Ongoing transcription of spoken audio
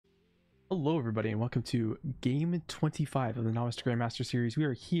Hello everybody and welcome to game 25 of the Novice to Grandmaster series. We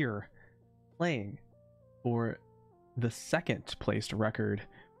are here playing for the second placed record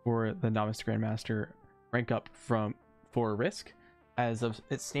for the Novice to Grandmaster rank up for Risk. As of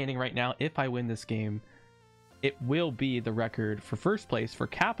it's standing right now, if I win this game, it will be the record for first place for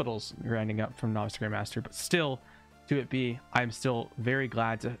Capitals rounding up from Novice to Grandmaster, but still, to it be, I'm still very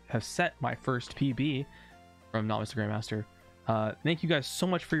glad to have set my first PB from Novice to Grandmaster. Thank you guys so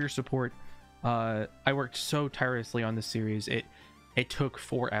much for your support. I worked so tirelessly on this series. It took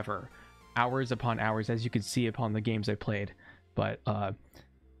forever, hours upon hours, as you can see upon the games I played. But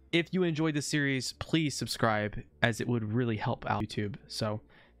if you enjoyed the series, please subscribe, as it would really help out YouTube. So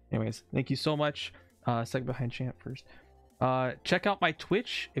anyways, thank you so much. Second behind chant first. Check out my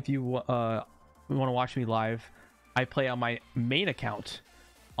Twitch if you want to watch me live. I play on my main account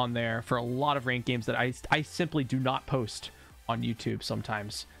on there for a lot of ranked games that I simply do not post on YouTube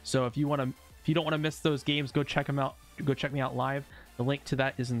sometimes. So if you don't want to miss those games, go check them out. Go check me out live. The link to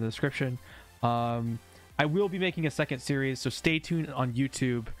that is in the description. I will be making a second series, so stay tuned on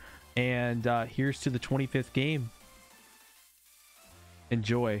YouTube. And here's to the 25th game.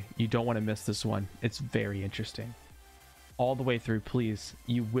 Enjoy. You don't want to miss this one. It's very interesting. All the way through, please.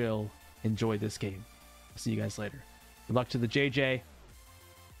 You will enjoy this game. See you guys later. Good luck to the JJ.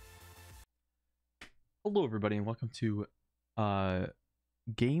 Hello everybody and welcome to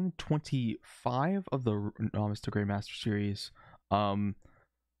game 25 of the Novice to Grandmaster series. I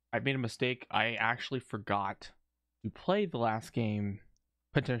made a mistake. I actually forgot to play the last game,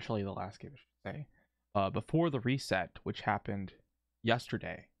 potentially the last game I should say, before the reset, which happened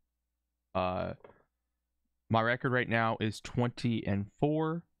yesterday. My record right now is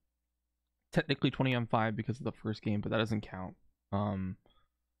 20-4, technically 20-5 because of the first game, but that doesn't count. So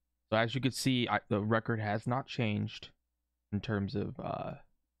as you can see, the record has not changed in terms of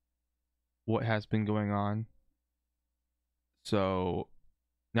what has been going on. So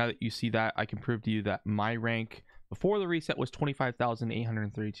now that you see that, I can prove to you that my rank before the reset was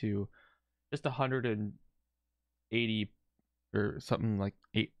 25,832, just 180 or something like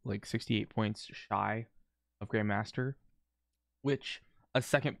 68 points shy of Grandmaster, which a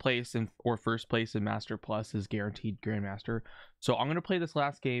second place or first place in Master Plus is guaranteed Grandmaster. So I'm gonna play this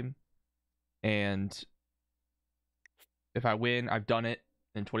last game, and if I win, I've done it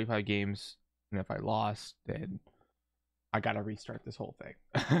in 25 games, and if I lost, then I gotta restart this whole thing.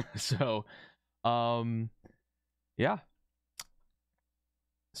 So yeah.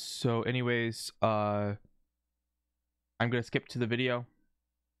 So anyways, I'm gonna skip to the video,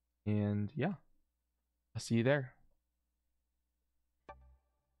 and yeah, I'll see you there.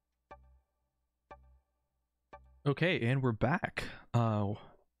 Okay, and we're back.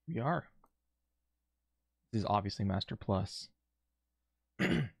 We are. This is obviously Master Plus. All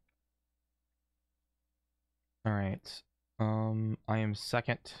right. I am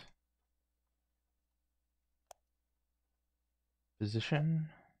second position.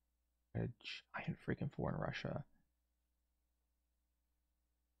 A giant freaking 4 in Russia.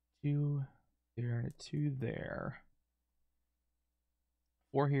 2 there and a 2 there.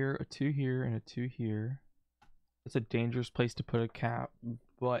 4 here, a 2 here, and a 2 here. It's a dangerous place to put a cap,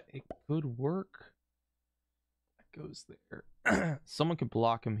 but it could work. That goes there. Someone could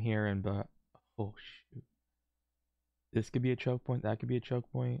block him here, and but oh shoot, this could be a choke point. That could be a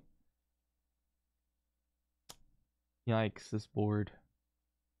choke point. Yikes! This board.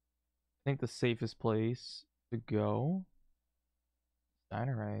 I think the safest place to go.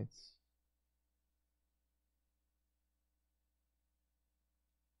 Dynamites.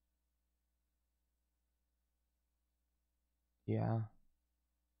 Yeah.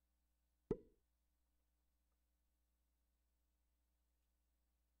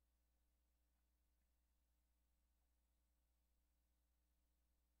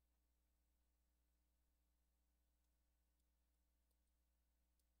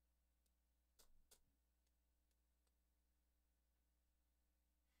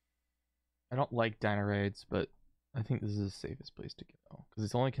 I don't like Dino Raids, but I think this is the safest place to go because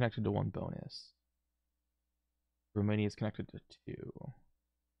it's only connected to 1 bonus. Romania is connected to 2.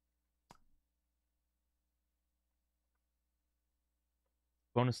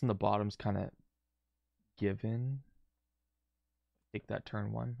 Bonus in the bottom's kind of given. Take that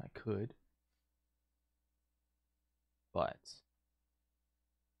turn 1. I could, but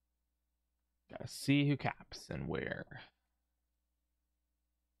gotta see who caps and where.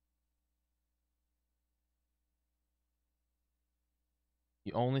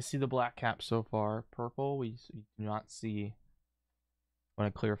 You only see the black cap so far. Purple, we do not see. I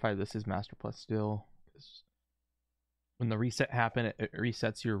want to clarify this is Master Plus still, because when the reset happened, it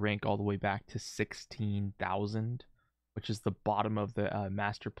resets your rank all the way back to 16,000, which is the bottom of the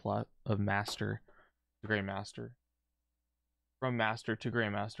master plus of master to Grandmaster. From master to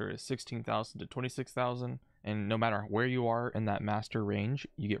Grandmaster is 16,000 to 26,000, and no matter where you are in that master range,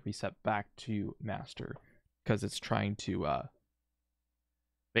 you get reset back to master because it's trying to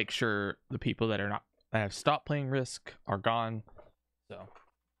make sure the people that have stopped playing Risk are gone. So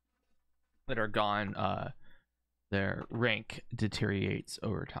that are gone, their rank deteriorates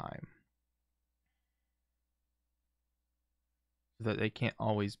over time, so that they can't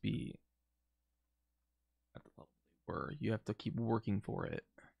always be at the level they were. You have to keep working for it.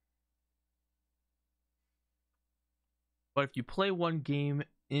 But if you play one game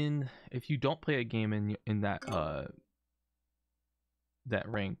if you don't play a game in that that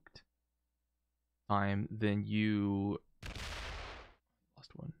ranked time, then you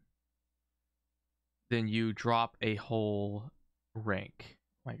lost one. Then you drop a whole rank.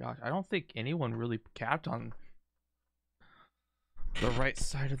 Oh my gosh, I don't think anyone really capped on the right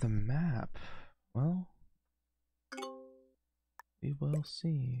side of the map. Well, we will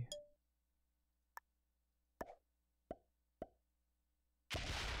see.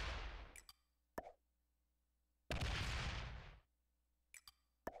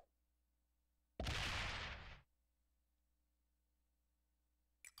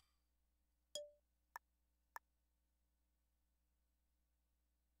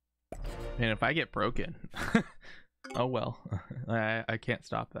 And if I get broken, oh well, I can't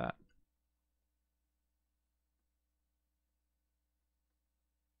stop that.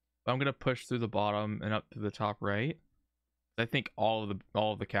 I'm gonna push through the bottom and up to the top right. I think all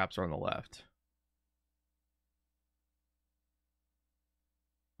of the caps are on the left.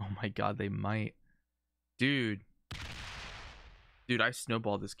 Oh my god, they might. Dude, I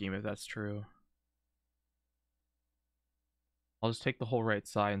snowballed this game if that's true. I'll just take the whole right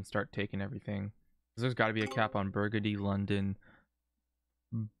side and start taking everything. Because there's got to be a cap on Burgundy, London,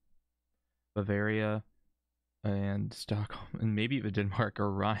 Bavaria, and Stockholm, and maybe even Denmark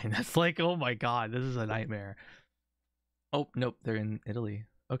or Rhine. That's like, oh my god, this is a nightmare. Oh, nope, they're in Italy.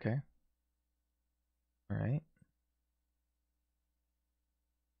 Okay. All right.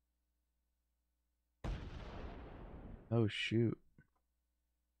 Oh, shoot.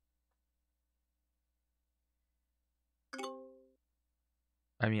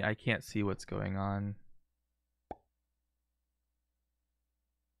 I mean, I can't see what's going on.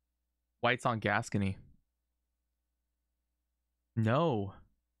 White's on Gascony. No.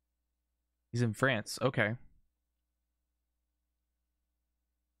 He's in France. Okay.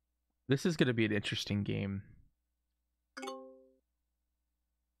 This is going to be an interesting game.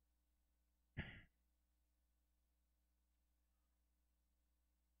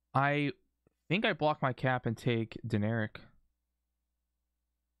 I think I block my cap and take Deneric.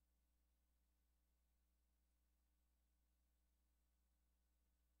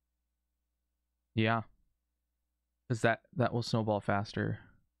 Yeah. Because that will snowball faster.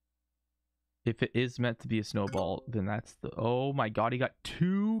 If it is meant to be a snowball, then that's the... Oh my god, he got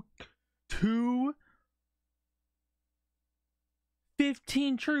two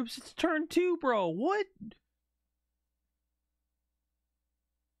 15 troops. It's turn 2, bro. What?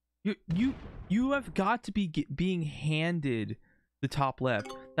 You have got to be being handed the top left.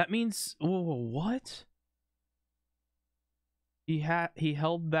 That means... Oh, what? He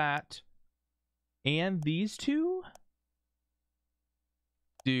held that and these two?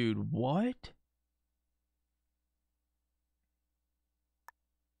 Dude, what?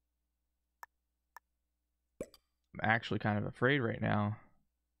 I'm actually kind of afraid right now.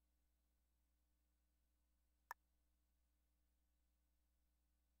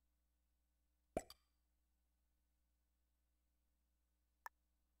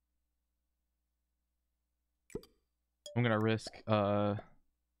 I'm gonna risk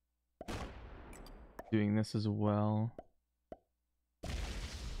doing this as well.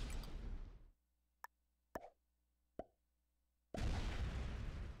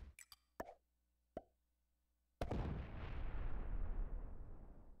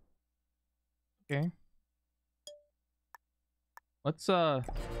 Okay. Let's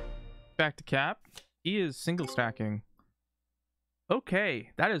back to Cap. He is single stacking.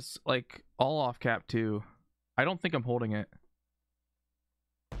 Okay, that is like all off Cap too. I don't think I'm holding it.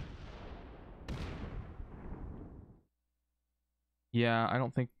 Yeah, I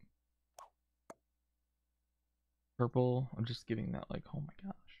don't think purple. I'm just giving that like, oh my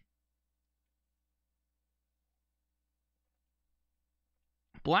gosh.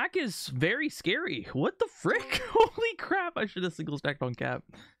 Black is very scary. What the frick? Holy crap, I should have single stacked on Cap.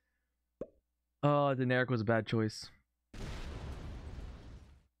 Oh, Deneric was a bad choice.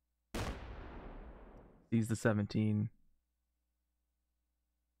 He's the 17.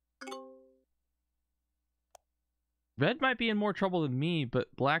 Red might be in more trouble than me,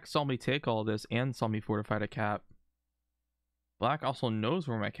 but black saw me take all this and saw me fortify a cap. Black also knows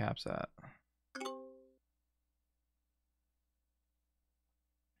where my cap's at.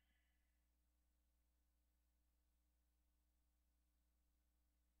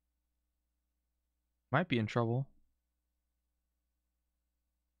 Might be in trouble.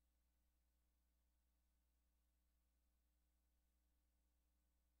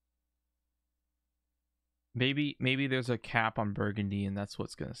 Maybe there's a cap on Burgundy and that's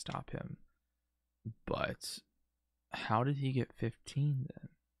what's gonna stop him. But how did he get 15 then?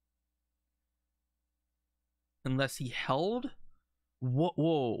 Unless he held?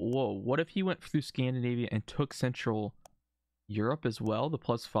 Whoa. What if he went through Scandinavia and took Central Europe as well, the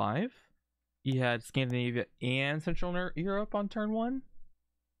 +5? He had Scandinavia and Central Europe on turn 1?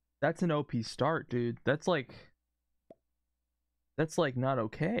 That's an OP start, dude. That's like not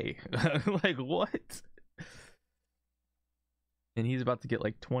okay. Like, what? And he's about to get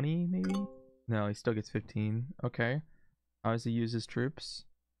like 20, maybe? No, he still gets 15. Okay. How does he use his troops?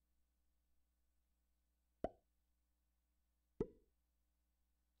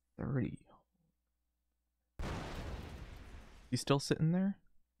 $30. He's still sitting there?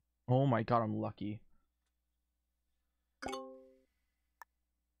 Oh my god, I'm lucky.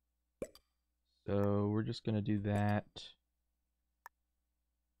 So we're just gonna do that.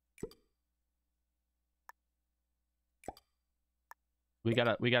 We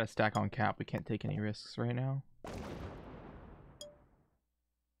gotta stack on cap. We can't take any risks right now.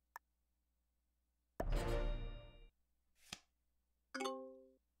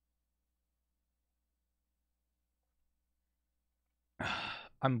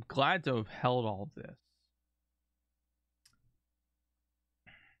 I'm glad to have held all of this.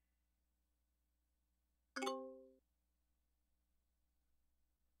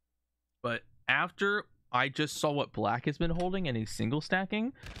 But after I just saw what black has been holding and he's single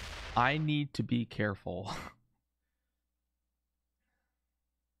stacking, I need to be careful.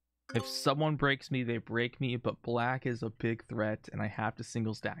 If someone breaks me, they break me, but black is a big threat and I have to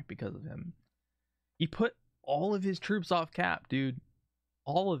single stack because of him. He put all of his troops off cap, dude.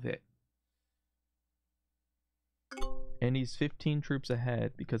 All of it. And he's 15 troops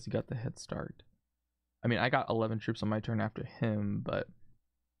ahead because he got the head start. I mean, I got 11 troops on my turn after him, but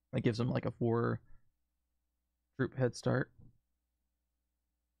that gives him like a 4 troop head start.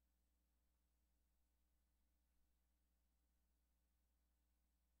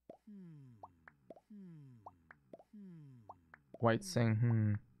 White's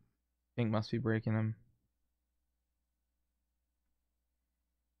saying, Pink must be breaking him.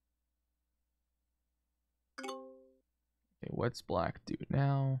 Okay, what's black do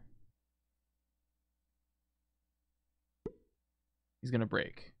now? He's gonna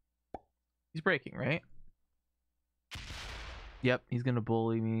break. He's breaking, right? Yep, he's gonna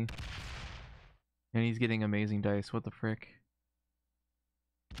bully me. And he's getting amazing dice. What the frick?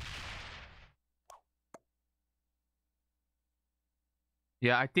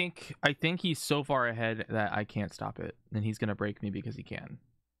 Yeah, I think he's so far ahead that I can't stop it. And he's gonna break me because he can.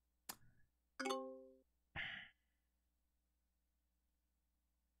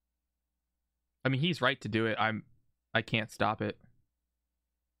 I mean, he's right to do it. I can't stop it.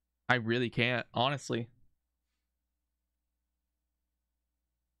 I really can't, honestly.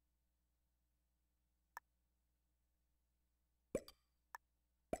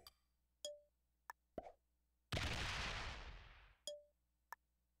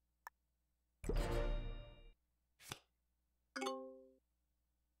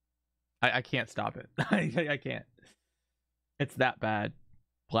 I can't stop it. I can't. It's that bad.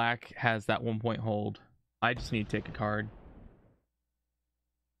 Black has that 1 point hold. I just need to take a card.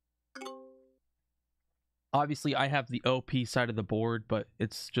 Obviously, I have the OP side of the board, but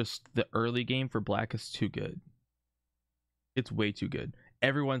it's just the early game for black is too good. It's way too good.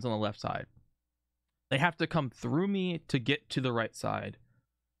 Everyone's on the left side. They have to come through me to get to the right side.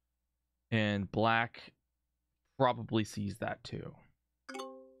 And black probably sees that too.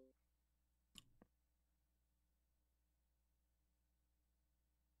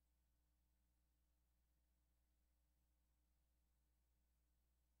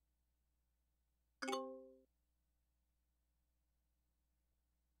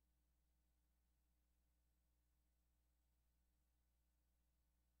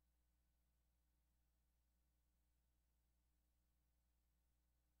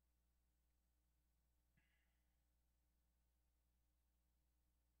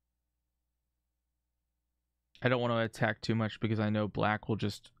 I don't want to attack too much because I know black will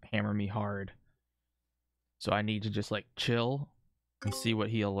just hammer me hard. So I need to just like chill and see what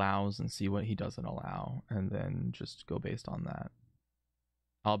he allows and see what he doesn't allow, and then just go based on that.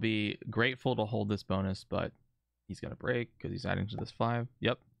 I'll be grateful to hold this bonus, but he's gonna break because he's adding to this 5.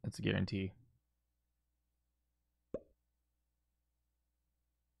 Yep, that's a guarantee.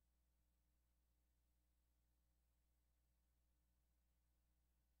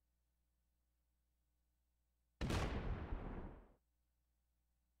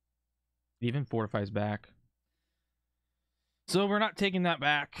 Even fortifies back. So we're not taking that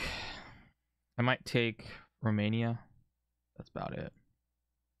back. I might take Romania. That's about it.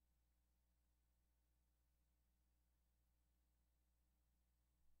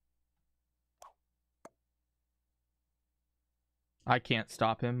 I can't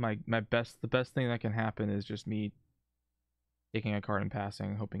stop him. The best thing that can happen is just me taking a card and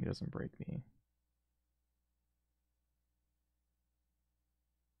passing, hoping he doesn't break me.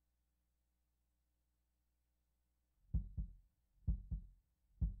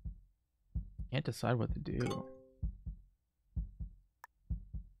 Can't decide what to do.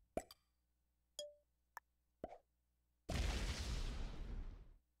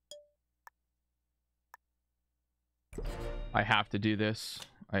 I have to do this.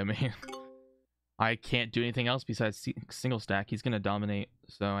 I mean, I can't do anything else besides single stack. He's gonna dominate,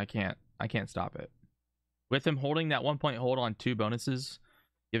 so I can't stop it. With him holding that 1 point hold on 2 bonuses,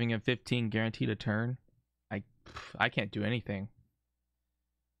 giving him 15 guaranteed a turn, I can't do anything.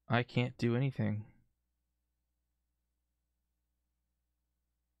 I can't do anything.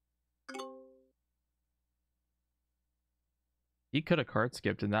 He could have card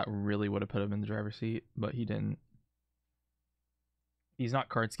skipped, and that really would have put him in the driver's seat, but he didn't. He's not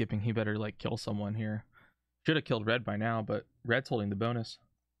card skipping. He better like kill someone here. Should have killed red by now, but red's holding the bonus.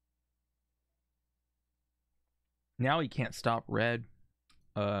 Now he can't stop red.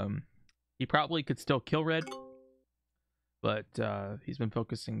 He probably could still kill red, but he's been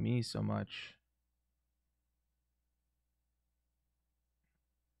focusing me so much.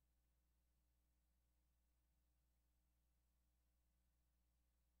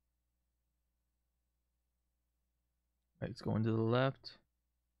 Right, he's going to the left.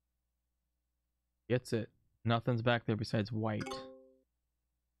 Gets it. Nothing's back there besides white.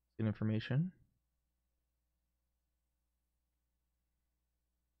 Good information.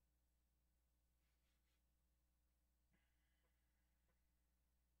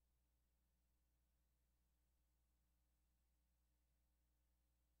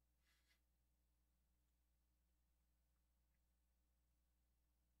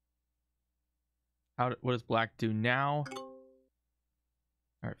 What does black do now?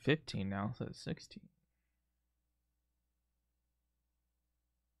 All right, 15 now, so it's 16.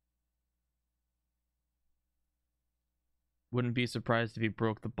 Wouldn't be surprised if he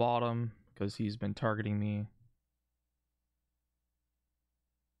broke the bottom because he's been targeting me.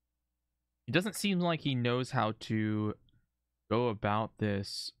 It doesn't seem like he knows how to go about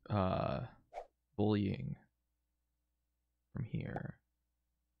this bullying from here.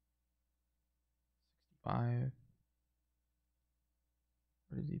 65.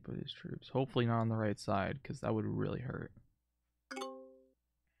 Where does he put his troops? Hopefully not on the right side, because that would really hurt.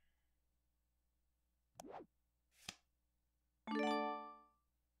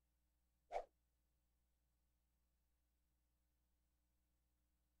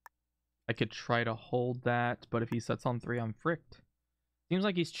 I could try to hold that, but if he sets on 3, I'm fricked. Seems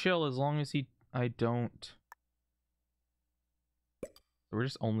like he's chill as long as I don't. So we're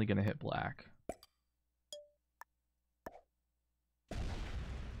just only gonna hit black.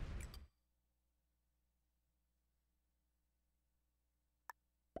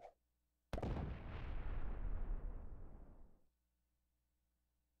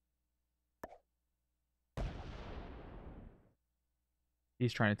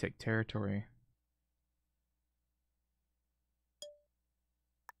 He's trying to take territory.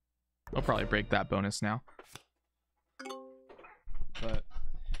 I'll probably break that bonus now. But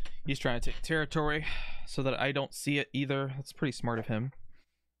he's trying to take territory so that I don't see it either. That's pretty smart of him.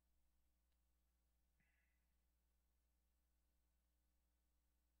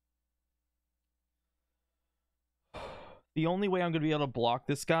 The only way I'm going to be able to block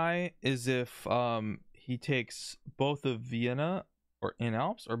this guy is if he takes both of Vienna or in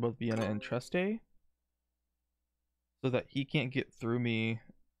Alps, or both Vienna and Trieste, so that he can't get through me.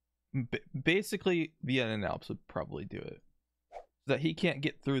 Basically, Vienna and Alps would probably do it. So that he can't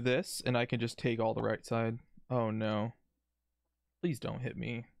get through this, and I can just take all the right side. Oh no. Please don't hit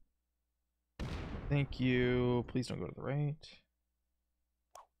me. Thank you. Please don't go to the right.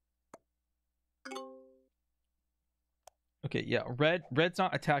 Okay, yeah, red's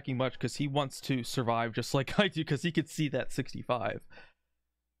not attacking much because he wants to survive just like I do, because he could see that 65.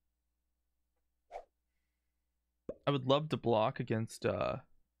 I would love to block against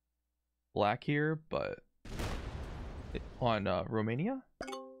black here, but on Romania,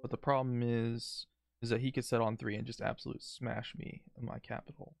 but the problem is that he could set on 3 and just absolute smash me in my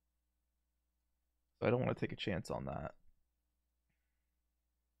capital. So I don't want to take a chance on that.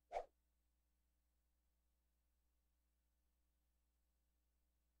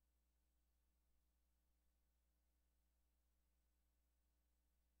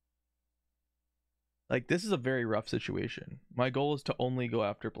 Like, this is a very rough situation. My goal is to only go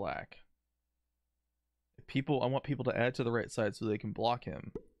after black. I want people to add to the right side so they can block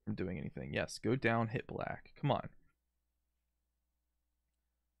him from doing anything. Yes, go down, hit black. Come on.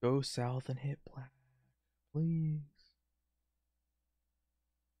 Go south and hit black, please.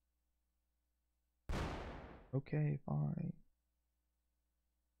 Okay, fine.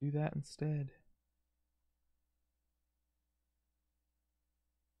 Do that instead.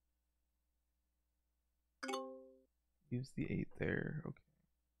 Use the 8 there. Okay.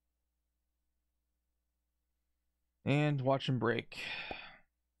 And watch him break.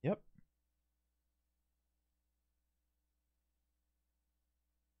 Yep.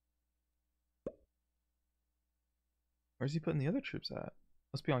 Where's he putting the other troops at?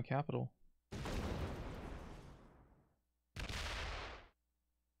 Must be on capital.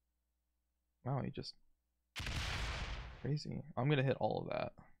 Wow, he just... Crazy. I'm gonna hit all of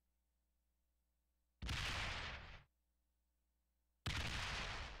that.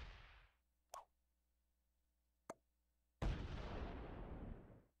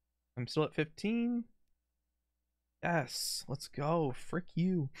 I'm still at 15. Yes, let's go. Frick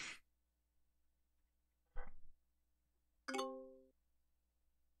you.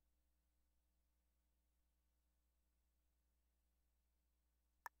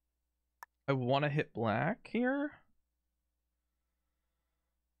 I want to hit black here.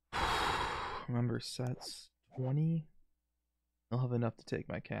 Remember, sets 20. I'll have enough to take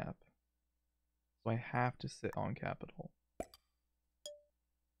my cap. So I have to sit on capital.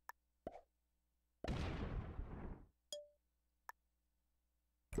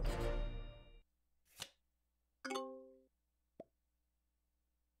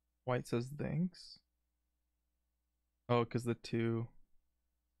 White says thanks. Oh, because the 2,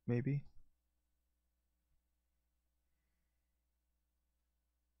 maybe.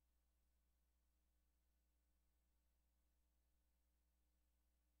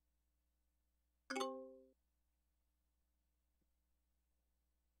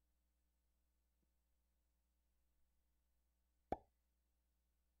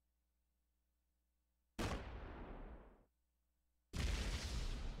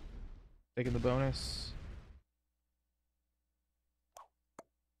 Taking the bonus.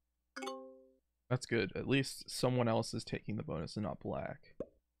 That's good. At least someone else is taking the bonus and not black. We'll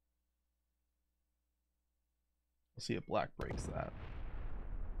see if black breaks that.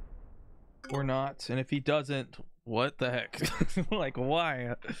 Or not. And if he doesn't, what the heck? Like,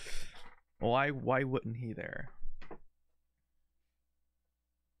 why? Why wouldn't he there?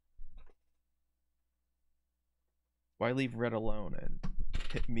 Why leave red alone and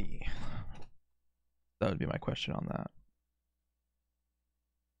hit me? That would be my question on that.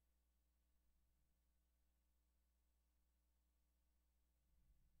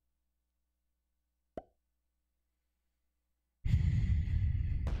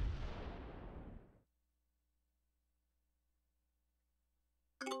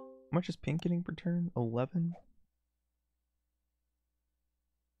 How much is pink getting per turn? 11?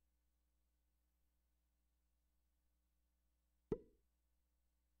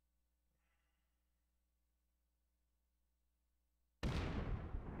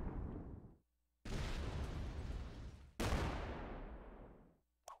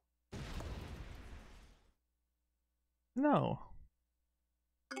 No.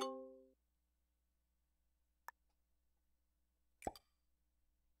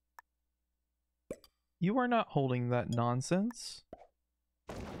 You are not holding that nonsense.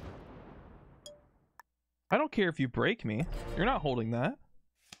 I don't care if you break me. You're not holding that.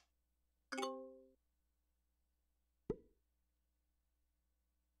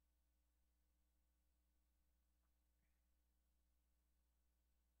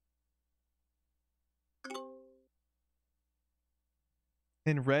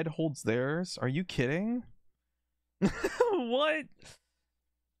 And red holds theirs? Are you kidding? What?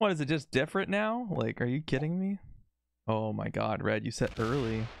 What, is it just different now? Like, are you kidding me? Oh my god, red, you set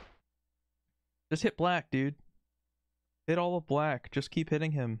early. Just hit black, dude. Hit all of black. Just keep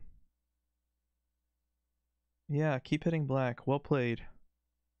hitting him. Yeah, keep hitting black. Well played.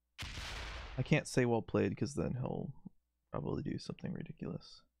 I can't say well played because then he'll probably do something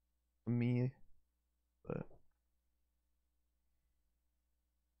ridiculous. Me, but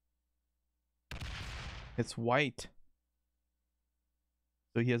it's white.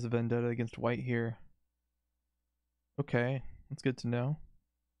 So he has a vendetta against white here. Okay, that's good to know.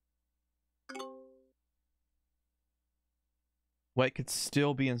 White could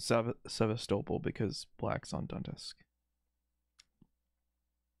still be in Sevastopol because black's on Donetsk.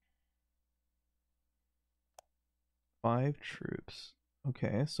 Five troops.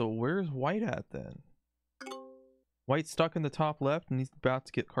 Okay, so where's white at then? White's stuck in the top left and he's about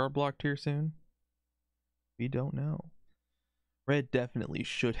to get card blocked here soon. We don't know. Red definitely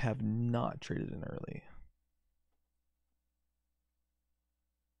should have not traded in early.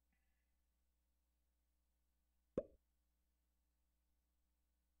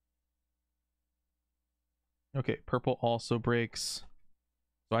 Okay, purple also breaks.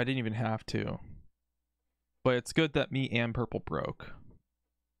 So I didn't even have to. But it's good that me and purple broke.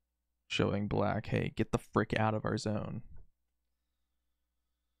 Showing black, hey, get the frick out of our zone.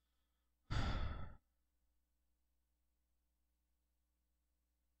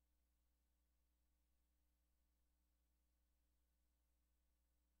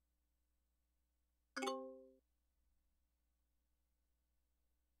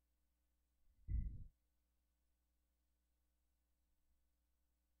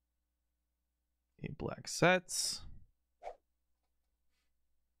 Okay, black sets.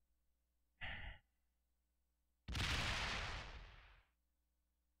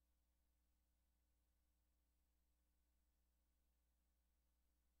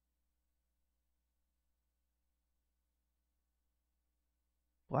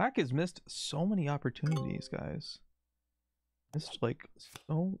 Black has missed so many opportunities, guys. Missed like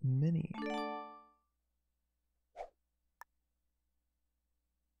so many.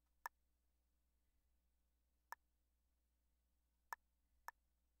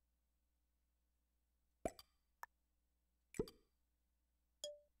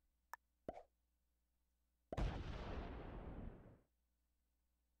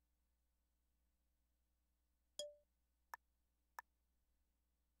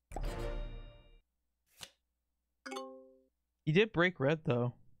 He did break red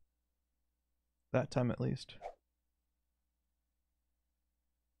though. That time at least.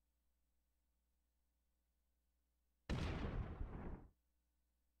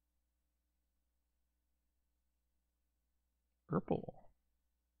 Purple.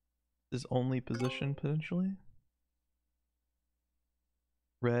 His only position potentially.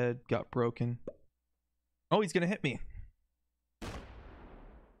 Red got broken. Oh, he's gonna hit me.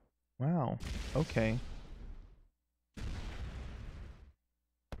 Wow. Okay.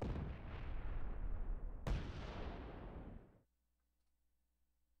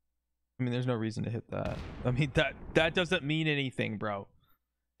 I mean, there's no reason to hit that. I mean, that doesn't mean anything, bro.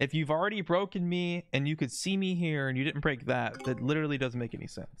 If you've already broken me and you could see me here and you didn't break that, that literally doesn't make any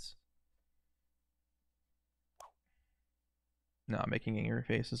sense. No, making angry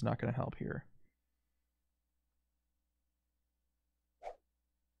face is not going to help here.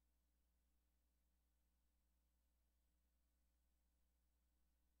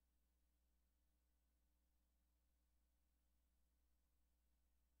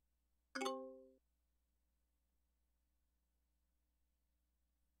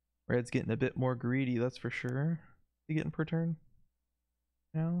 Red's getting a bit more greedy, that's for sure. He getting per turn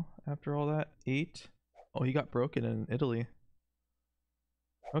now after all that? 8. Oh, he got broken in Italy.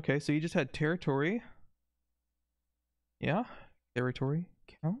 Okay, so you just had territory. Yeah, territory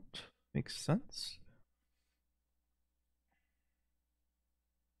count makes sense.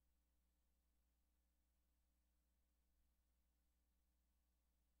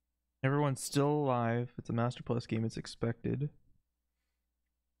 Everyone's still alive. It's a Master Plus game. It's expected.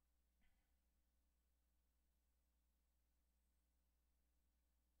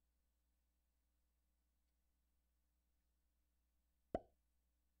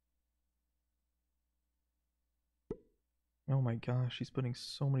 Oh my gosh, he's putting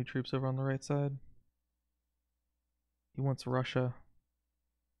so many troops over on the right side. He wants Russia.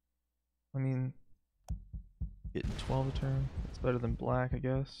 I mean, getting 12 a turn. It's better than black, I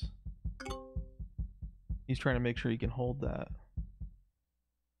guess. He's trying to make sure he can hold that.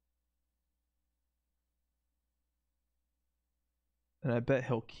 And I bet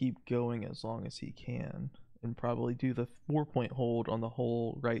he'll keep going as long as he can. And probably do the 4-point hold on the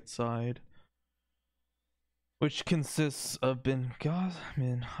whole right side. Which consists of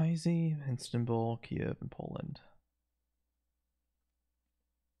Benghazi, Istanbul, Kiev, and Poland.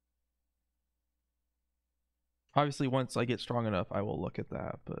 Obviously, once I get strong enough, I will look at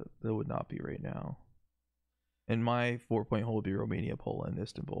that, but that would not be right now. And my 4-point hole would be Romania, Poland,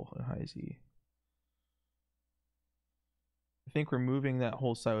 Istanbul, and High Z. I think removing that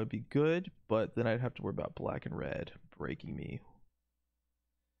whole side would be good, but then I'd have to worry about black and red breaking me.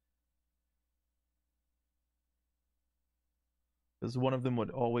 Because one of them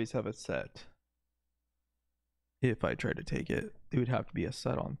would always have a set. If I tried to take it, it would have to be a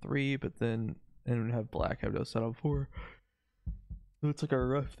set on 3, but then it would have black have no set on 4. So it's like a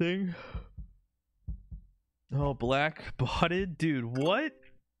rough thing. Oh, black botted? Dude, what?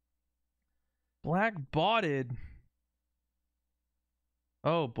 Black botted?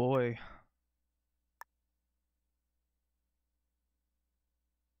 Oh boy.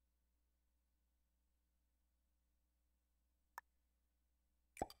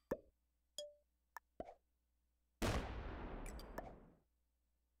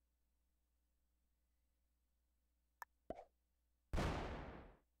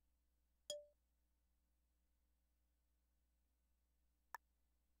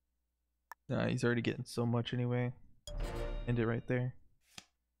 Nah, he's already getting so much anyway. End it right there.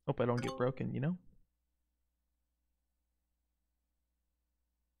 Hope I don't get broken, you know?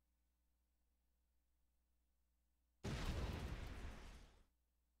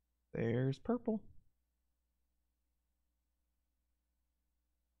 There's purple.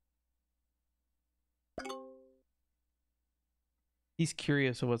 He's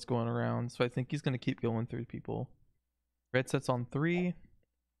curious of what's going around, so I think he's going to keep going through people. Red sets on 3.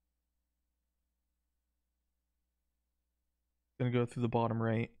 Gonna go through the bottom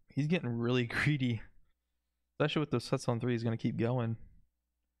right. He's getting really greedy. Especially with those sets on 3, he's gonna keep going.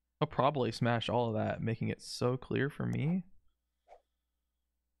 I'll probably smash all of that, making it so clear for me.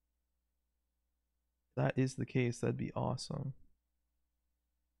 If that is the case, that'd be awesome.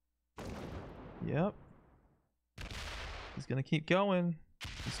 Yep. He's gonna keep going.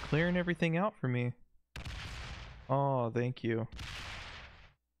 He's clearing everything out for me. Oh, thank you.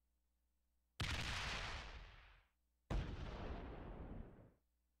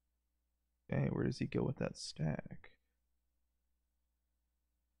 Okay, where does he go with that stack?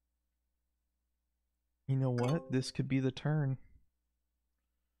 You know what? This could be the turn.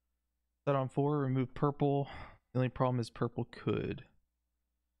 Set on 4, remove purple. The only problem is purple could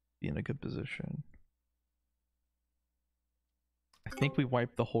be in a good position. I think we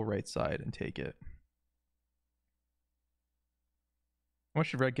wipe the whole right side and take it. How much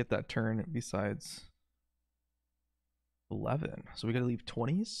should red get that turn besides 11? So we gotta leave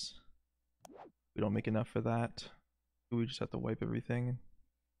 20s? We don't make enough for that. We just have to wipe everything.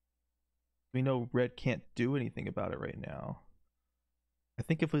 We know red can't do anything about it right now. I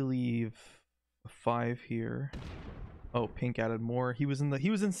think if we leave a 5 here. Oh, pink added more. He was in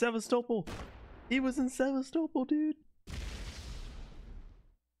Sevastopol. He was in Sevastopol, dude.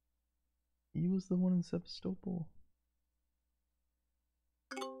 He was the one in Sevastopol.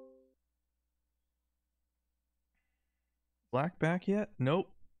 Black back yet? Nope.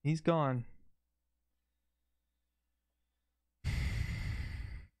 He's gone.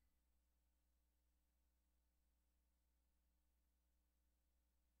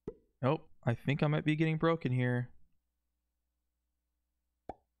 Nope. I think I might be getting broken here.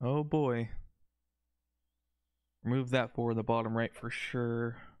 Oh boy. Remove that for the bottom right for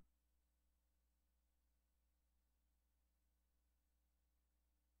sure.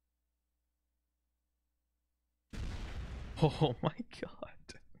 Oh my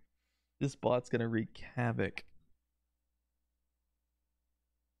god. This bot's gonna wreak havoc.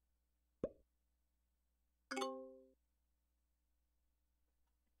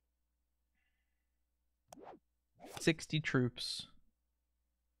 $60 troops.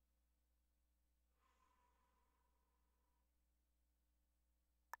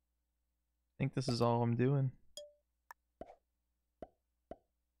 I think this is all I'm doing.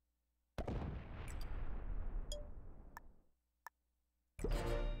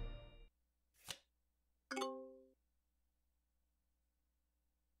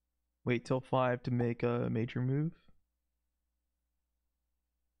 Wait till 5 to make a major move.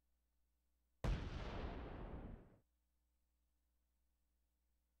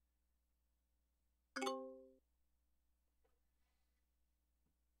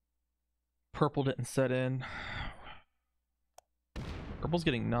 Purple didn't set in. Purple's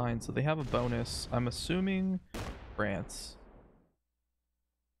getting 9, so they have a bonus. I'm assuming France.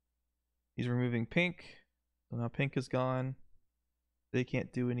 He's removing pink. So now pink is gone. They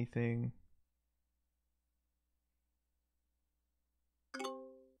can't do anything.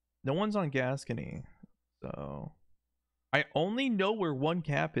 No one's on Gascony, so I only know where one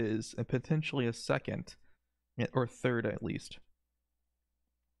cap is and potentially a second. Yeah, or third at least.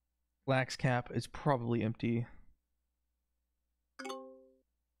 Lax cap is probably empty.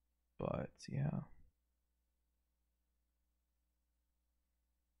 But yeah.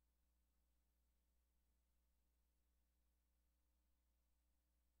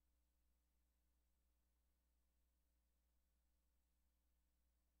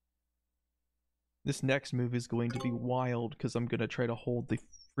 This next move is going to be wild because I'm going to try to hold the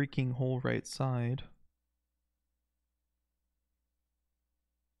freaking whole right side.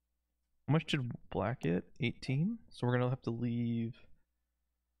 How much did black get? 18? So we're going to have to leave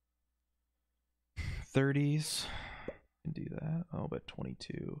 30s. And do that. Oh, but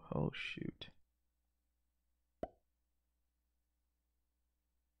 22. Oh, shoot.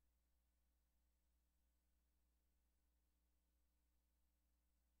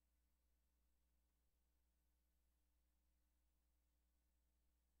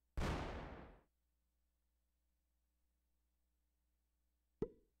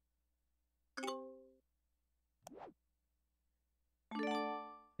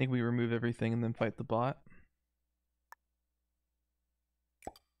 I think we remove everything and then fight the bot.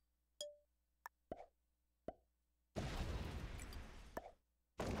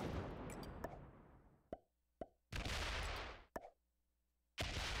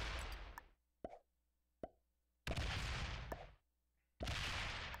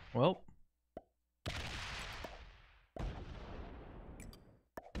 Well.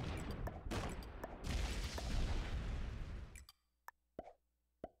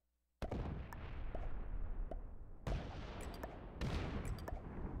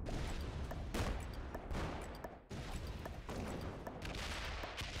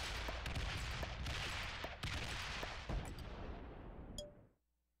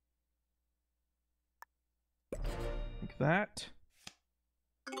 Like that.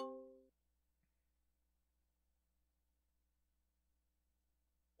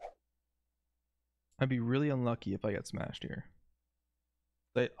 I'd be really unlucky if I get smashed here.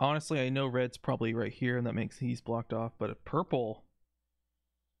 But honestly, I know red's probably right here, and that makes he's blocked off. But purple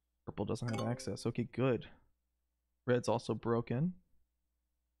doesn't have access. Okay, good. Red's also broken.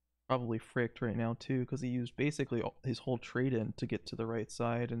 Probably fricked right now too, because he used basically his whole trade in to get to the right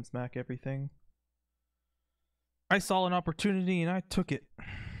side and smack everything. I saw an opportunity and I took it.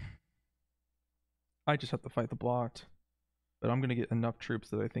 I just have to fight the blocked, but I'm gonna get enough troops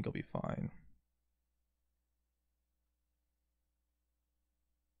that I think I'll be fine.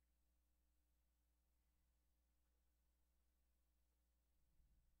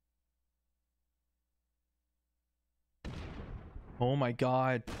 Oh my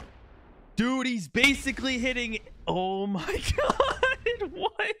god. Dude, he's basically hitting. Oh my god.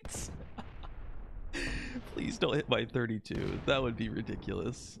 What? Please don't hit my 32. That would be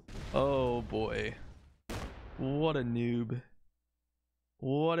ridiculous. Oh boy. What a noob.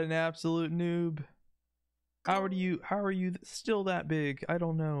 What an absolute noob. How are you still that big? I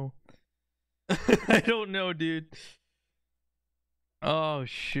don't know. I don't know, dude. Oh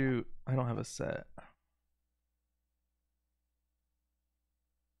shoot. I don't have a set.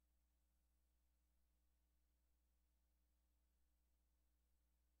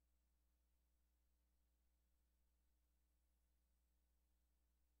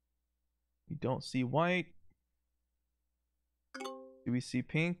 We don't see white. Do we see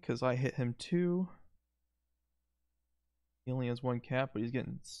pink? Because I hit him 2. He only has 1 cap, but he's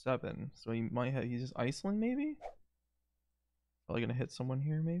getting 7. So he might have, he's just Iceland maybe? Probably gonna hit someone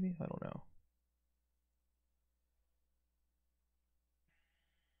here maybe? I don't know.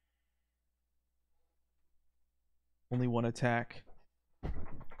 Only 1 attack.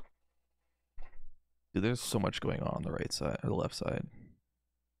 Dude, there's so much going on the right side or the left side.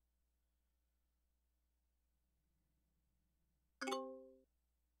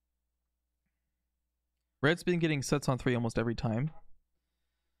 Red's been getting sets on 3 almost every time.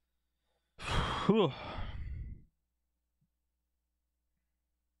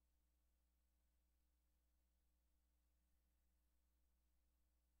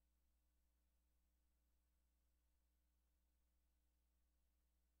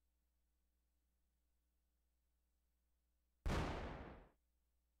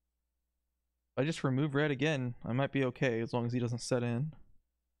 I just remove red again, I might be okay as long as he doesn't set in.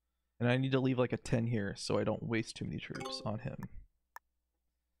 And I need to leave like a 10 here so I don't waste too many troops on him.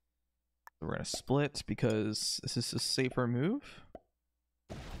 So we're gonna split because this is a safer move.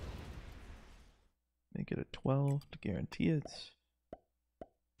 Make it a 12 to guarantee it.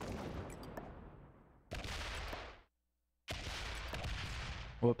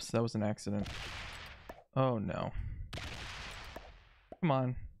 Whoops, that was an accident. Oh no. Come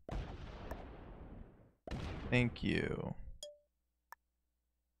on. Thank you.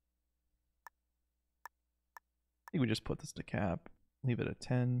 I think we just put this to cap. Leave it at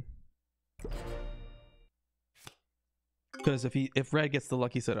 10. Because if red gets the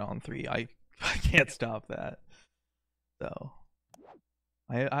lucky set on 3, I can't stop that. So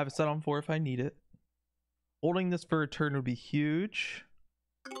I have a set on 4 if I need it. Holding this for a turn would be huge.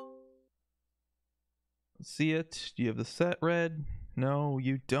 Let's see it. Do you have the set, red? No,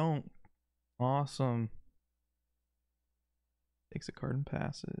 you don't. Awesome. Takes a card and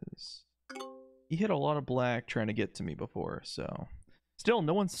passes. He hit a lot of black trying to get to me before, so. Still,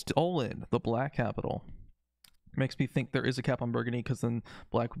 no one's stolen the black capital. Makes me think there is a cap on Burgundy, because then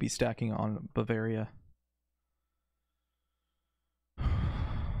black would be stacking on Bavaria.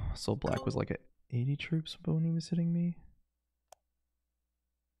 So black was like at 80 troops when he was hitting me.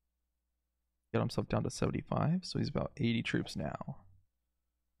 Got himself down to 75, so he's about 80 troops now.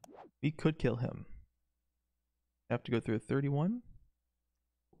 We could kill him. Have to go through a 31.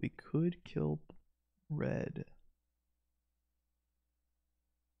 We could kill red.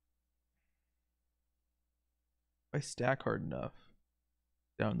 If I stack hard enough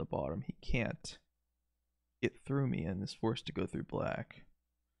down the bottom, he can't get through me and is forced to go through black.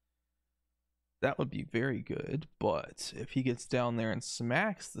 That would be very good, but if he gets down there and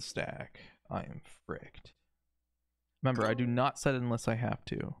smacks the stack, I am fricked. Remember, I do not set it unless I have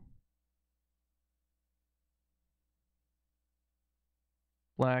to.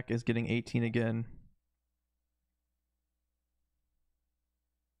 Black is getting 18 again.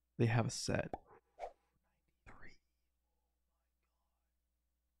 They have a set.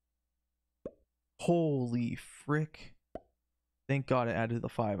 Holy frick. Thank God it added the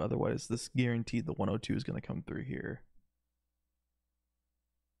 5, otherwise this guaranteed the 102 is going to come through here.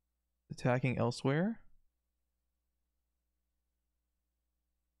 Attacking elsewhere.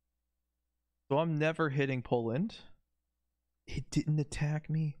 So I'm never hitting Poland. It didn't attack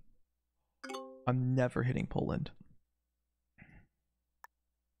me. I'm never hitting Poland.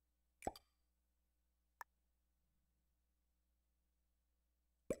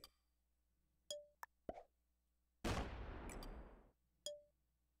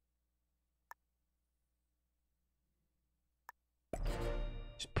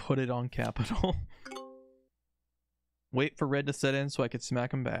 Just put it on capital. Wait for red to set in so I could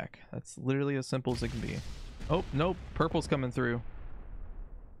smack him back. That's literally as simple as it can be. Oh, nope. Purple's coming through.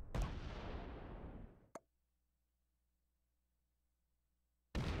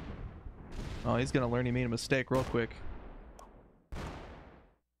 Oh, he's gonna learn he made a mistake real quick.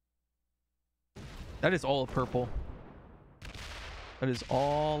 That is all of purple. That is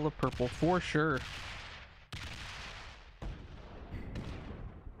all of purple for sure.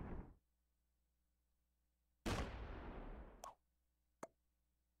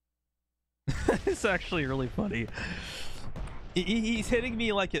 It's actually really funny. He's hitting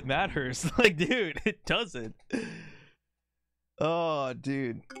me like it matters. Like, dude, it doesn't. Oh,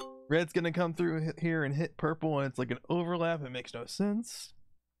 dude. Red's gonna come through here and hit purple, and it's like an overlap. It makes no sense.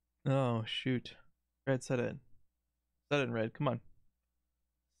 Oh, shoot. Red, set in. Set in, red. Come on.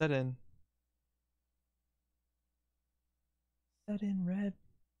 Set in. Set in, red.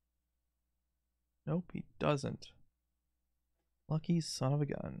 Nope, he doesn't. Lucky son of a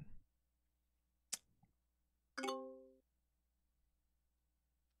gun.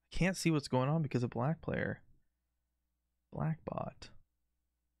 Can't see what's going on because of black player. Black bot.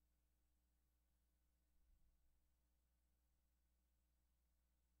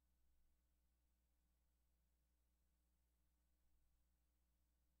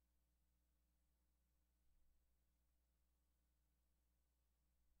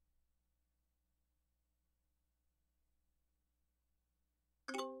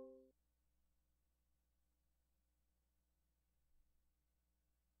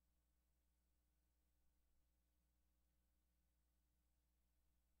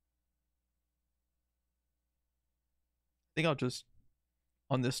 I think I'll just,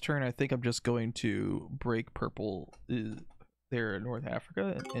 on this turn, I think I'm just going to break purple there in North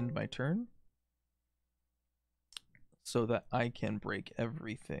Africa and end my turn. So that I can break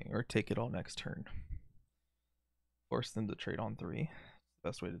everything, or take it all next turn. Force them to trade on 3.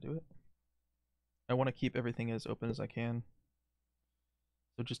 Best way to do it. I want to keep everything as open as I can.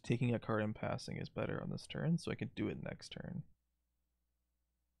 So just taking a card and passing is better on this turn, so I can do it next turn.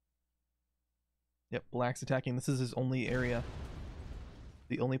 Yep, black's attacking. This is his only area.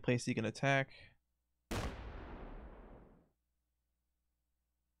 The only place he can attack. Oh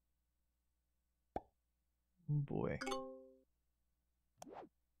boy.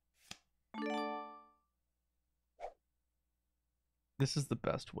 This is the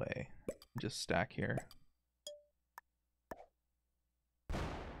best way. Just stack here.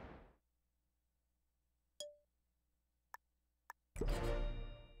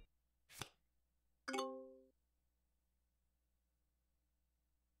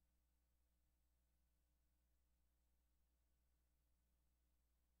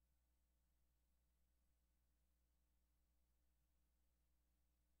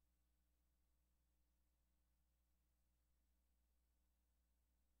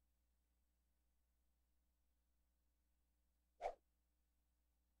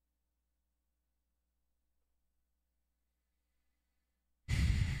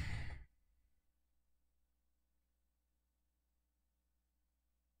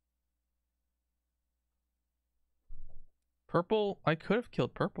 Purple, I could have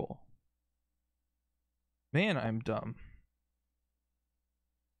killed purple. Man, I'm dumb.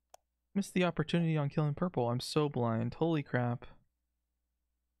 Missed the opportunity on killing purple. I'm so blind. Holy crap.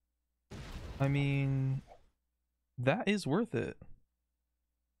 I mean, that is worth it.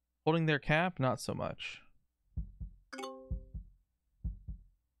 Holding their cap, not so much.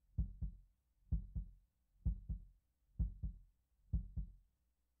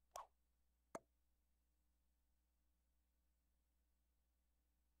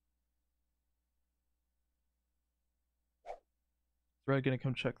 Is Red gonna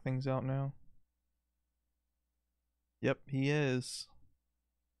come check things out now? Yep, he is.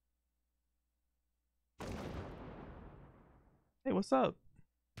 Hey, what's up?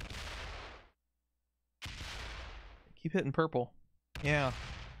 Keep hitting purple. Yeah.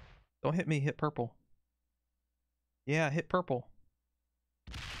 Don't hit me, hit purple. Yeah, hit purple.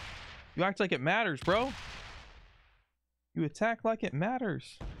 You act like it matters, bro. You attack like it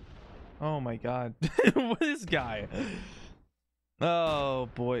matters. Oh my god. What is this guy? Oh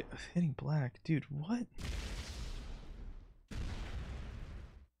boy. Hitting black. Dude, what?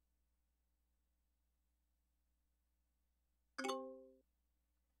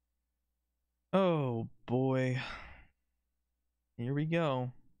 Oh boy. Here we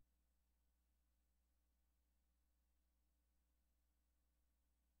go.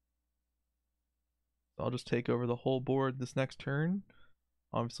 So I'll just take over the whole board this next turn.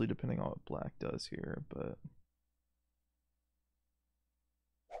 Obviously depending on what black does here, but...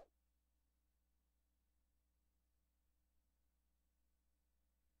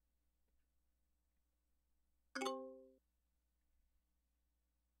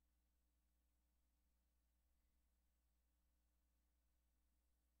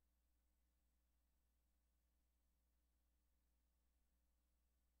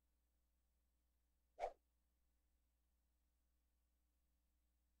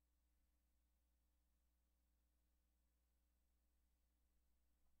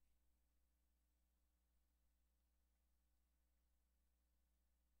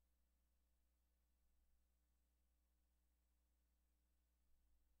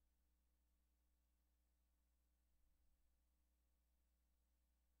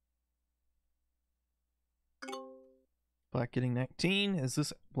 Black getting 19. Is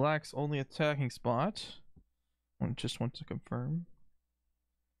this black's only attacking spot? I just want to confirm.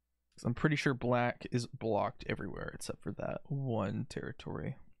 I'm pretty sure black is blocked everywhere except for that one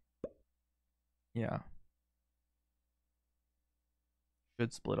territory. Yeah.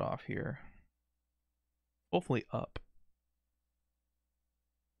 Should split off here. Hopefully up.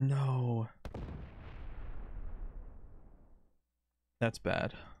 No. That's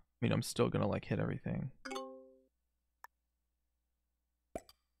bad. I mean, I'm still gonna like hit everything.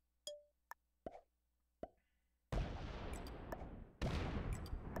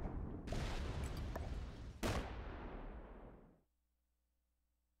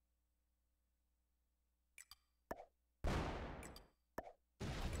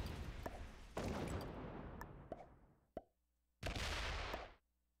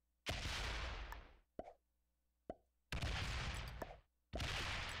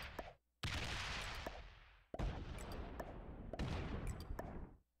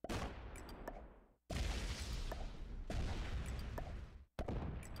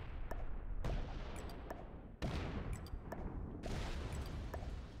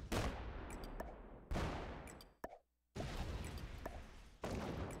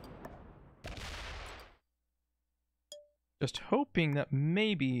 Just hoping that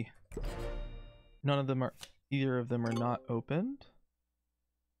maybe either of them are not opened.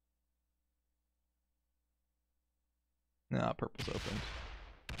 Nah, purple's opened.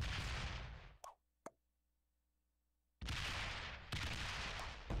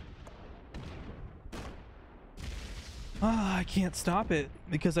 Ah, I can't stop it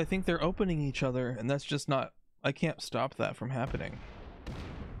because I think they're opening each other, and that's just not... I can't stop that from happening.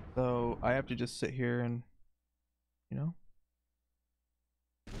 So I have to just sit here and, you know?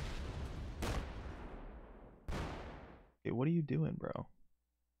 Okay, what are you doing, bro?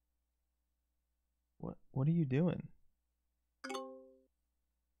 What are you doing?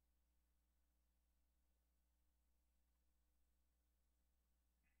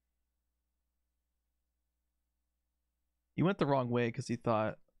 He went the wrong way because he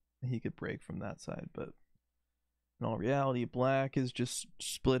thought he could break from that side, but in all reality, black is just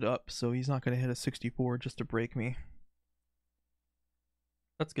split up, so he's not going to hit a 64 just to break me.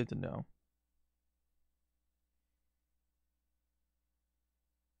 That's good to know.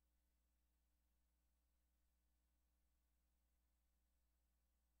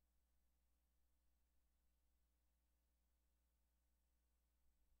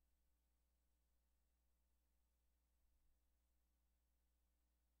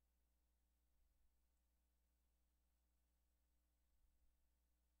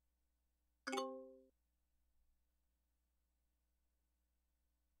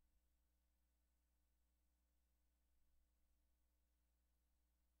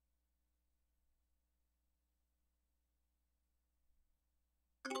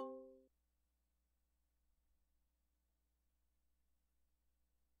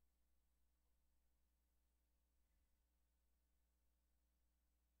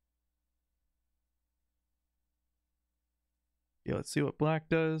 Yeah, let's see what black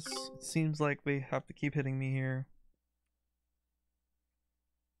does. It seems like they have to keep hitting me here.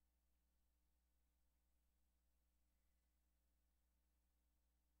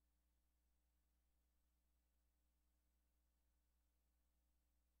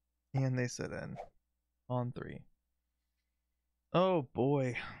 And they sit in on 3. Oh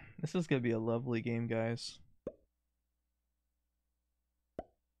boy, this is gonna be a lovely game, guys.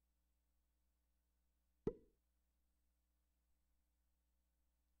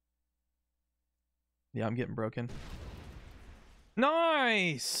 Yeah, I'm getting broken.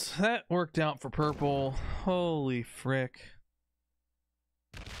 Nice! That worked out for purple. Holy frick.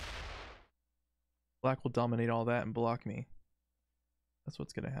 Black will dominate all that and block me. That's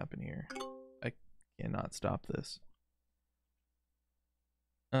what's gonna happen here. I cannot stop this.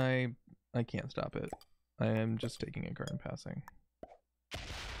 I can't stop it. I am just taking a card and passing.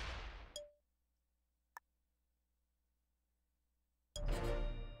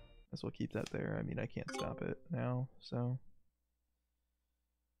 Guess we'll keep that there. I mean, I can't stop it now, so.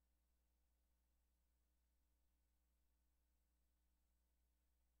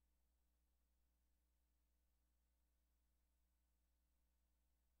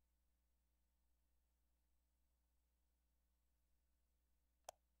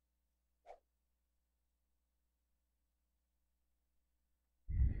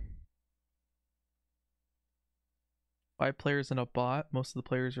 Five players in a bot. Most of the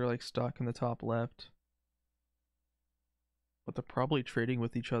players are like stuck in the top left. But they're probably trading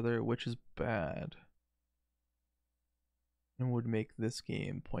with each other, which is bad. And would make this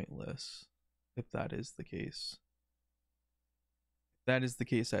game pointless if that is the case. If that is the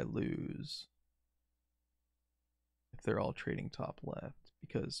case, I lose. If they're all trading top left.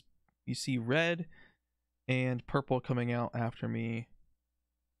 Because you see red and purple coming out after me.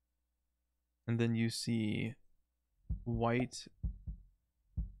 And then you see white,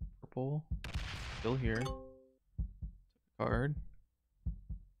 purple, still here. Card.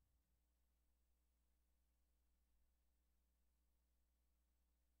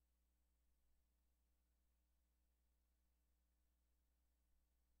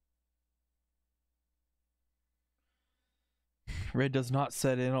 Red does not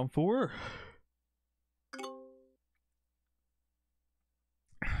set in on 4.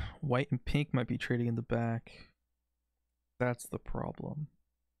 White and pink might be trading in the back. That's the problem.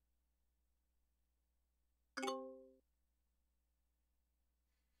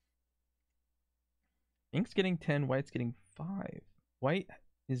 Pink's getting 10, white's getting 5. White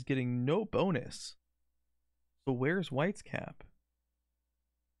is getting no bonus. So where's white's cap?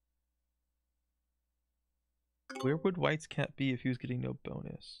 Where would white's cap be if he was getting no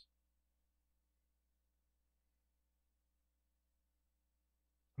bonus?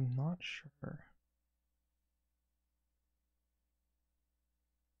 I'm not sure.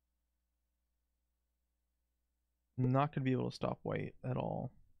 I'm not going to be able to stop white at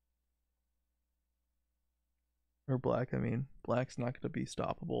all. Or black, I mean. Black's not going to be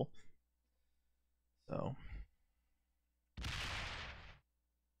stoppable. So.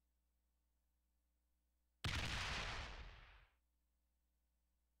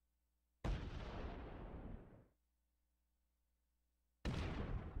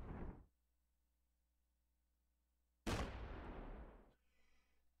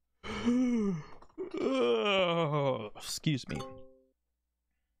 Excuse me.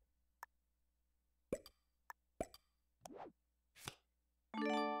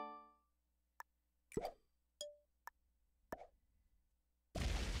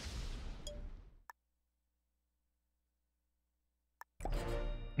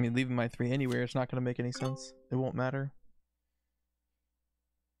 I mean, leaving my 3 anywhere is not going to make any sense. It won't matter.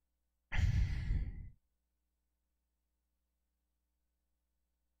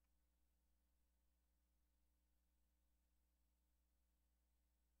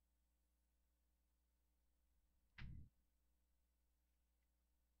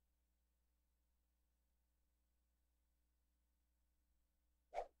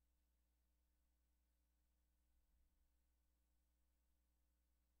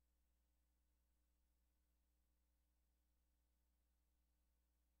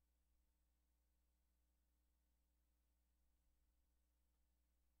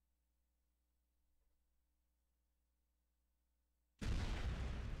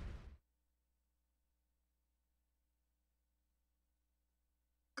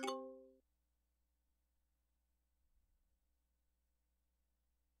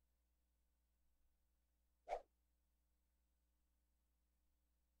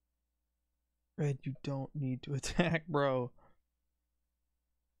 Red, you don't need to attack, bro.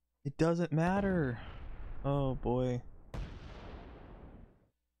 It doesn't matter. Oh boy.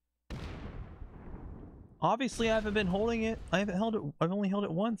 Obviously I haven't been holding it. I haven't held it. I've only held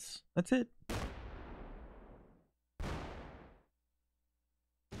it once. That's it.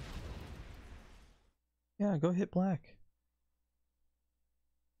 Yeah, go hit black.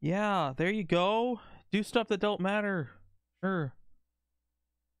 Yeah, there you go. Do stuff that don't matter. Sure.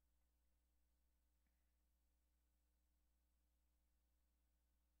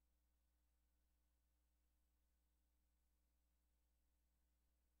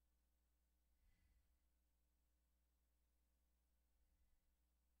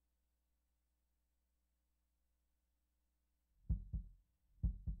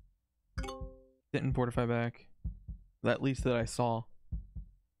 Didn't fortify back. At least that I saw.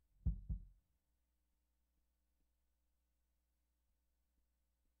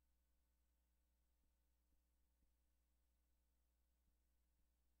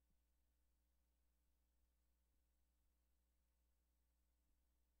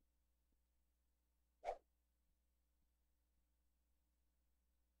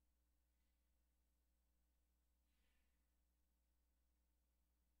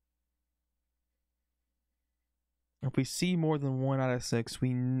 If we see more than 1 out of 6,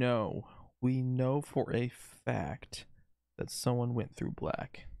 we know for a fact that someone went through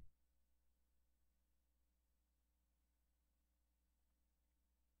black.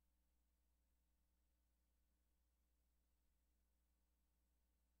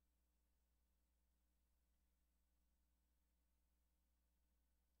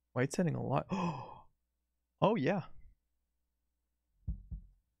 White's setting a lot. Oh yeah.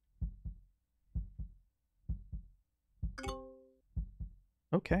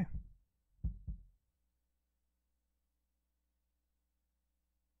 Okay.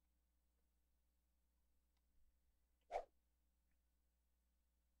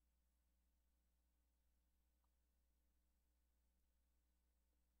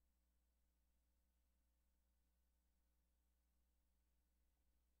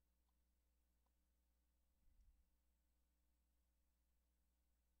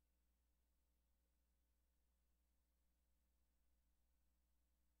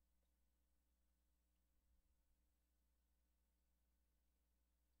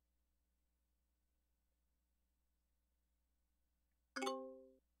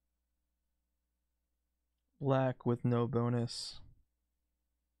 Black with no bonus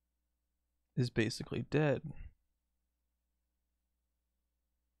is basically dead.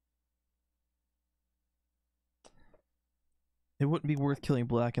 It wouldn't be worth killing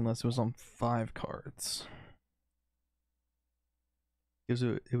black unless it was on 5 cards. Because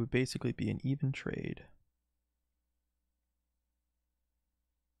it would basically be an even trade.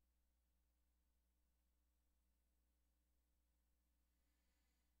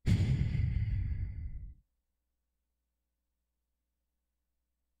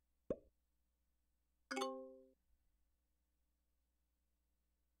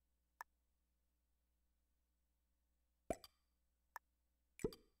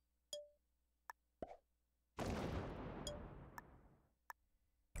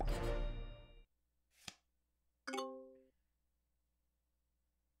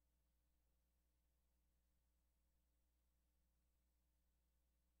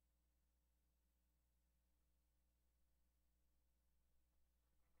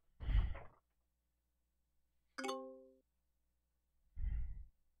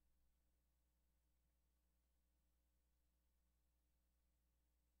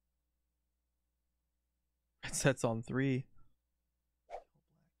 It sets on 3.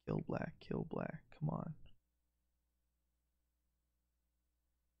 Kill black, kill black. Come on.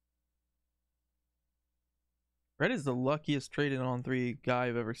 Red is the luckiest traded on 3 guy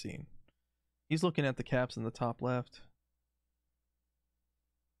I've ever seen. He's looking at the caps in the top left.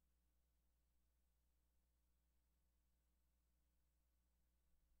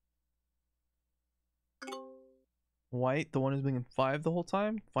 White, the one who's been in 5 the whole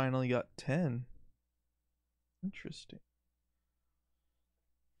time, finally got 10. Interesting.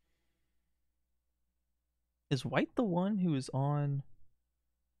 Is white the one who is on?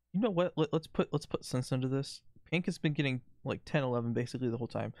 You know what? Let's put sense into this. Pink has been getting like 10, 11 basically the whole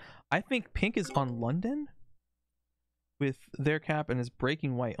time. I think pink is on London with their cap and is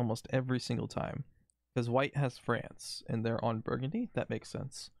breaking white almost every single time because white has France and they're on Burgundy. That makes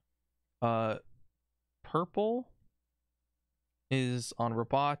sense. Purple is on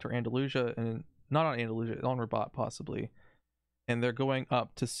Rabat or Andalusia, and not on Andalusia, on Rabat possibly, and they're going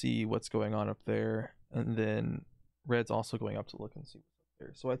up to see what's going on up there, and then red's also going up to look and see what's up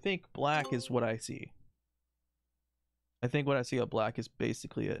there. So I think black is what I see. I think what I see of black is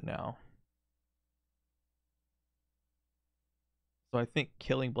basically it now. So I think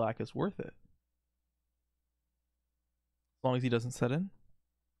killing black is worth it. As long as he doesn't set in.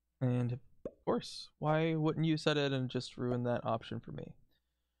 And of course, why wouldn't you set it and just ruin that option for me?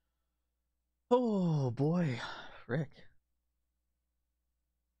 Oh boy, frick.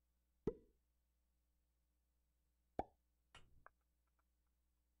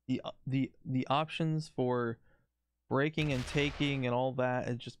 The options for breaking and taking and all that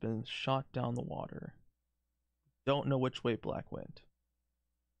has just been shot down the water. Don't know which way black went.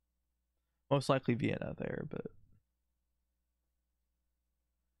 Most likely Vienna there, but at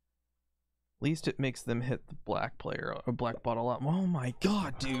least it makes them hit the black player or black bot a lot. Oh my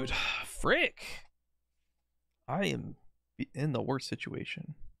god, dude. Frick. I am in the worst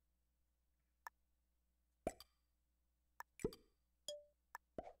situation.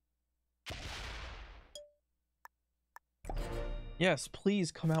 Yes,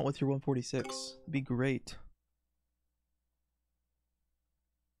 please come out with your 146. It'd be great.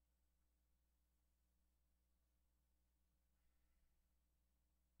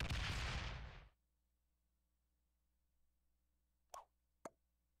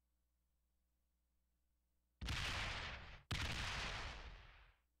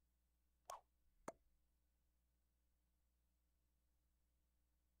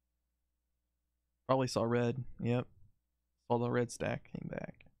 Probably saw red. Yep. Saw the red stack came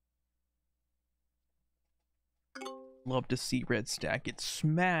back. Love to see red stack get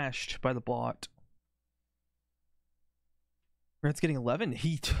smashed by the bot. Red's getting 11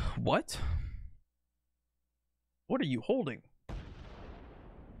 heat. What? What are you holding?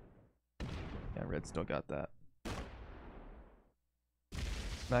 Yeah, red still got that.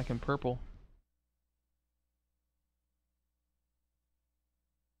 Back in purple.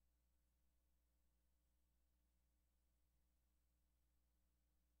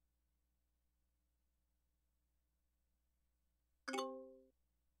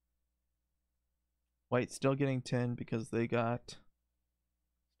 White still getting 10 because they got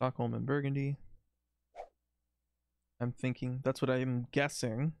Stockholm and Burgundy. I'm thinking, that's what I'm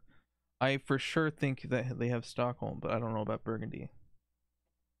guessing. I for sure think that they have Stockholm, but I don't know about Burgundy.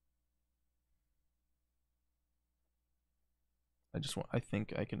 I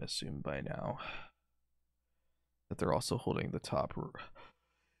think I can assume by now that they're also holding the top.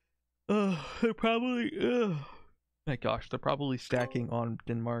 They're probably, my gosh, they're probably stacking on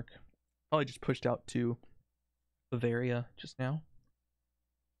Denmark. Probably just pushed out to Bavaria just now.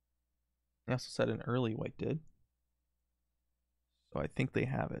 They also said an early, white did. So I think they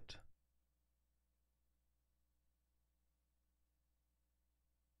have it.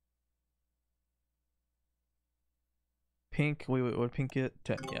 Pink, wait, what pink get?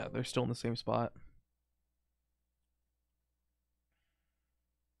 10. Yeah, they're still in the same spot.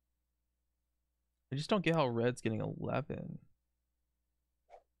 I just don't get how red's getting 11.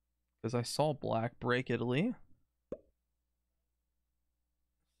 Because I saw black break Italy.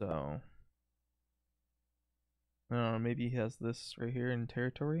 So I don't know, maybe he has this right here in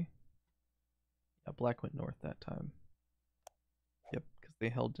territory. Yeah, black went north that time. Yep, because they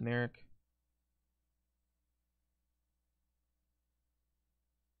held generic.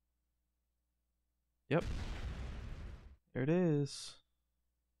 Yep. There it is.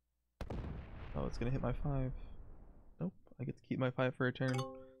 Oh, it's gonna hit my 5. Nope, I get to keep my 5 for a turn.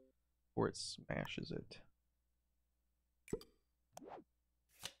 Or it smashes it.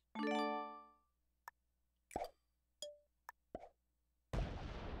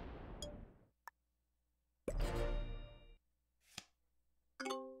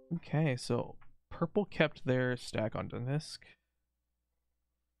 Okay, so purple kept their stack on Donetsk.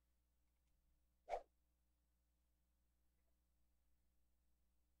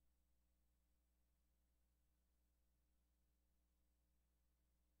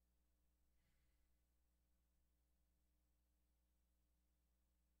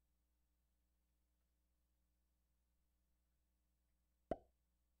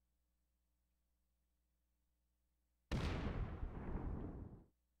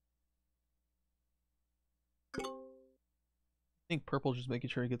 I think purple's just making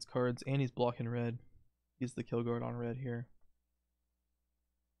sure he gets cards, and he's blocking red. He's the kill guard on red here.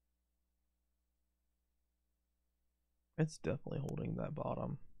 Red's definitely holding that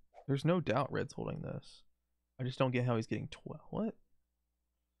bottom. There's no doubt red's holding this. I just don't get how he's getting 12. What?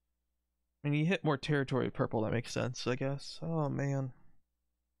 I mean, he hit more territory with purple. That makes sense, I guess. Oh, man.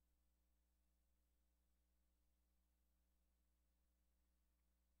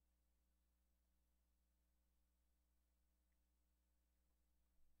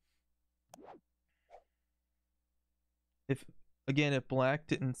 If again, if black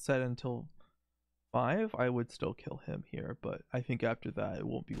didn't set until 5, I would still kill him here, but I think after that it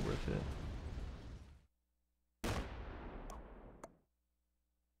won't be worth it.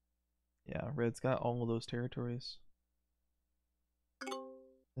 Yeah, red's got all of those territories.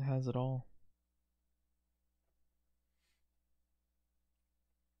 It has it all.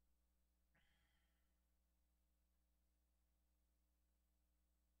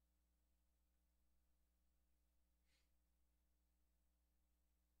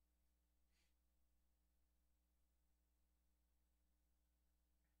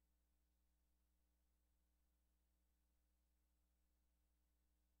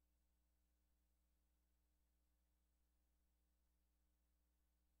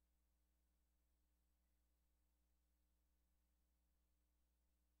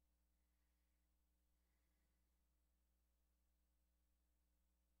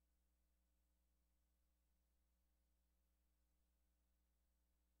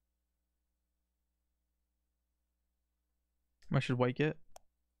 How much should white get?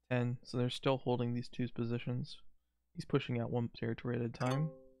 10. So they're still holding these two positions. He's pushing out one territory at a time.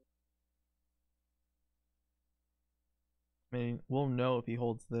 I mean, we'll know if he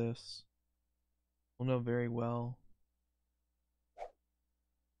holds this. We'll know very well.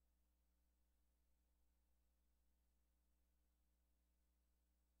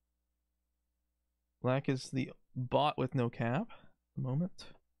 Black is the bot with no cap at the moment.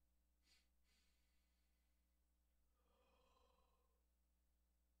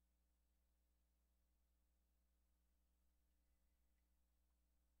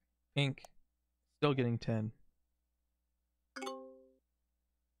 Pink still getting 10.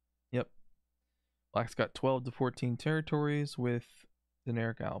 Yep. Black's got 12 to 14 territories with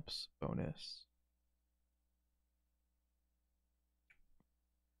generic Alps bonus.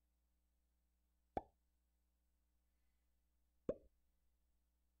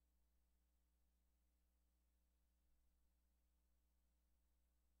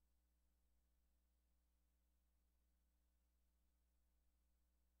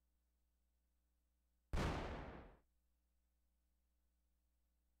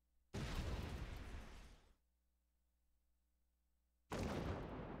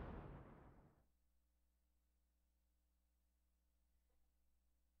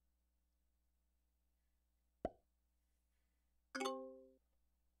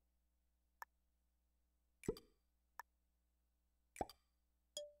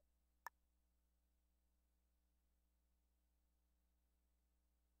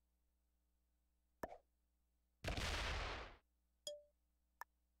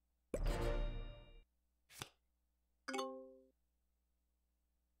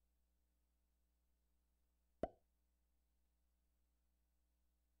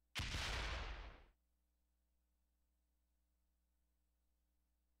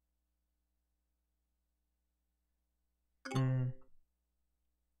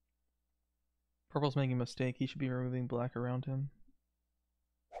 Purple's making a mistake. He should be removing black around him.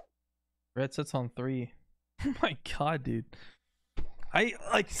 Red sits on 3. Oh my god, dude.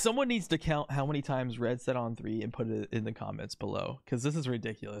 Someone needs to count how many times red set on 3 and put it in the comments below, because this is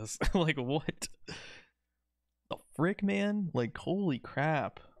ridiculous. Like, what the frick, man? Like, holy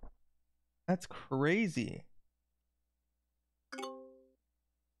crap. That's crazy.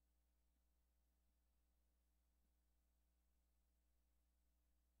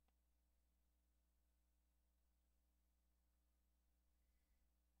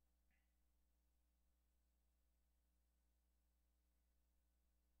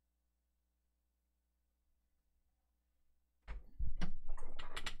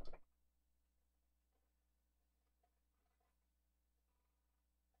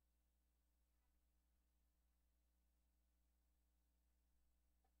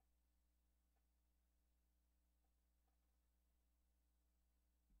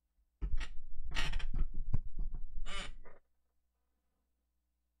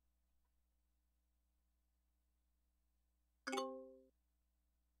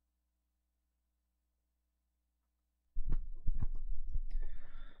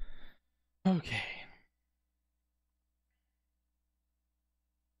 Okay.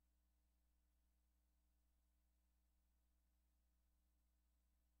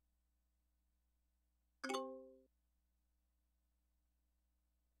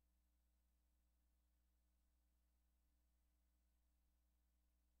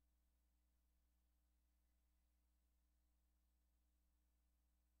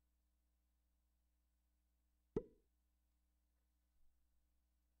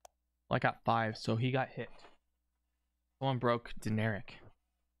 Well, I got 5, so he got hit. Someone broke generic.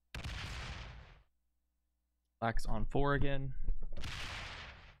 Black's on 4 again.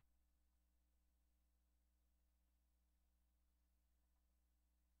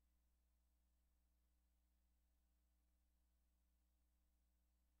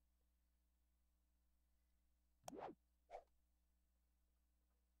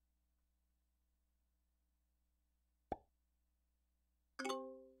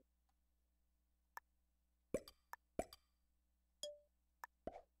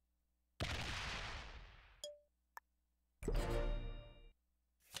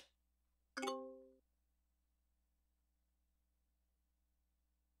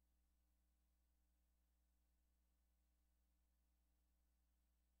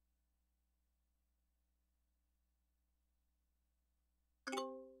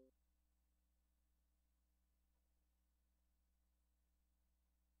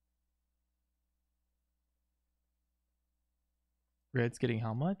 Red's getting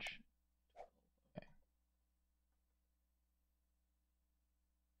how much? Okay.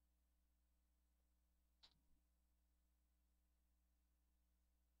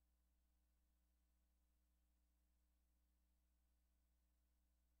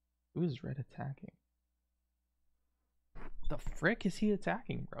 Who is red attacking? The frick is he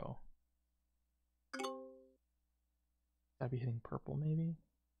attacking, bro? I'd be hitting purple, maybe?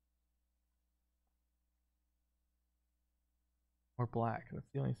 Or black. That's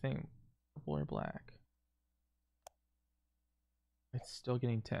the only thing. Purple or black. It's still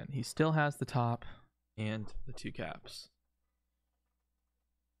getting 10. He still has the top and the 2 caps.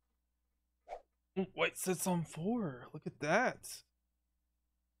 White sits on 4. Look at that.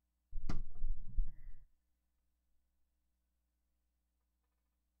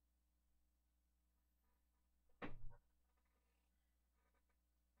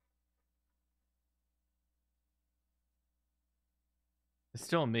 It's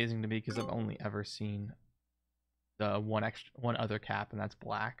still amazing to me because I've only ever seen the one other cap, and that's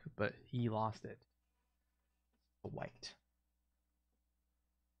black, but he lost it. The white.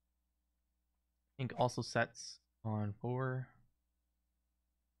 Pink also sets on 4.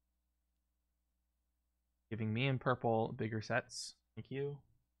 Giving me and purple bigger sets. Thank you.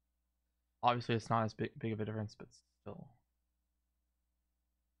 Obviously, it's not as big of a difference, but still.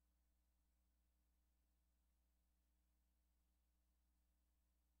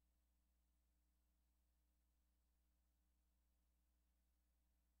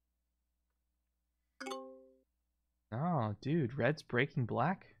 Oh, dude, red's breaking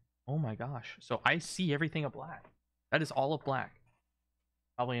black? Oh my gosh. So I see everything of black. That is all of black.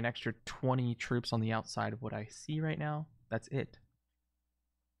 Probably an extra 20 troops on the outside of what I see right now. That's it.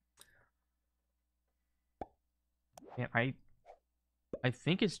 And I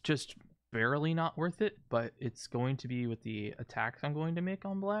think it's just barely not worth it, but it's going to be with the attacks I'm going to make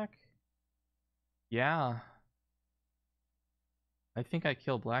on black. Yeah. I think I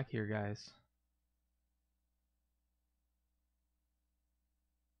kill black here, guys.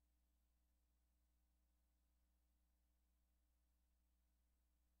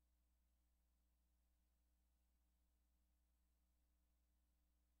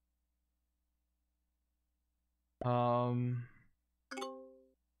 I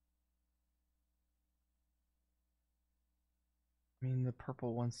mean, the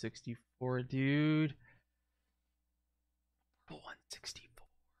purple 164, dude. Purple 164.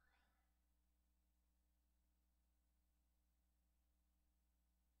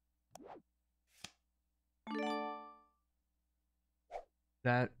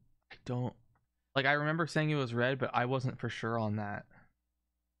 That I don't like. I remember saying it was red, but I wasn't for sure on that.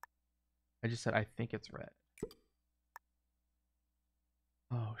 I just said I think it's red.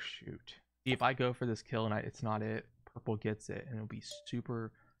 Oh shoot! See, if I go for this kill and it's not it, purple gets it, and it'll be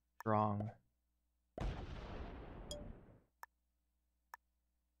super strong.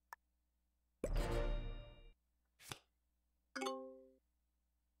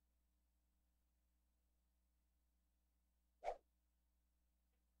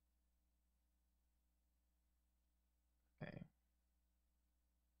 Okay.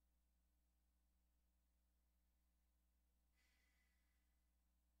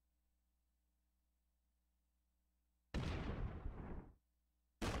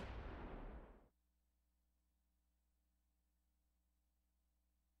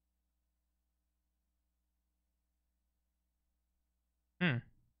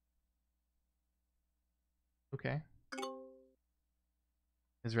 Okay.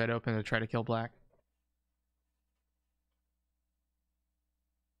 Is red open to try to kill black?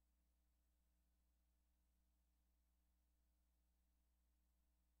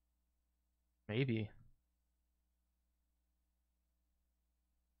 Maybe.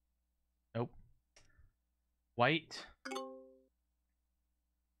 Nope. White.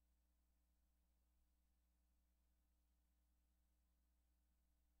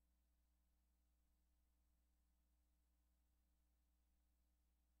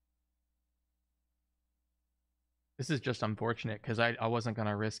 This is just unfortunate because I wasn't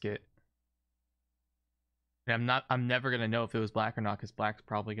gonna risk it. And I'm never gonna know if it was black or not because black's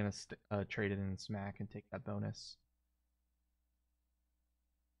probably gonna trade it in smack and take that bonus.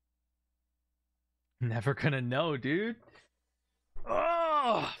 Never gonna know, dude.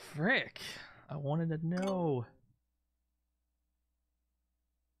 Oh, frick. I wanted to know.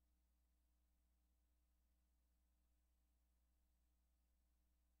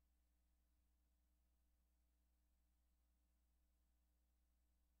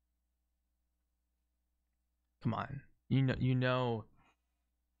 Come on. You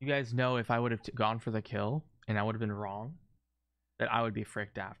guys know if I would have gone for the kill and I would have been wrong, that I would be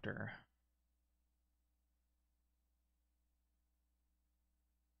fricked after.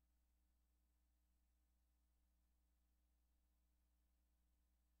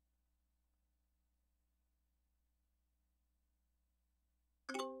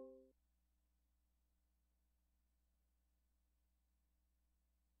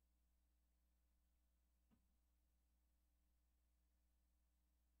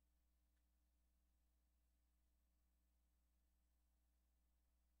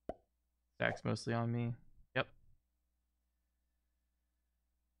 Stack's mostly on me. Yep.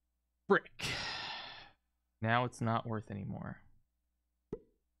 Frick. Now it's not worth anymore.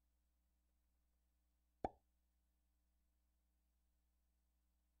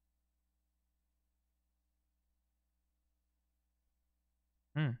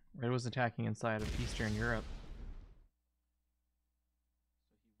 Red was attacking inside of Eastern Europe.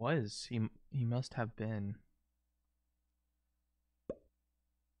 He must have been.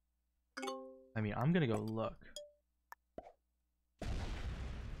 I mean, I'm gonna go look.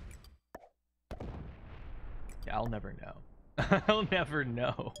 Yeah, I'll never know. I'll never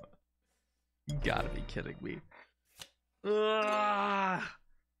know. You gotta be kidding me. Ugh.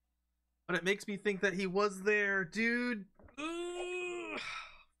 But it makes me think that he was there, dude. Ugh.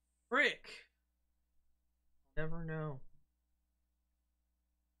 Frick. Never know.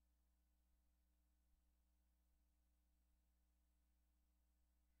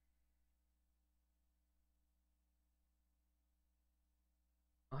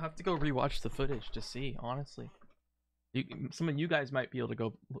 I'll have to go rewatch the footage to see, honestly. Some of you guys might be able to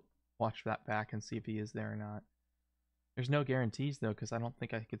go watch that back and see if he is there or not. There's no guarantees, though, because I don't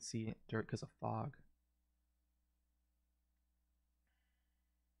think I could see dirt because of fog.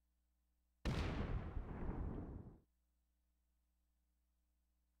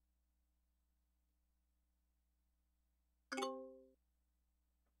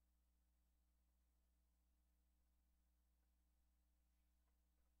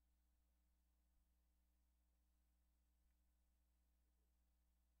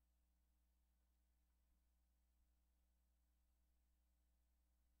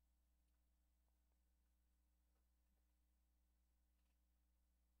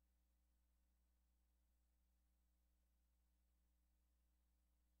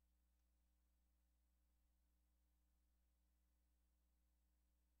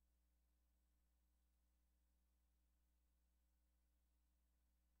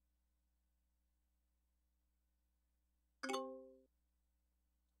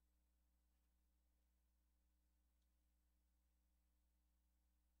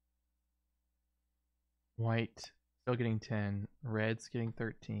 White still getting 10. Red's getting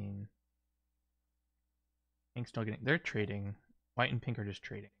 13. Pink's still getting. They're trading. White and pink are just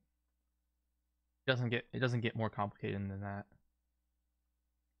trading. It doesn't get more complicated than that.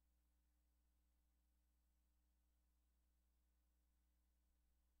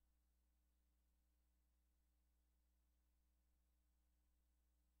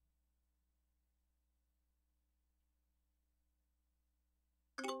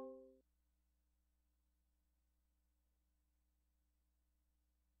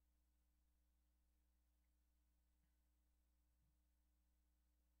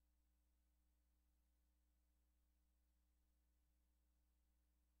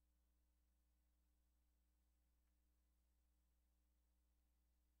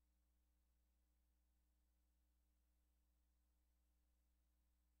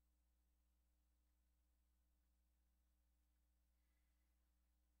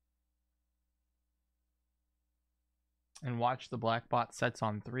 And watch the black bot sets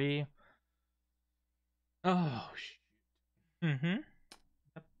on 3. Oh, shoot. Mm-hmm.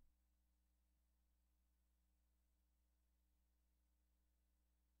 Yep.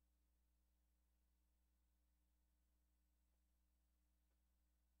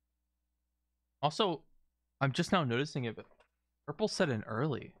 Also, I'm just now noticing it, but purple set in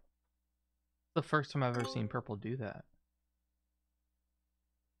early. It's the first time I've ever seen purple do that.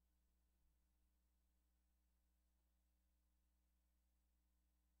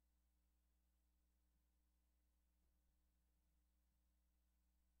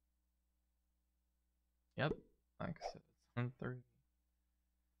 Yep. Like I said, it's 130.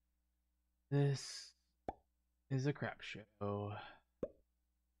 This is a crap show.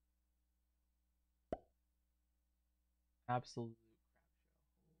 Absolute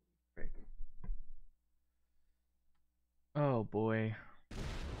crap show. Oh boy.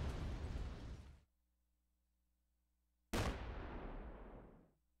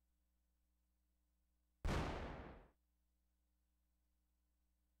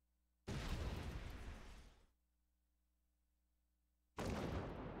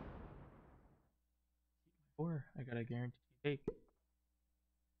 Or I got a guaranteed take.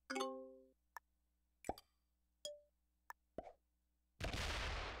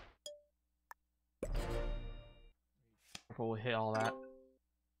 Purple will hit all that.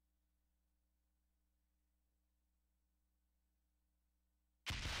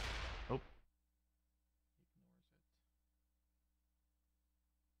 Nope.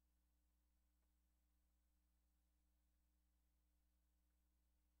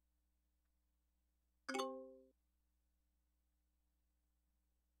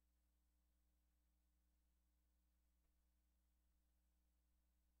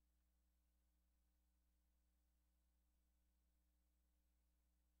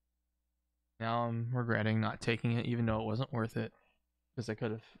 Now I'm regretting not taking it, even though it wasn't worth it, because I could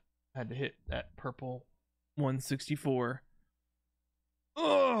have had to hit that purple 164.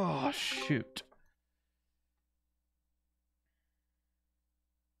 Oh shoot.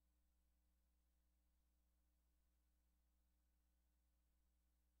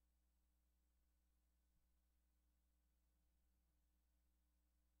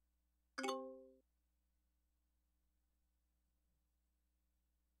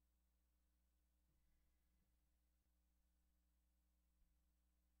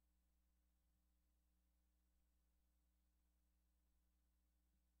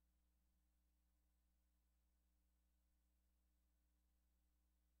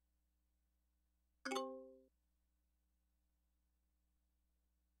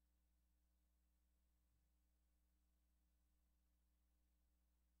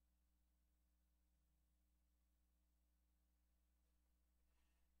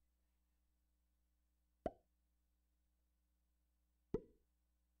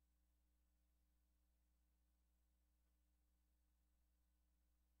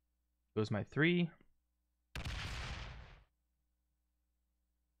 Goes my 3.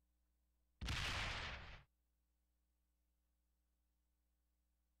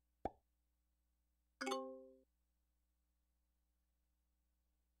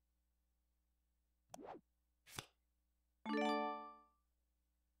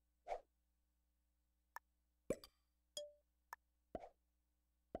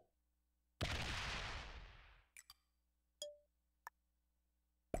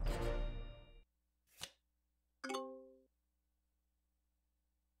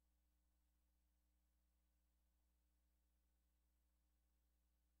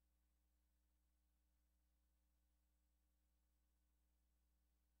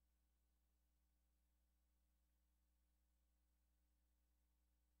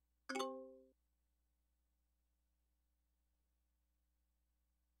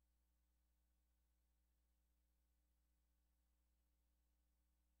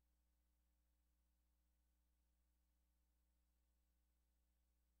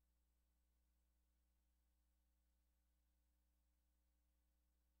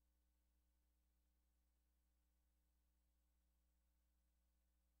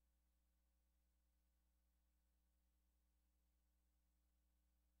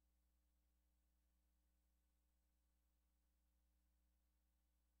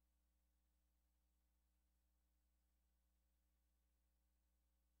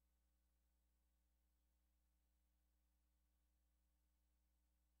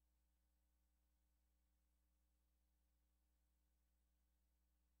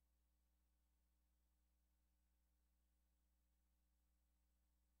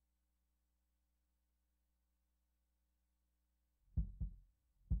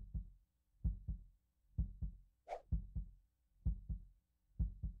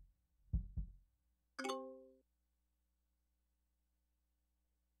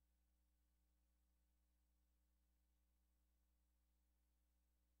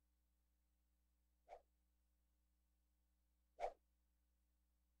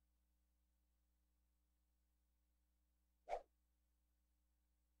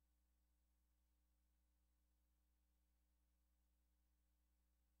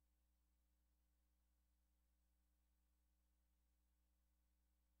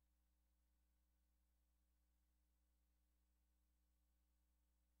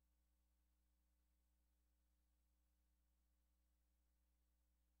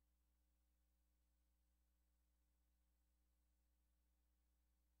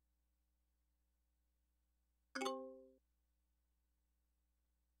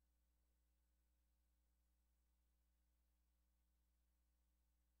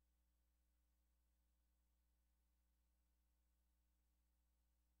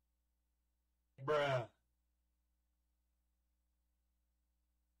 Bruh.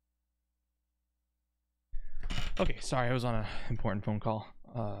 Okay, sorry, I was on an important phone call.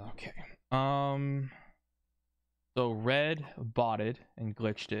 Okay. So red botted and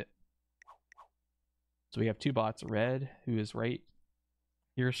glitched it. So we have two bots. Red, who is right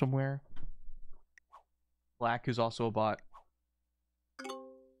here somewhere. Black, who's also a bot.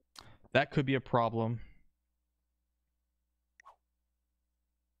 That could be a problem.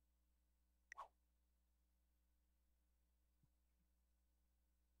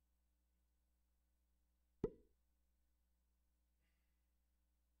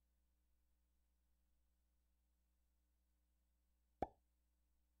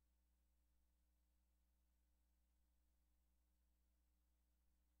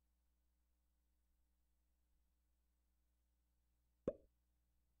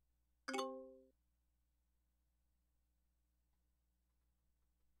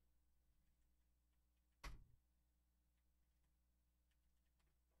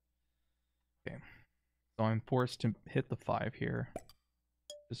 Okay. So I'm forced to hit the 5 here.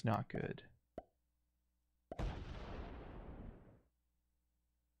 It's not good.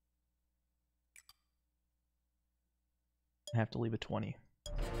 I have to leave a 20.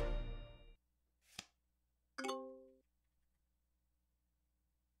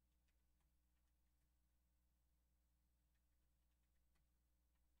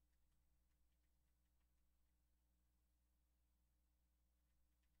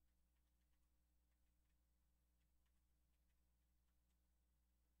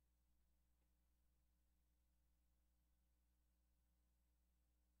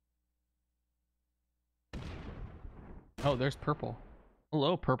 Oh, there's purple.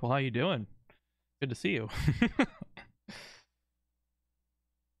 Hello, purple. How you doing? Good to see you.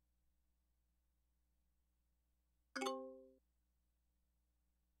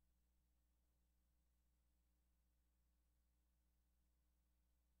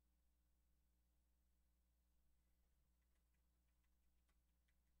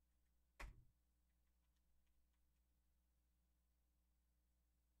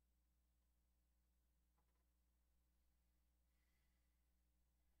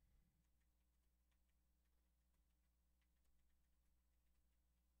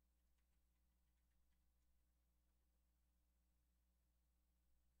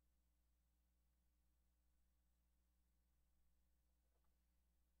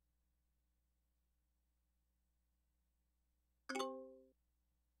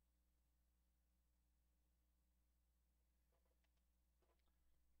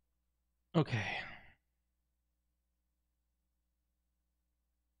 Okay.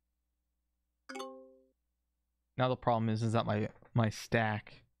 Now the problem is that my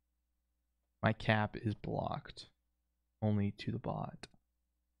stack, my cap is blocked only to the bot,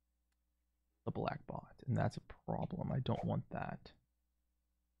 the black bot, and that's a problem. I don't want that,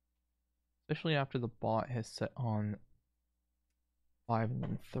 especially after the bot has set on 5 and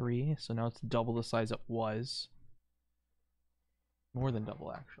then 3, so now it's double the size it was. More than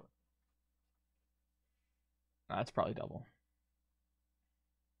double, actually. That's probably double.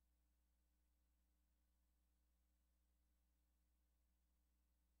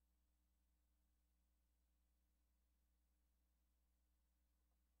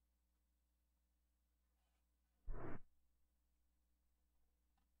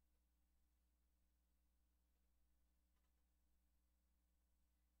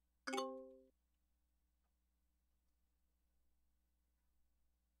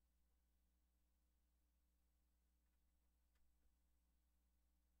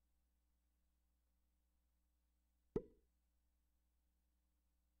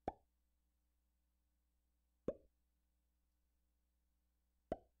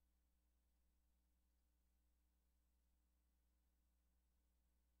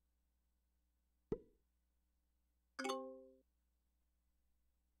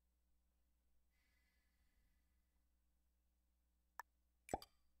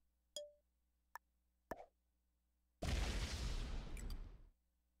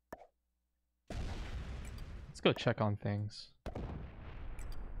 Let's go check on things.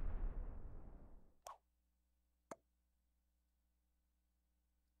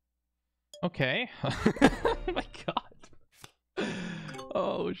 Okay. Oh my god.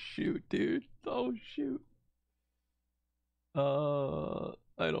 Oh shoot, dude. Oh shoot.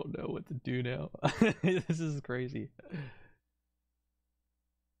 I don't know what to do now. This is crazy.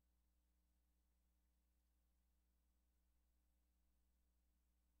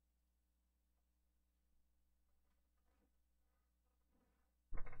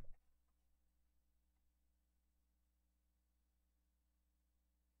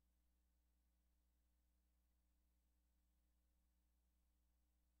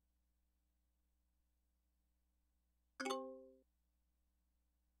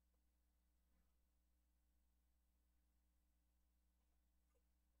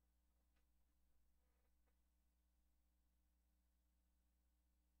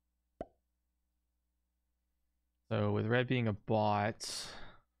 So with red being a bot,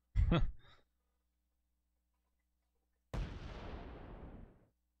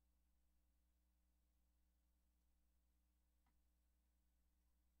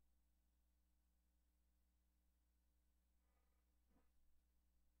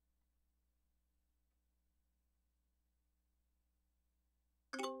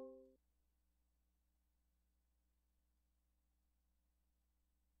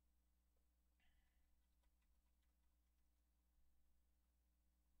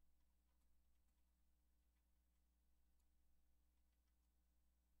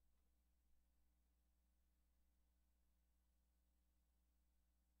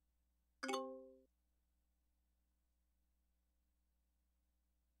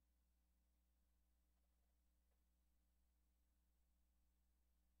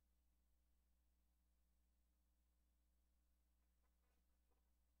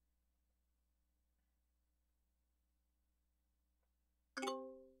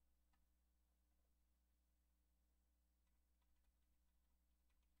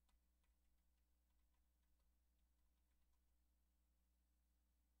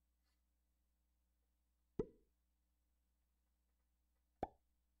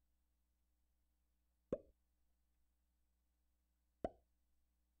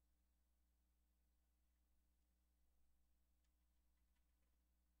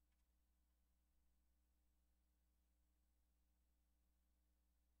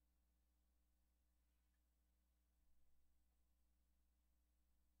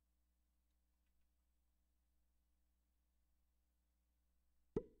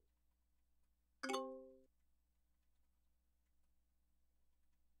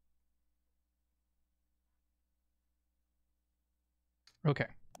 okay.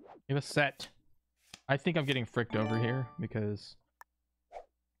 We have a set. I think I'm getting fricked over here because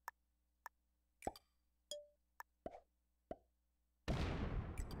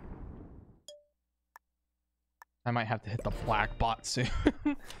I might have to hit the black bot soon.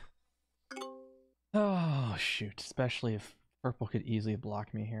 Oh, shoot. Especially if purple could easily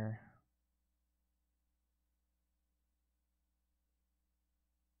block me here.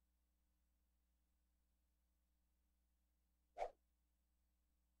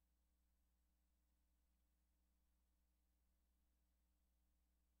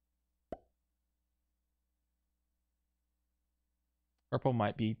 Purple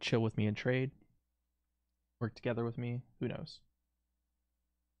might be chill with me and trade. Work together with me. Who knows?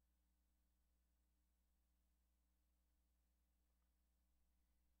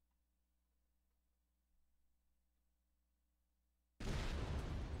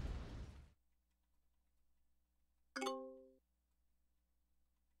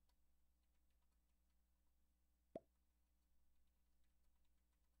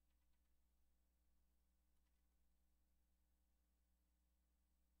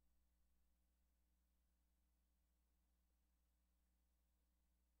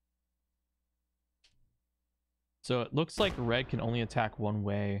 So it looks like red can only attack one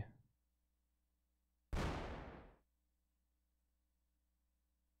way.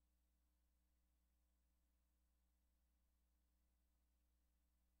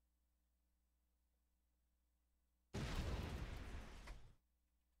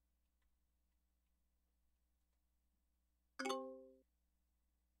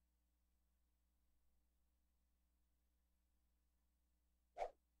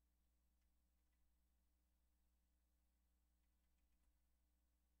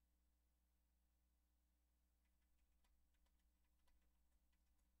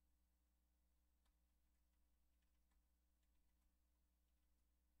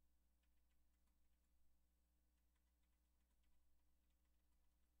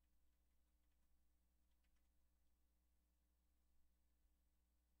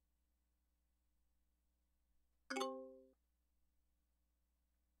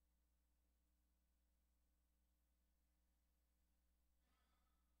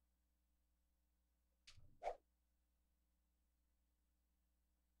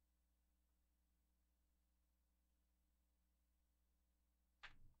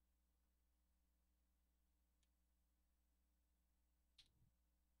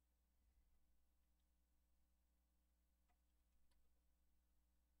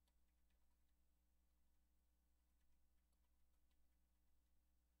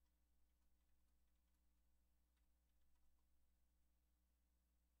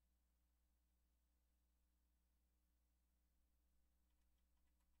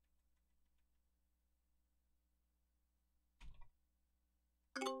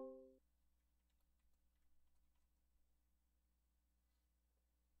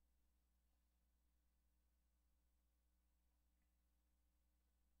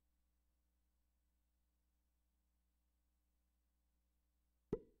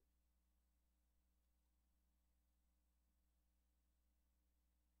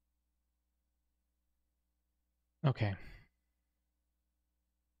 Okay.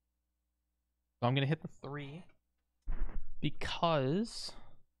 So I'm gonna hit the 3 because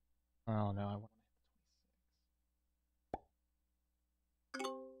oh no, I want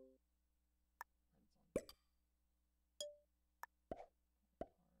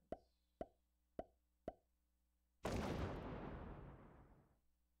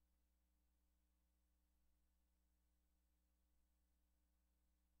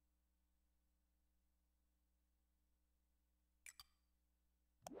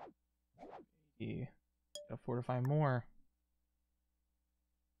to get a 4 to 5 more.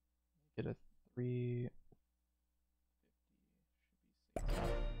 Get a 3.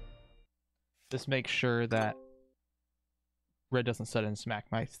 This makes sure that red doesn't set and smack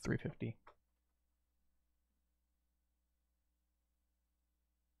my 350.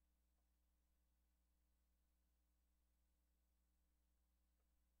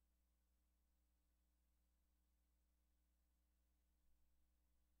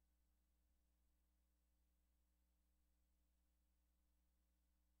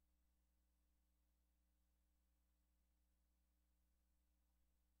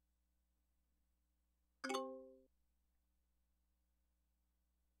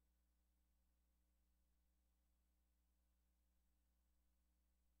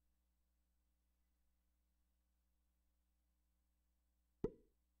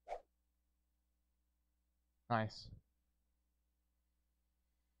 Nice.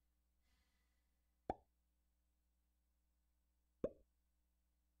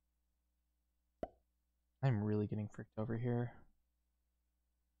 I'm really getting fricked over here.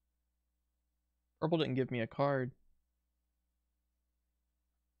 Purple didn't give me a card.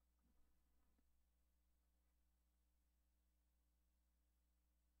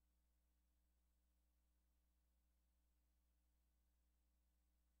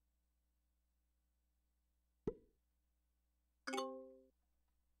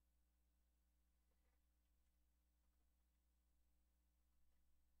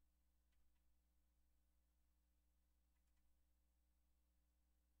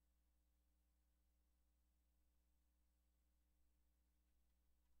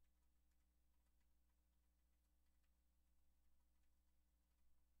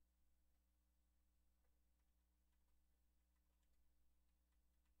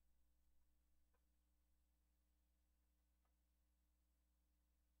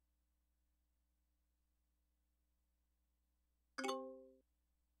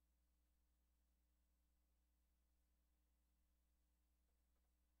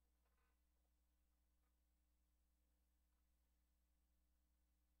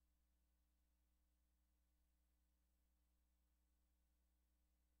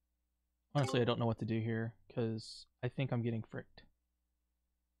 Honestly, I don't know what to do here because I think I'm getting fricked.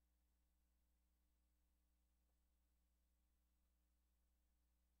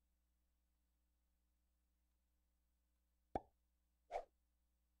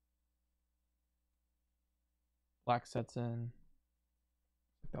 Black sets in.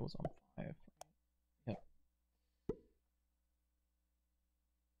 That was on 5. Yep.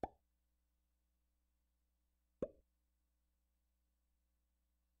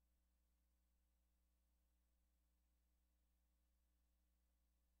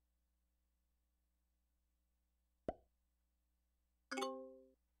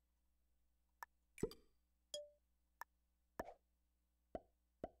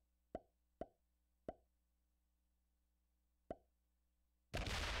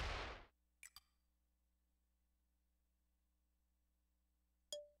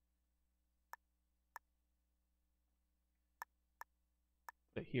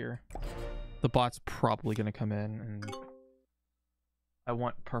 Put it here. The bot's probably going to come in, and I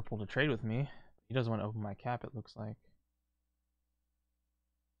want purple to trade with me. He doesn't want to open my cap, it looks like.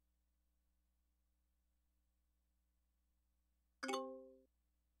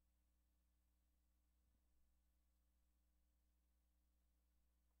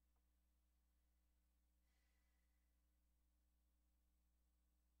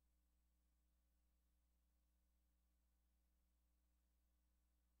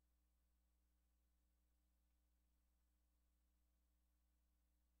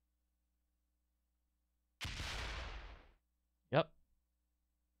 Yep.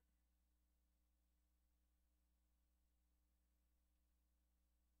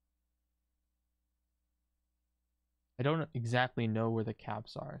 I don't exactly know where the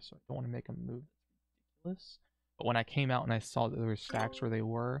caps are, so I don't want to make a move that's ridiculous. But when I came out and I saw that there were stacks where they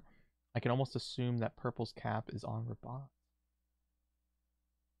were, I can almost assume that purple's cap is on Rabat.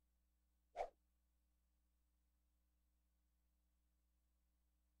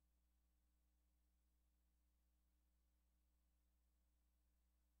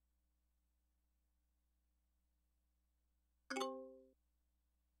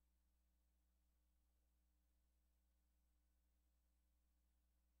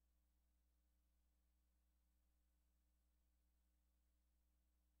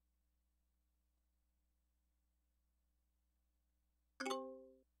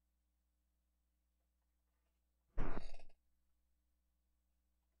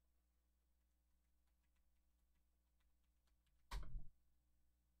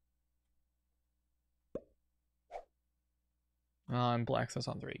 And black says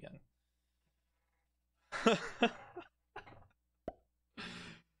on 3 again.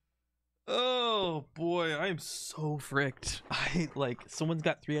 Oh boy, I am so fricked. I like someone's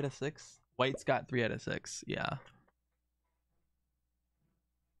got 3 out of 6. White's got 3 out of 6. Yeah.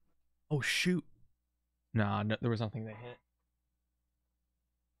 Oh shoot. Nah, no, there was nothing that hit.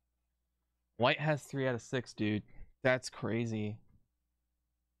 White has 3 out of 6, dude. That's crazy.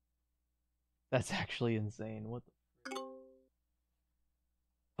 That's actually insane. What the...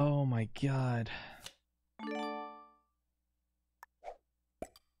 Oh my god. I'm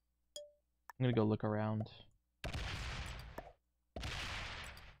gonna go look around.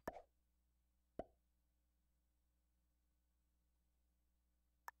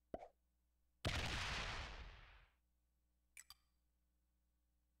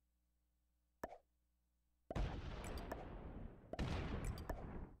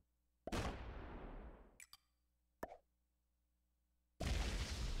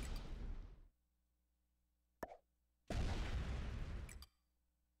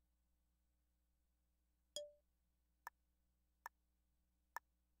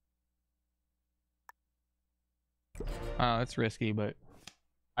 It's risky, but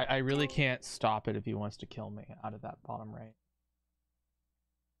I really can't stop it if he wants to kill me out of that bottom right.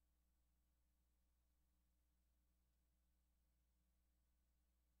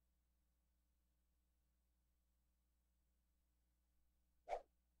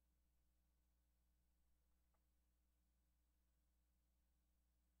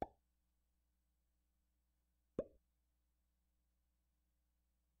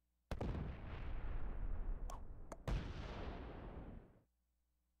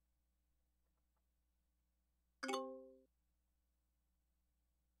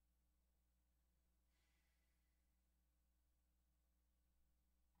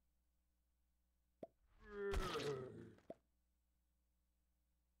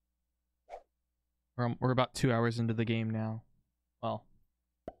 We're about 2 hours into the game now. Well,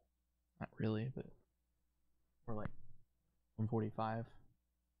 not really, but we're like 145.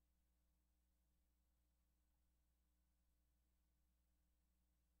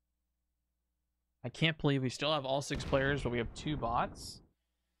 I can't believe we still have all 6 players, but we have 2 bots.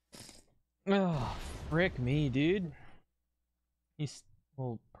 Oh, frick me, dude. He's,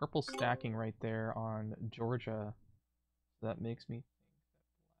 well, purple stacking right there on Georgia. So that makes me think that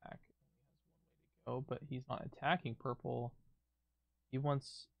black only has 1 way to go, but he's not attacking purple.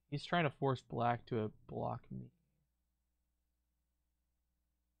 He's trying to force black to block me.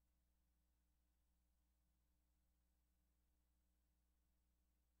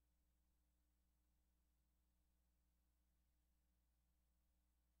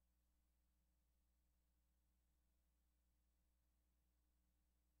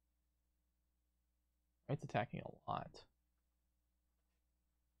 White's attacking a lot.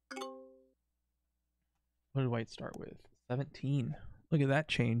 What did White start with? 17. Look at that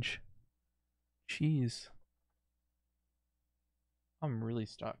change. Jeez. I'm really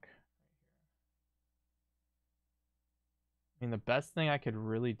stuck. I mean, the best thing I could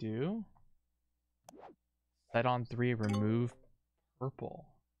really do, set on 3, remove purple.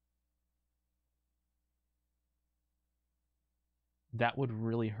 That would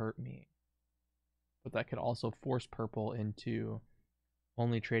really hurt me. But that could also force purple into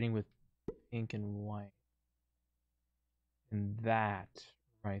only trading with pink and white. And that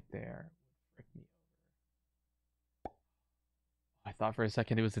right there would frick me over. I thought for a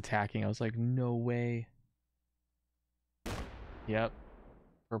second it was attacking. I was like, no way. Yep.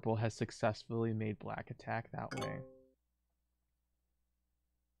 Purple has successfully made black attack that way.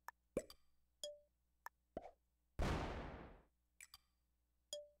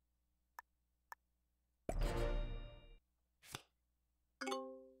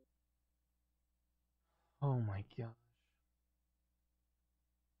 Oh my gosh.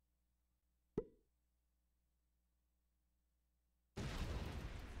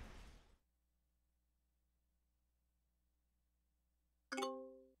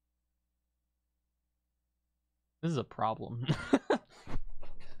 This is a problem.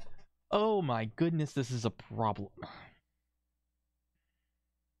 Oh my goodness, this is a problem.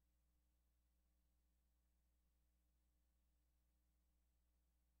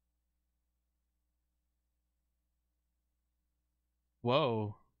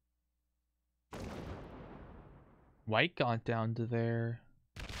 Whoa. White got down to there.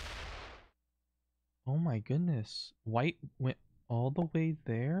 Oh my goodness. White went all the way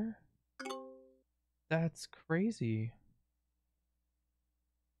there? That's crazy.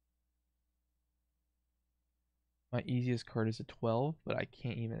 My easiest card is a 12, but I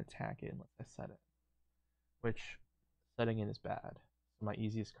can't even attack it unless I set it. Which, setting it is bad. So my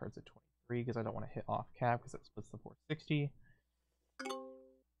easiest card's a 23 because I don't want to hit off cap because that splits the 460.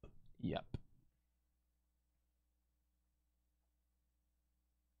 Yep.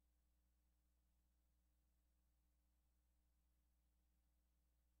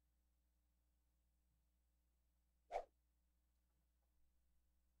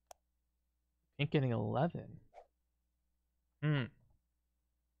 Pink getting 11.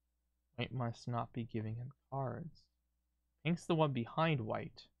 White must not be giving him cards. Pink's the one behind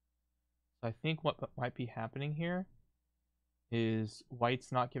white. So I think what might be happening here is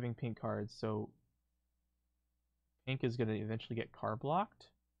white's not giving pink cards, so pink is going to eventually get card blocked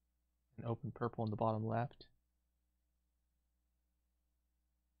and open purple in the bottom left.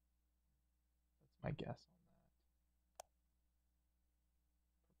 That's my guess on that.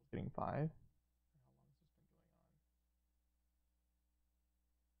 Purple's getting 5. How long has this been going on?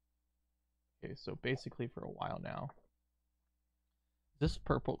 Okay, so basically for a while now. Is this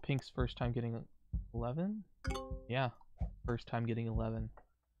purple pink's first time getting 11? Yeah, first time getting 11.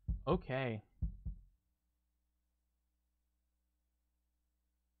 Okay.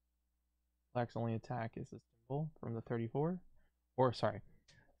 Black's only attack is this symbol from the 34. Or, sorry,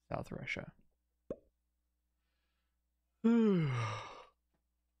 South Russia.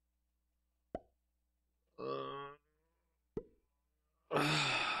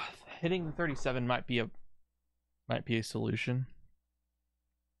 Hitting the 37 might be a solution.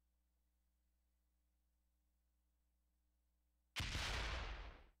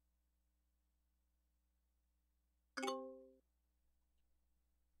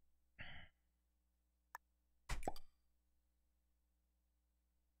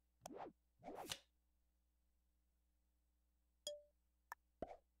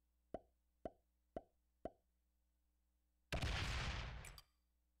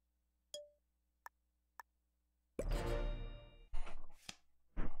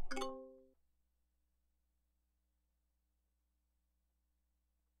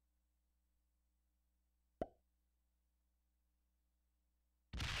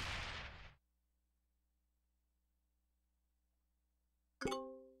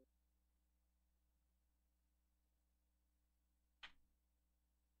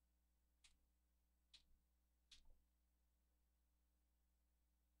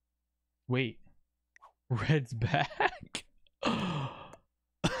 Wait, Red's back?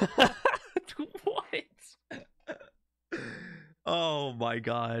 What? Oh my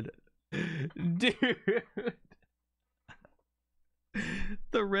god. Dude.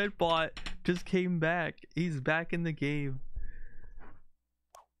 The red bot just came back. He's back in the game.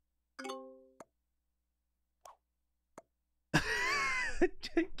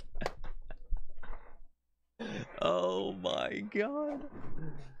 Oh my god.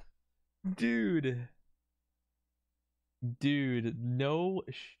 Dude, no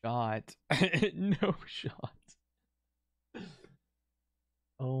shot. No shot.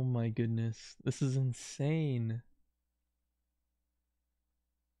 Oh my goodness, this is insane.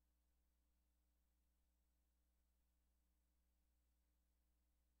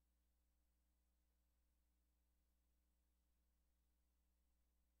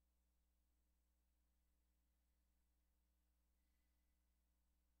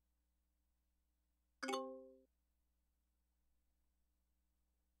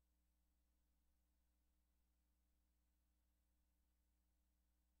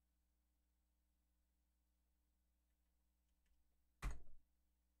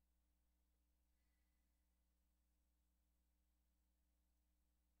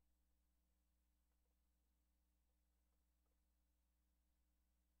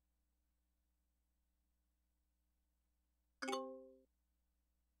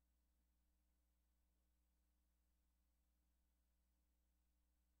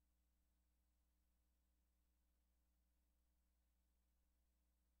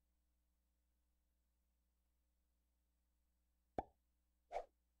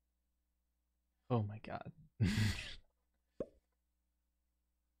 Oh my god.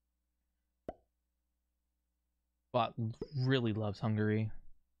 Bot really loves Hungary.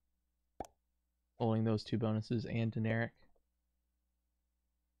 Holding those two bonuses and generic.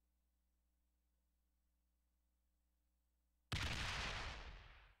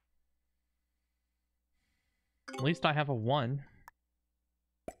 At least I have a 1.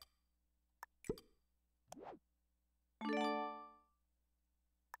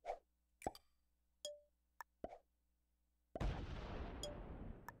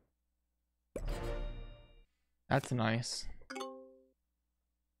 That's nice.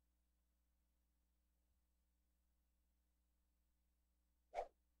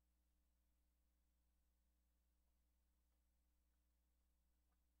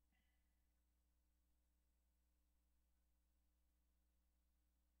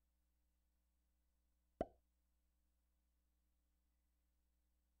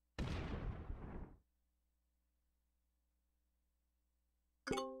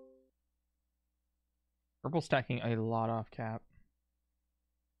 Purple stacking a lot off cap.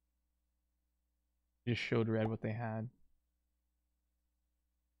 Just showed red what they had.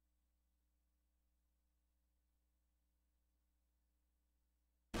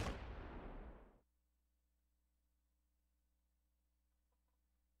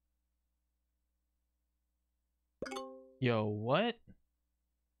 Yo, what?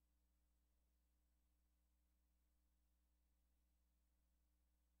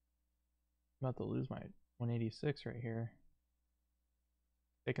 I'm about to lose my 186 right here.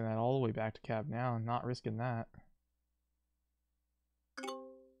 Taking that all the way back to cap now and not risking that.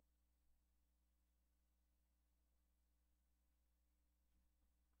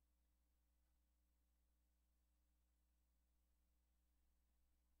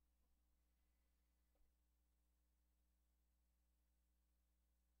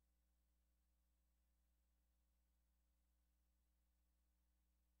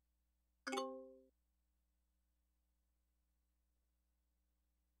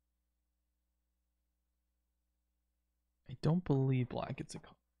 I don't believe black gets a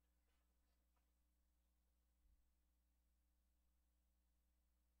call.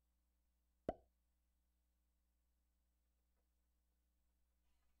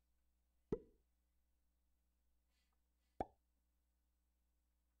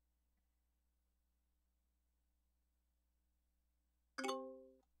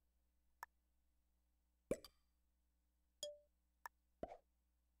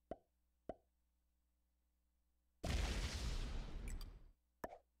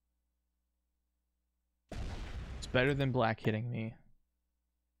 It's better than black hitting me.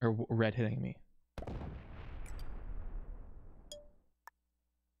 Or red hitting me.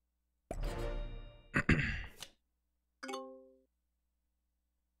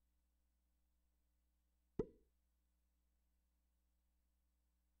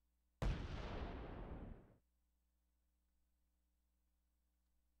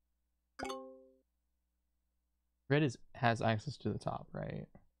 Red has access to the top, right?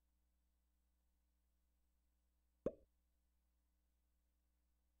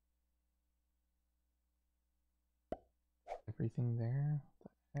 Everything there?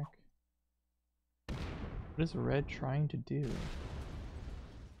 What the heck? What is red trying to do?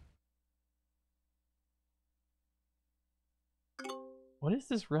 What is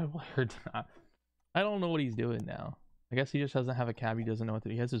this red wire? I don't know what he's doing now. I guess he just doesn't have a cab. He doesn't know what to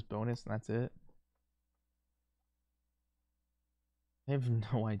do. He has his bonus and that's it. I have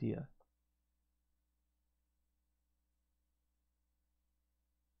no idea.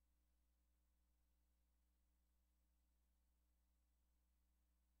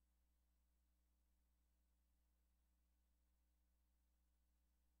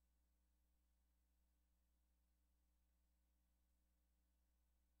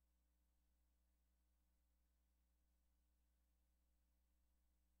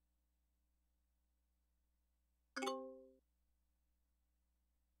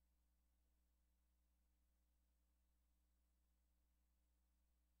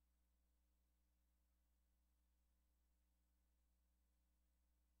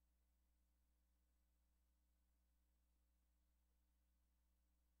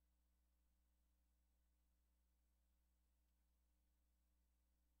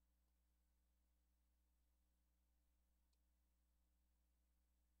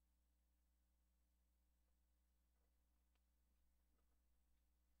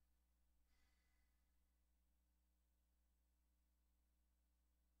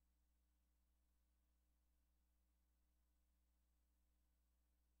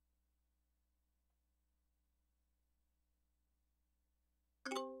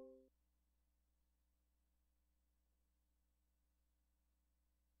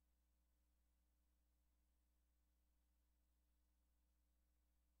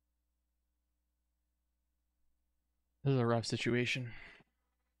 This is a rough situation.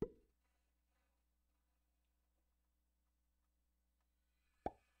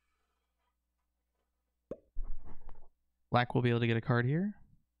 Black will be able to get a card here.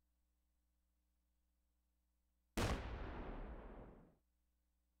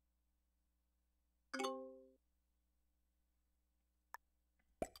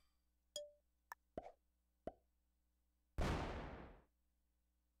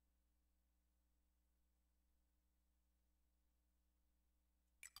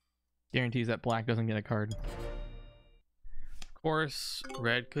 Guarantees that black doesn't get a card. Of course,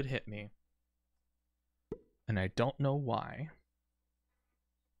 red could hit me. And I don't know why.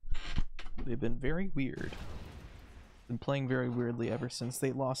 They've been very weird. Been playing very weirdly ever since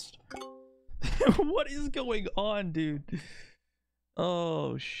they lost. What is going on, dude?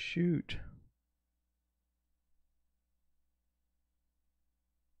 Oh, shoot.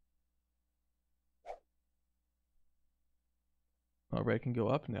 Oh, red can go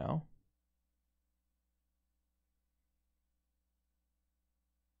up now.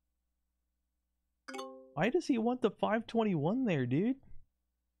 Why does he want the 521 there, dude?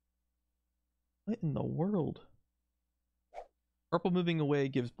 What in the world? Purple moving away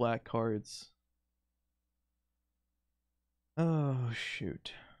gives black cards. Oh,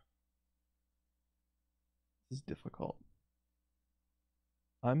 shoot. This is difficult.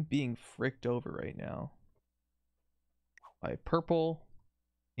 I'm being fricked over right now. By purple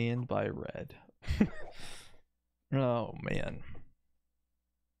and by red. Oh, man.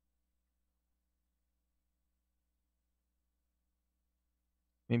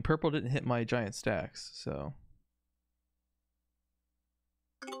 I mean, purple didn't hit my giant stacks, so...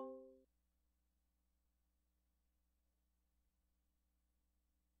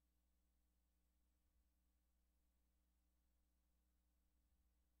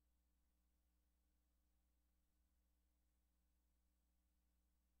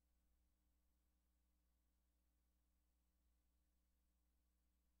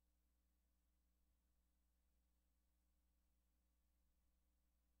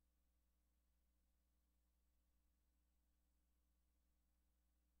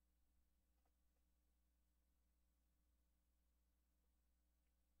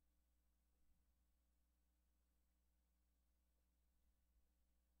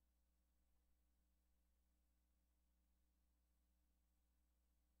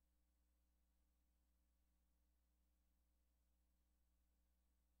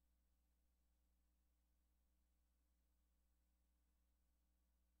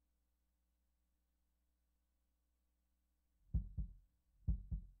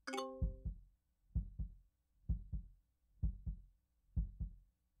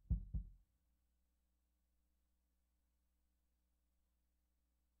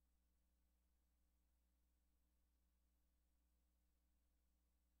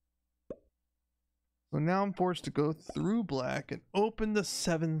 So now I'm forced to go through black and open the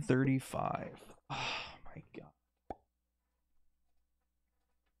 735. Oh my god.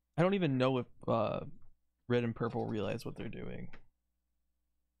 I don't even know if red and purple realize what they're doing.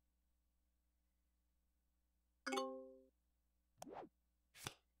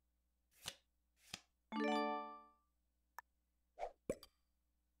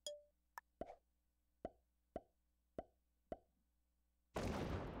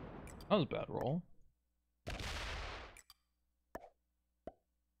 That was a bad roll.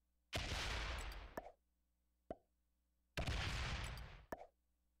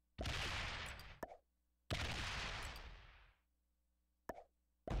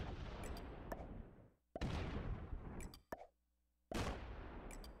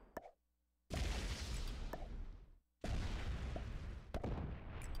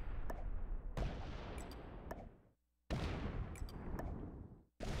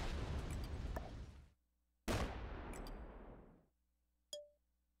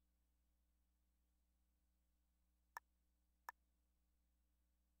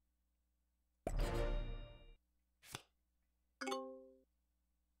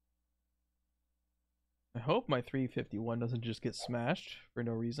 I hope my 351 doesn't just get smashed for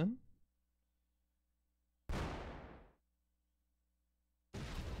no reason.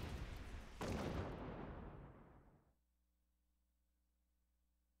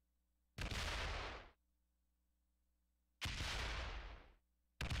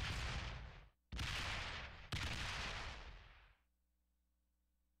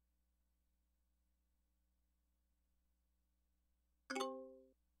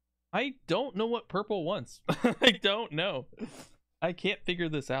 I don't know what purple wants. I don't know. I can't figure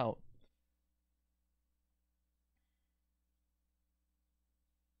this out.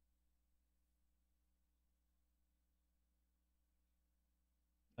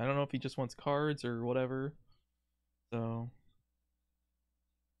 I don't know if he just wants cards or whatever. So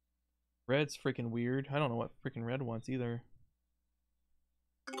red's freaking weird. I don't know what freaking red wants either.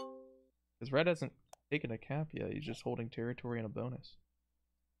 Because red hasn't taken a cap yet. He's just holding territory and a bonus.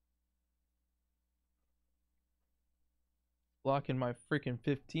 Blocking my freaking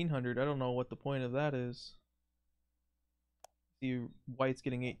 1500. I don't know what the point of that is. See, white's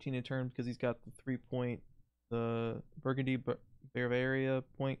getting 18 in turn because he's got the 3-point, the burgundy, but Bavaria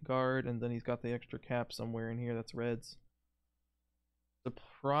point guard, and then he's got the extra cap somewhere in here that's Reds.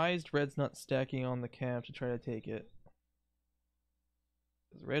 Surprised Red's not stacking on the cap to try to take it.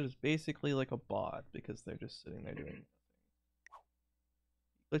 Because Red is basically like a bot because they're just sitting there doing nothing.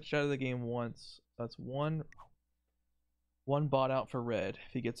 Glitched out of the game once. That's one bot out for Red.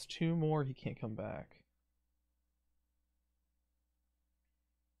 If he gets 2 more, he can't come back.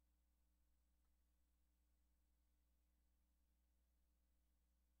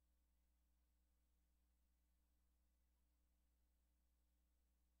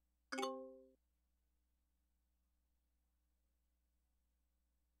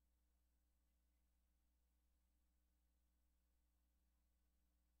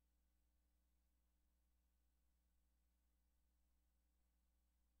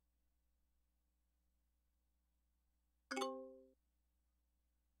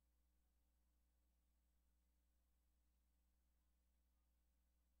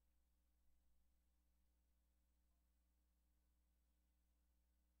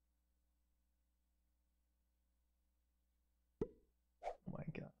 Oh my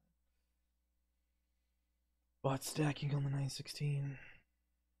god. Bot stacking on the 916.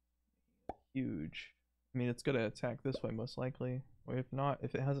 Huge. I mean, it's gonna attack this way most likely. Or if not,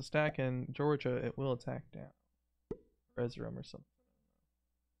 if it has a stack in Georgia, it will attack down. Resrum or something.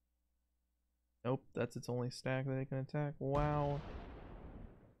 Nope, that's its only stack that it can attack. Wow.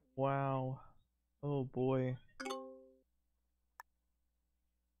 Wow. Oh boy.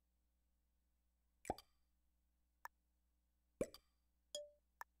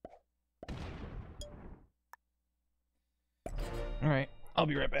 Alright, I'll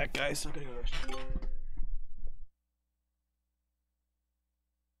be right back, guys. I'm gonna go to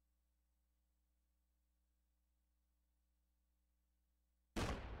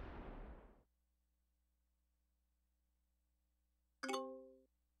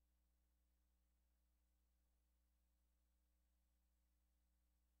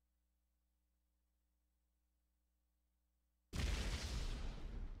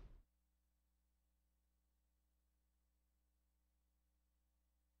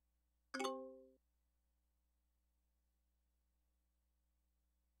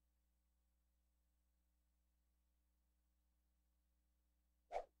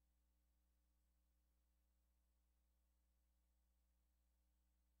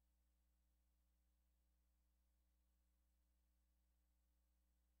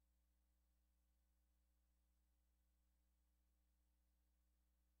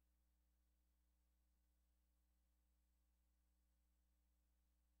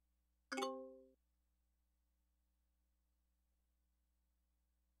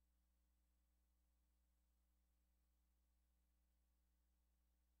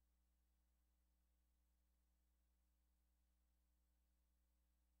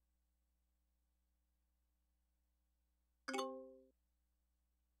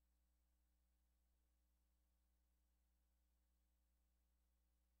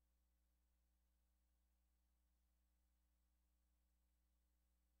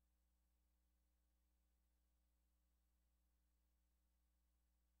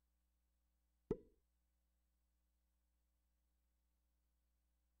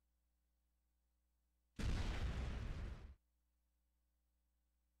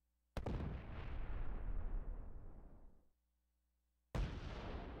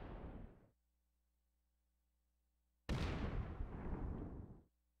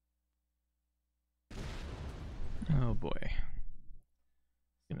oh boy. It's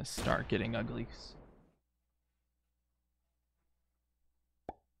gonna start getting ugly.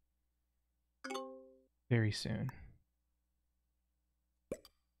 Very soon.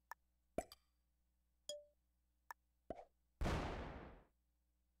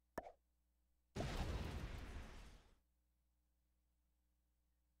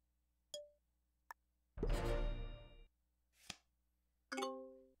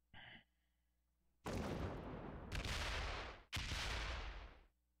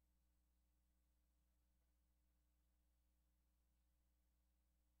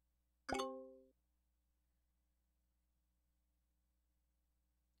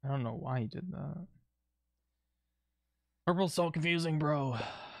 I don't know why he did that. Purple's so confusing, bro.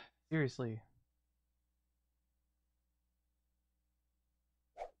 Seriously.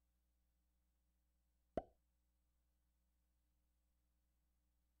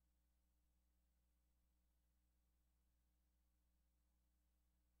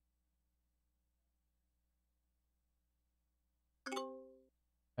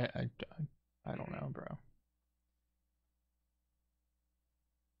 I don't know, bro.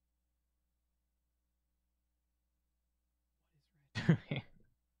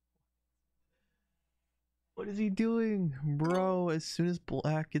 is he doing? Bro, as soon as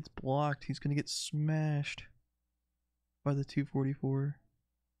black gets blocked, he's gonna get smashed by the 244.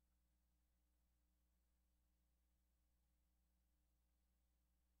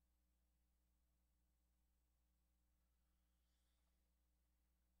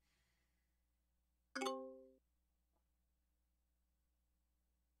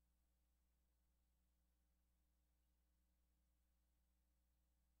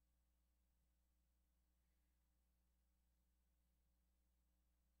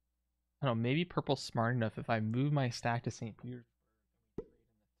 I don't know, maybe purple's smart enough if I move my stack to St. Petersburg in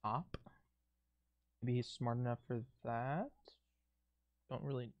the top. Maybe he's smart enough for that. Don't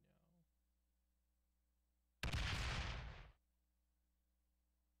really know.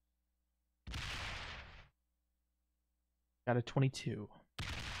 Got a 22.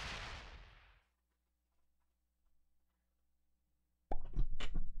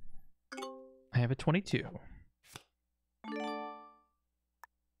 I have a 22.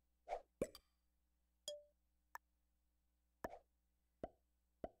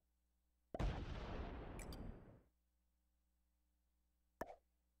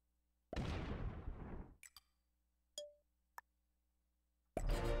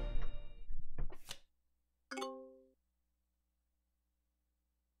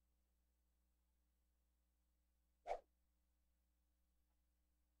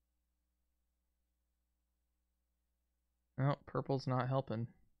 Oh, purple's not helping.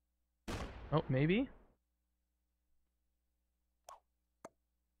 Oh, maybe?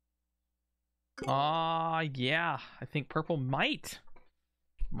 Yeah. I think purple might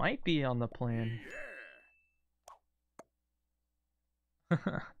be on the plan.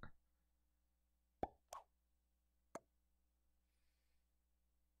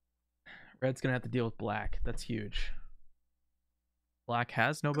 Red's gonna have to deal with black. That's huge. Black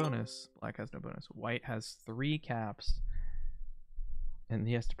has no bonus. Black has no bonus. White has 3 caps. And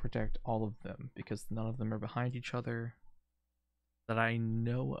he has to protect all of them because none of them are behind each other that I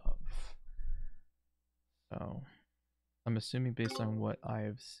know of. So I'm assuming based on what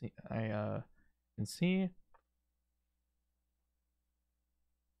I've seen, I can see.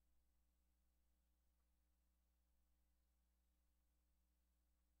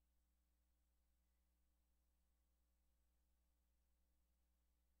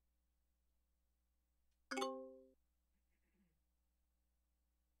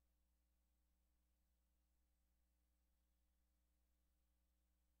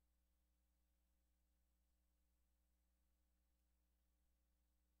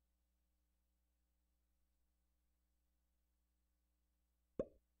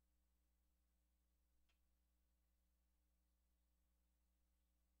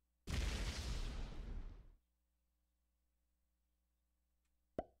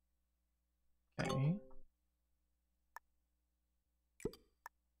 Okay.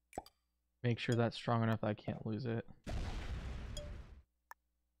 Make sure that's strong enough I can't lose it.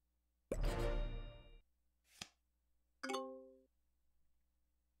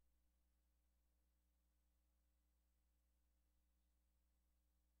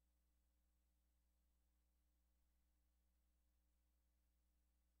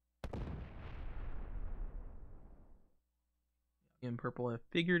 In purple, I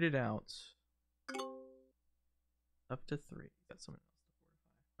figured it out. Up to 3. Got someone else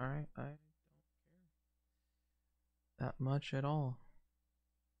to fortify. Alright, I don't care that much at all.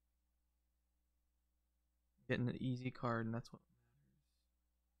 Getting an easy card, and that's what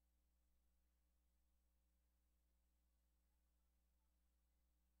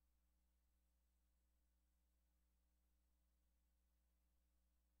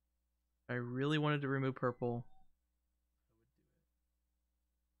I really wanted to remove purple.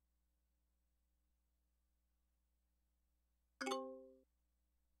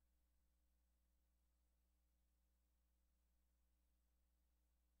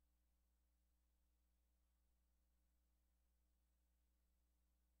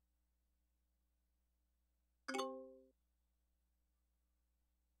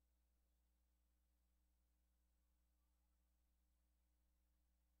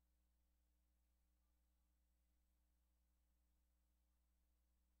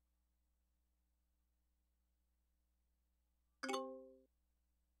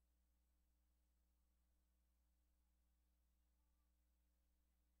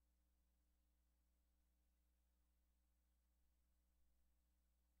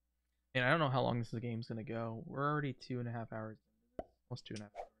 And I don't know how long this game's gonna go. We're already 2.5 hours, almost 2.5 hours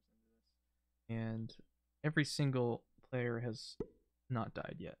into this, and every single player has not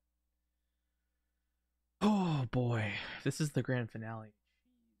died yet. Oh boy, this is the grand finale.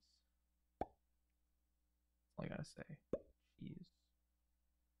 all I gotta say. Jeez.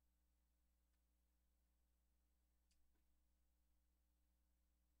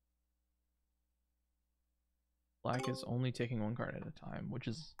 Black is only taking one card at a time, which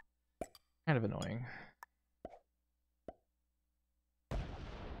is kind of annoying.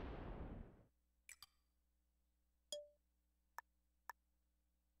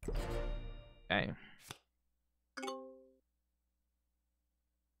 Okay.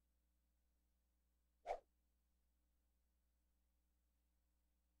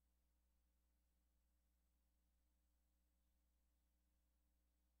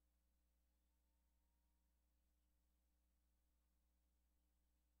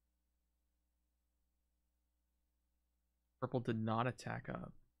 Purple did not attack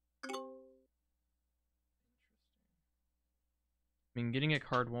up. I mean, getting a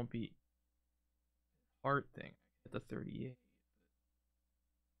card won't be a hard thing. At the 38.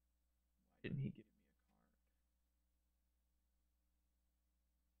 Why didn't he give me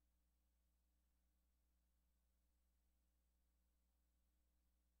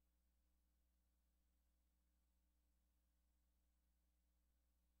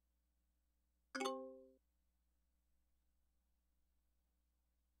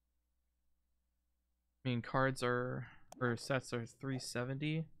I mean, cards are, or sets are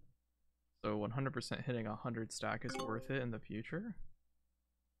 370, so 100% hitting a 100 stack is worth it in the future.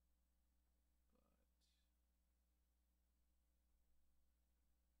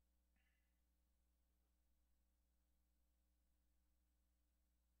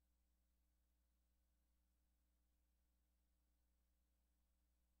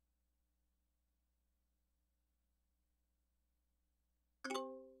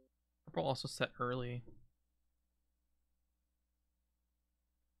 Purple also set early.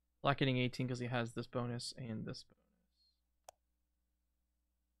 Black getting 18 because he has this bonus and this bonus.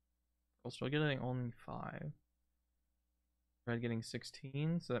 Purple still getting only 5. Red getting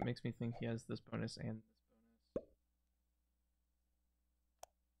 16, so that makes me think he has this bonus and this bonus.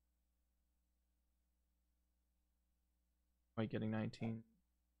 White getting 19.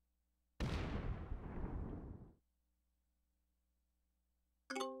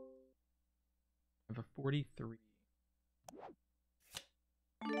 I have a 43.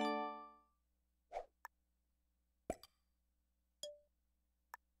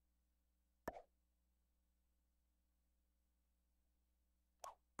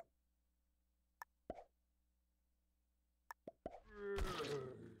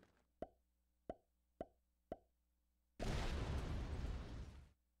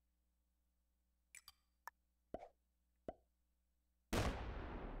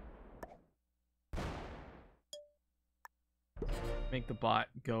 Make the bot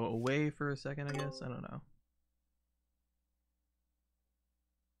go away for a second, I guess. I don't know.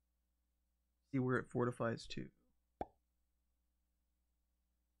 See where it fortifies to.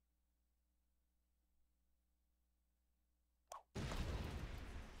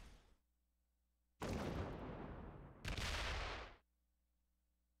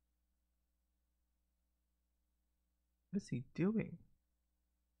 What is he doing?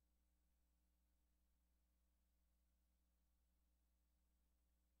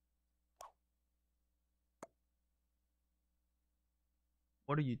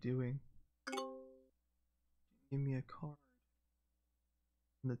 What are you doing? Give me a card.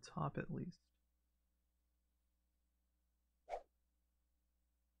 In the top at least.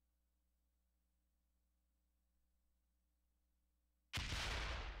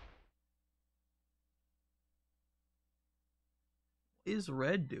 What is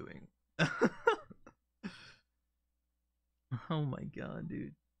red doing? Oh my god,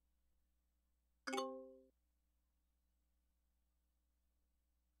 dude.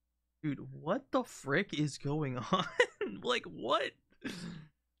 Dude, what the frick is going on? Like, what?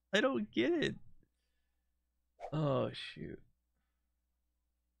 I don't get it. Oh, shoot.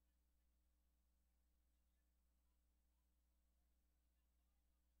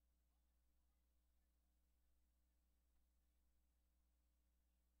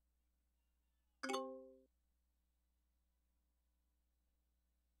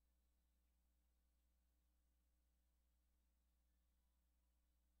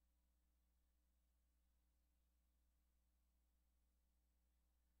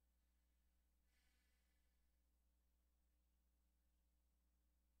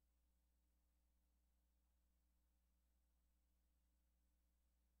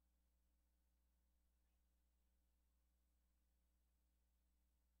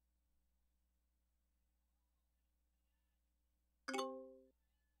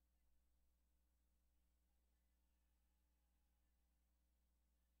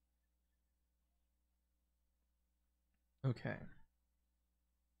 Okay.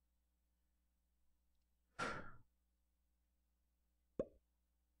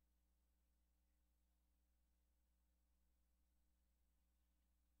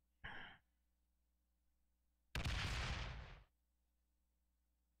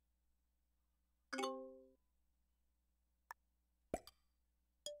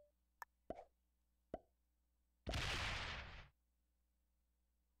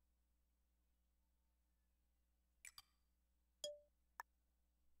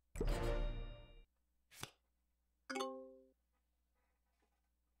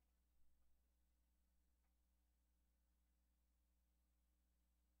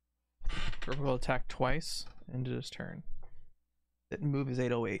 Grandmaster will attack twice into his turn. Didn't move his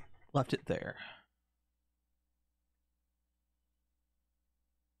 808. Left it there.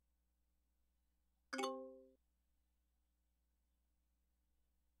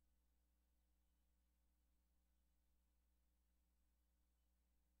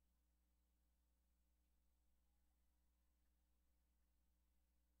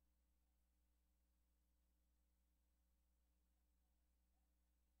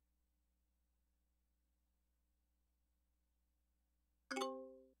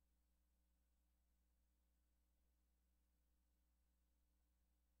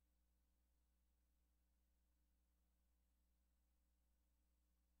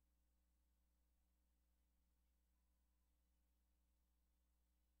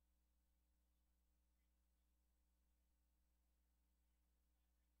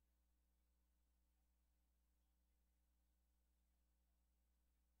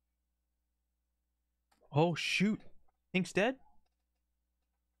 Oh shoot. Pink's dead?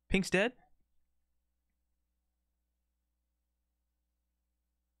 Pink's dead?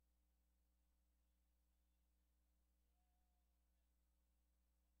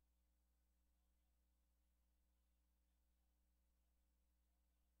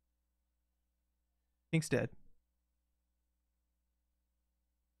 Pink's dead.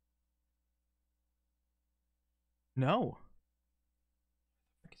 No.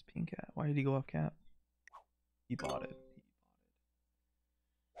 Where is Pink at? Why did he go off cap? He bought it.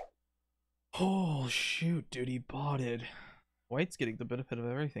 Oh shoot, dude, he bought it. White's getting the benefit of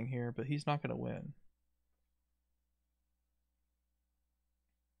everything here, but he's not gonna win.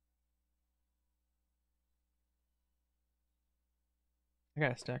 I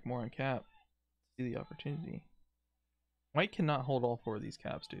gotta stack more on cap. See the opportunity. White cannot hold all four of these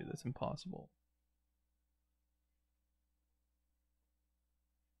caps, dude. That's impossible.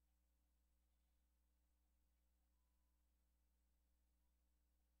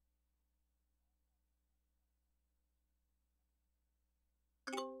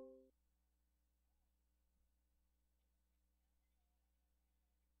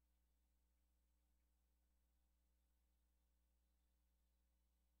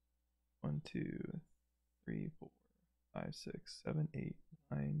 One, two, 3, 4, 5, 6, 7, 8,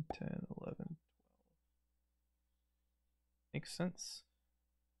 9, 10, 11, 12. Makes sense.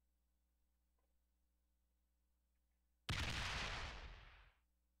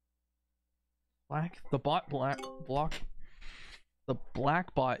 The black block. The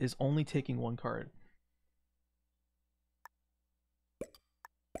black bot is only taking one card.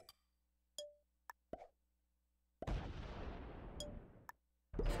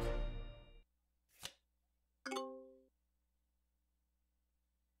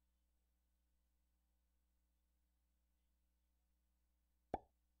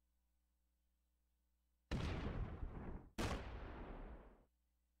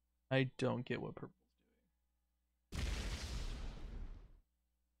 I don't get what purple's doing.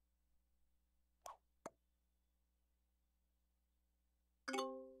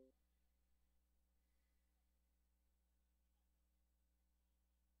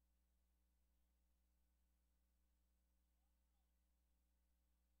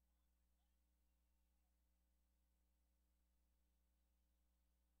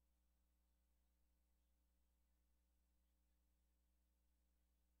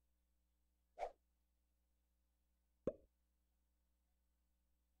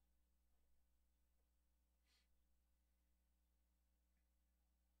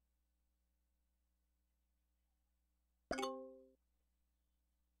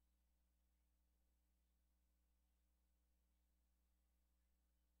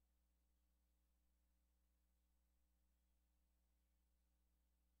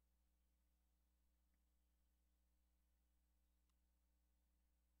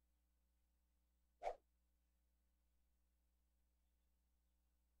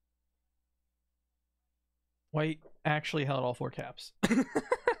 White actually held all four caps.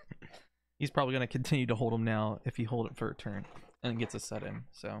 He's probably going to continue to hold him now if he hold it for a turn and gets a set in,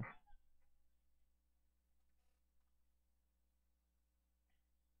 so.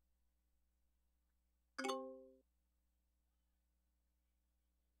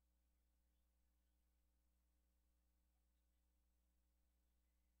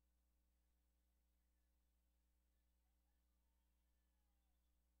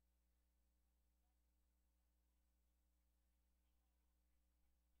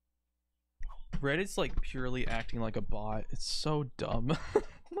 Red is like purely acting like a bot. It's so dumb.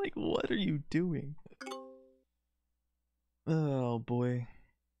 Like, what are you doing? Oh boy.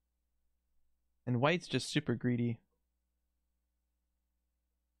 And white's just super greedy.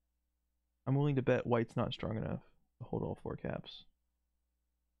 I'm willing to bet white's not strong enough to hold all 4 caps.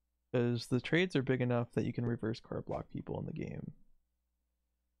 Because the trades are big enough that you can reverse card block people in the game.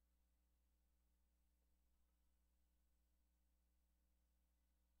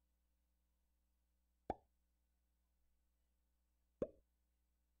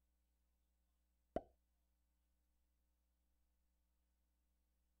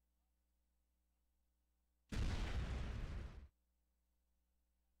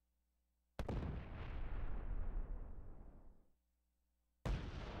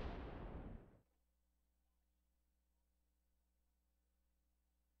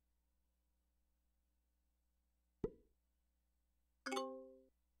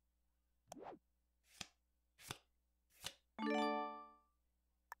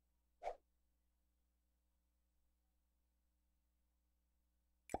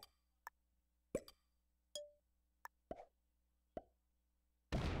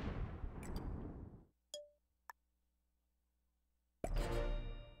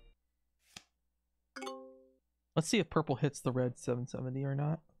 Let's see if purple hits the red 770 or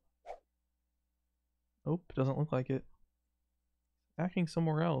not. Nope, doesn't look like it. Acting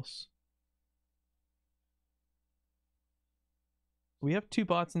somewhere else. We have 2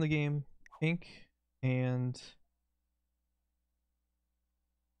 bots in the game, pink and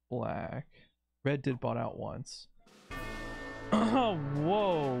black. Red did bot out once. Oh,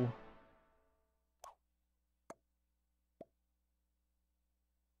 whoa.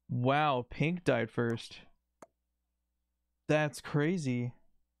 Wow, pink died first. That's crazy.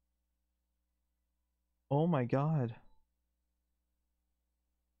 Oh my god.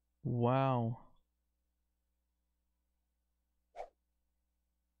 Wow.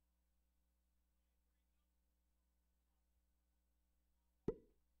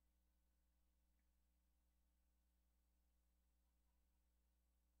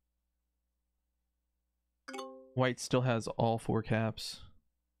 White still has all 4 caps.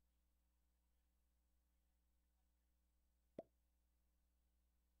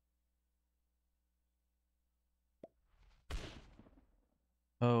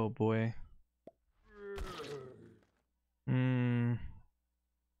 Oh boy. Hmm.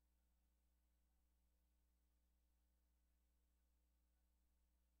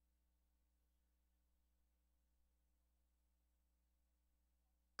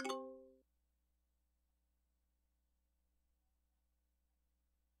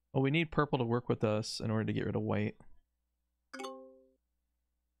 Well, we need purple to work with us in order to get rid of white.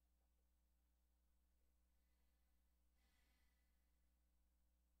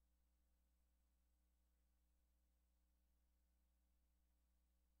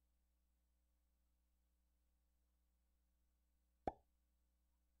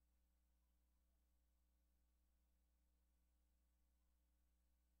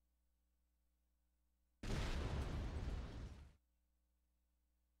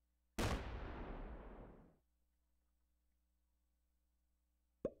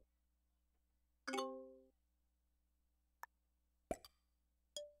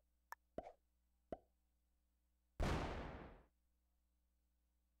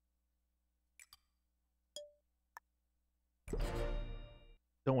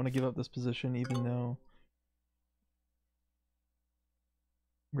 Don't want to give up this position even though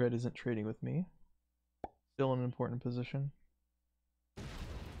red isn't trading with me. Still an important position.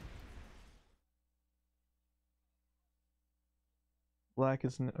 Black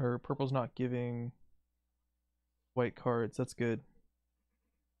isn't, or purple's not giving white cards. That's good.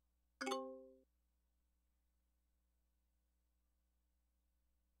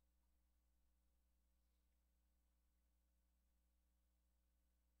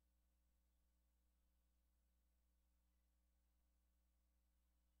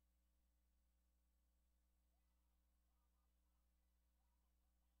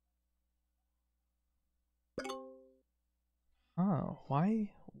 Oh, why?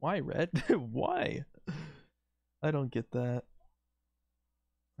 Why red? Why? I don't get that.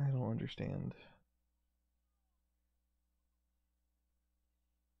 I don't don't understand.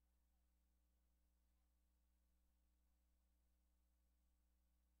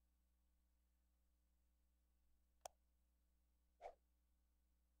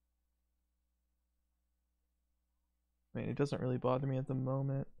 I mean, it doesn't really bother me at the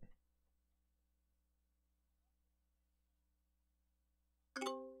moment.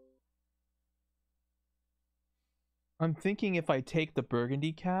 I'm thinking if I take the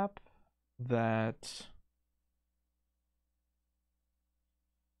burgundy cap, that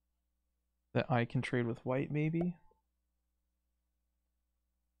I can trade with white maybe.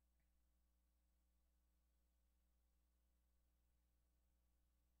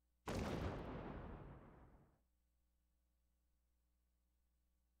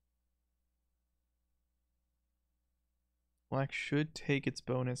 Black should take its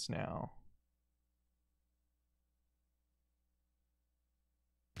bonus now.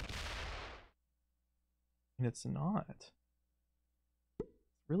 And it's not. It's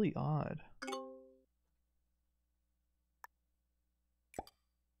really odd.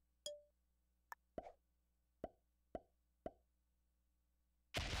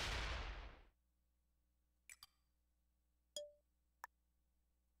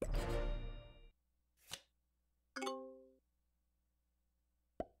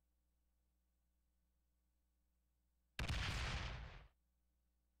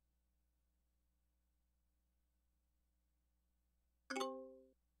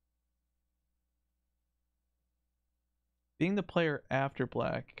 Being the player after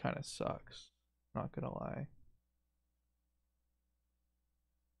black kind of sucks. Not gonna lie.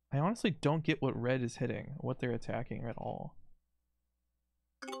 I honestly don't get what red is hitting, what they're attacking at all.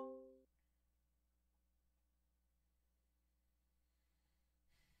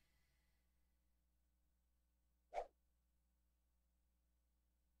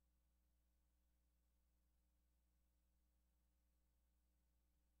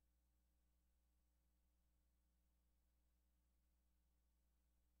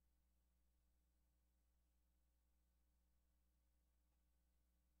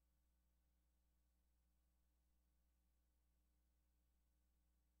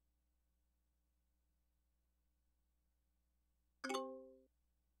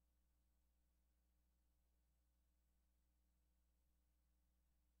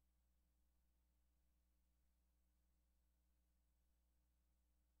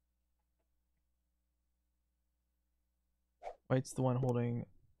 White's the one holding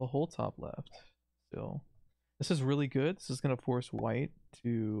the whole top left still. This is really good. This is going to force white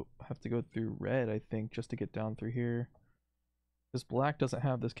to have to go through red, I think, just to get down through here. Because black doesn't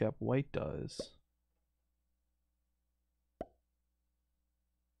have this cap, white does.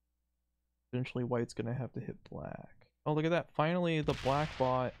 Eventually white's going to have to hit black. Oh, look at that. Finally, the black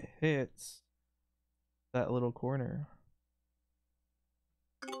bot hits that little corner.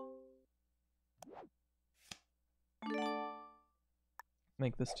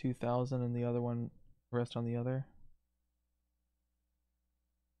 Make this 2,000 and the other one rest on the other.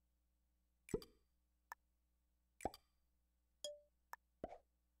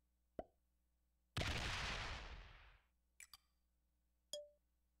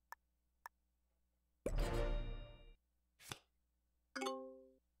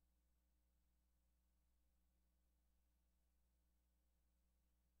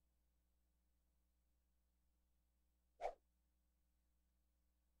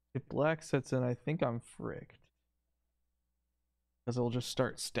 If black sets in, I think I'm fricked. Because it'll just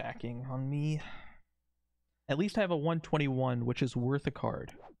start stacking on me. At least I have a 121, which is worth a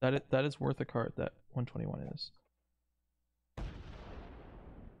card. That is worth a card, that 121 is.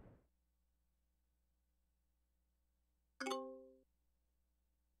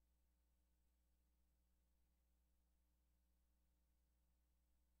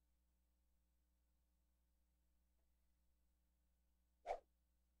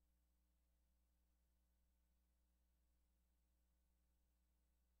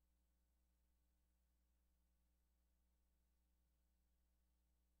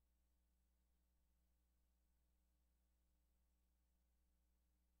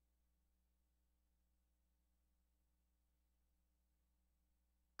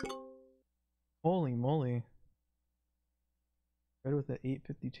 Holy moly. Red with the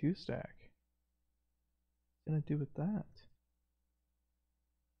 852 stack. What's gonna do with that?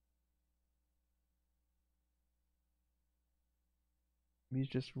 He's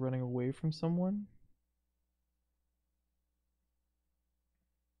just running away from someone?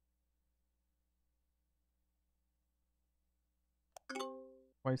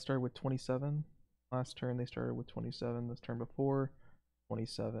 White started with 27. Last turn they started with 27. This turn before,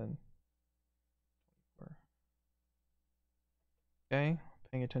 27. Okay,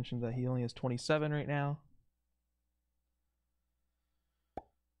 paying attention that he only has 27 right now.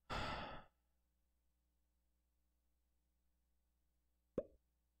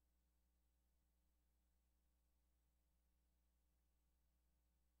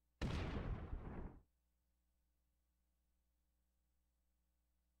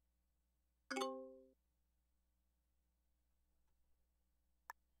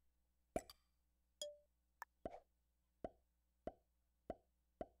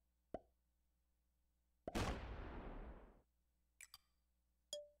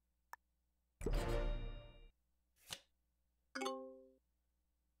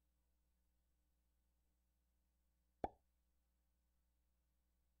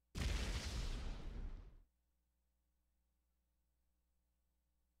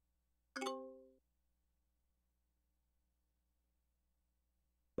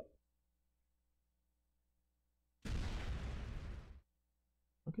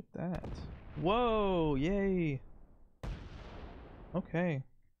 Look at that. Whoa, yay. Okay.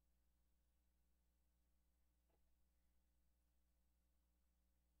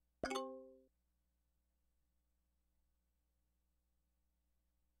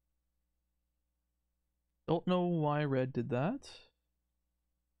 Don't know why red did that.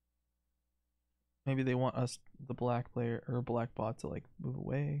 Maybe they want us, the black player or black bot, to like move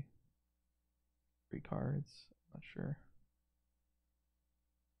away. 3 cards. Not sure.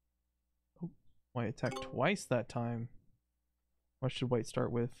 Oh, white attacked twice that time. What should white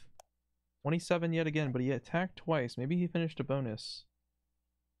start with? 27 yet again, but he attacked twice. Maybe he finished a bonus.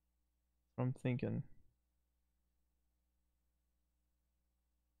 I'm thinking.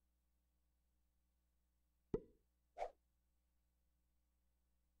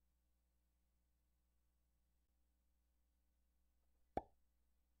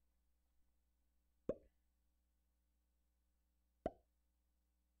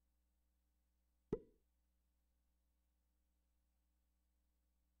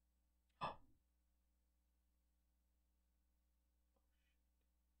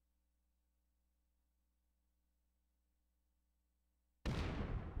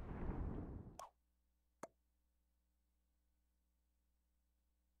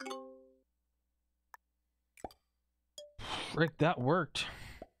 Frick, that worked.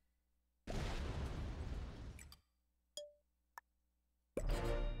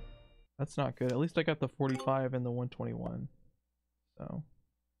 That's not good. At least I got the 45 and the 121. So.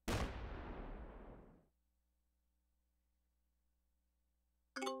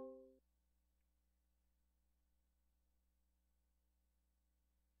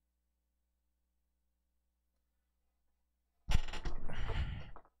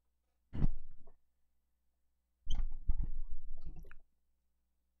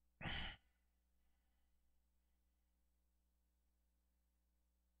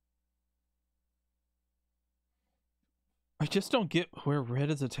 I just don't get where red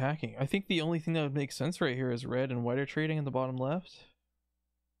is attacking. I think the only thing that would make sense right here is red and white are trading in the bottom left.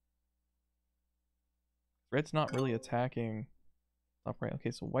 Red's not really attacking top right. Okay,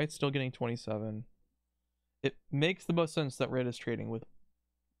 so white's still getting 27. It makes the most sense that red is trading with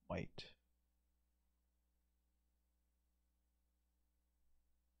white.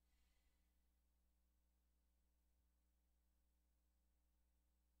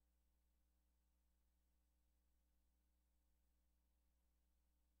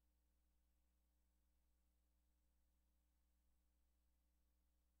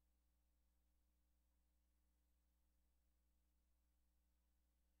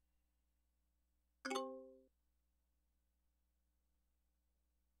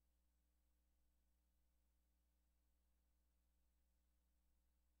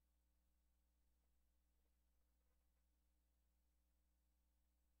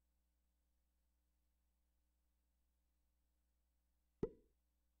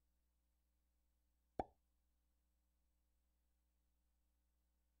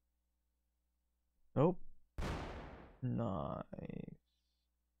 Nope. Nice.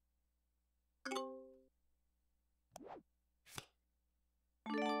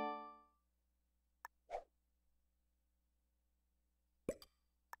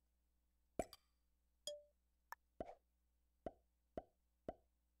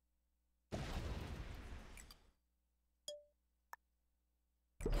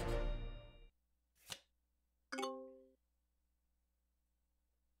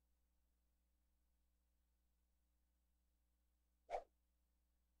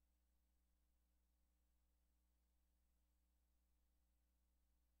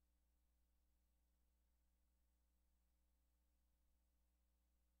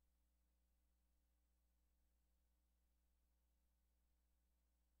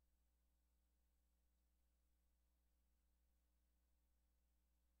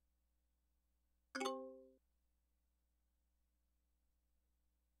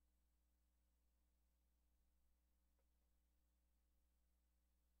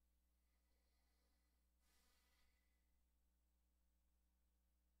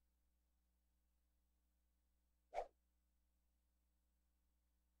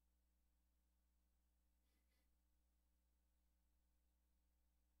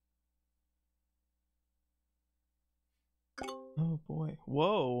 Oh boy.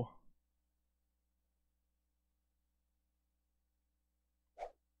 Whoa.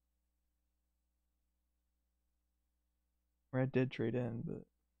 Red did trade in, but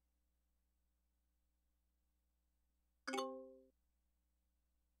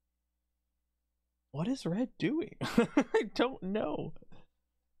what is Red doing? I don't know.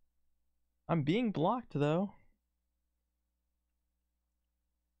 I'm being blocked though.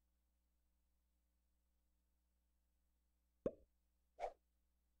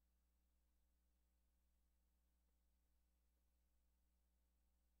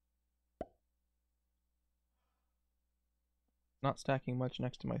 Not stacking much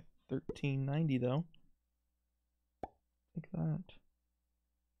next to my 1390 though. Take that.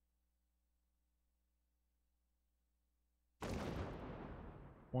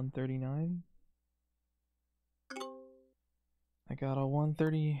 $139. I got a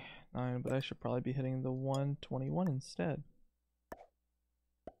 139, but I should probably be hitting the 121 instead.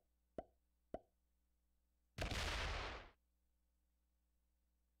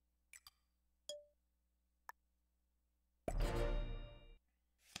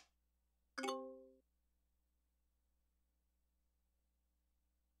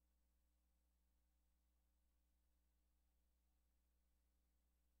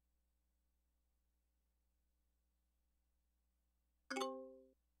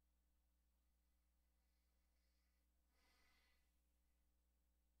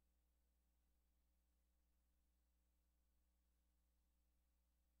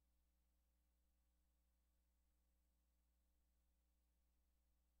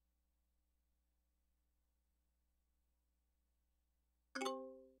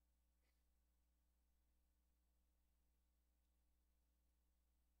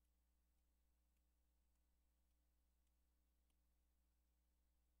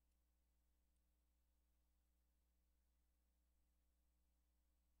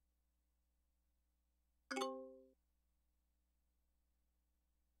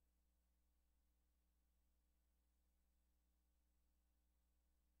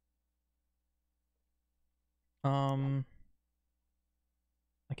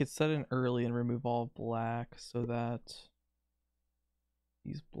 I could set in early and remove all black so that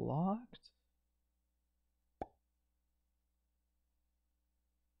he's blocked.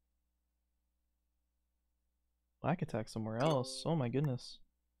 Black attack somewhere else. Oh my goodness.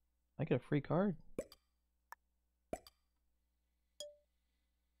 I get a free card.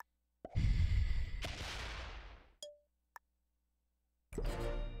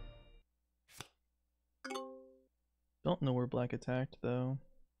 Don't know where black attacked though.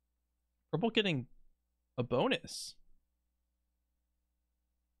 Purple getting a bonus.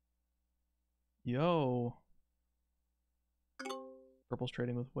 Yo. Purple's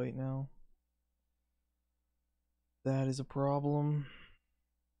trading with white now. That is a problem.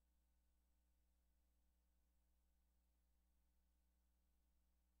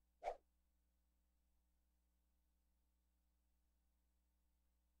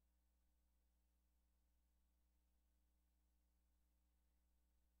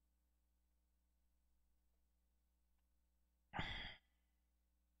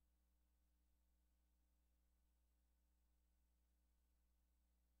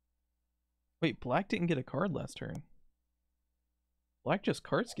 Wait, black didn't get a card last turn. Black just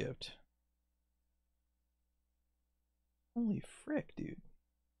card skipped. Holy frick, dude.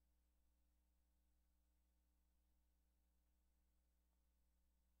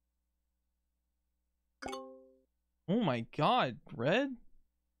 Oh my god, red?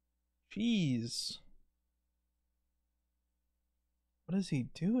 Jeez. What is he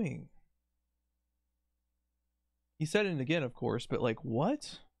doing? He said it again, of course, but like,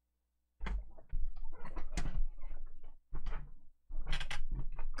 what?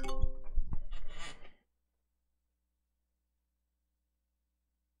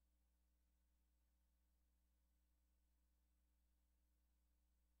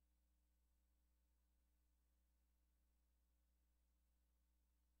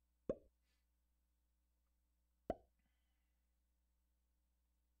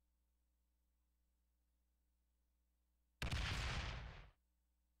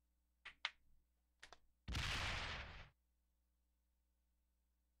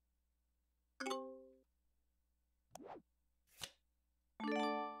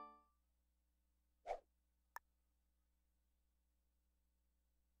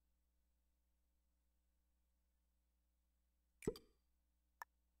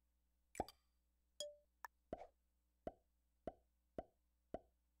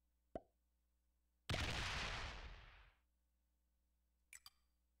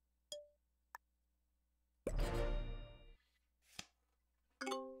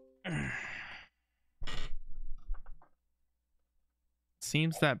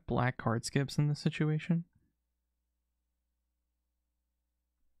 seems that black card skips in this situation.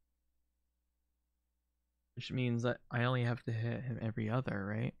 Which means that I only have to hit him every other,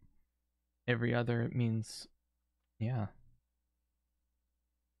 right? Every other means, yeah.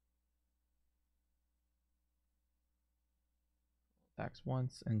 Attacks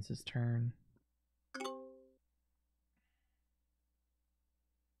once, ends his turn.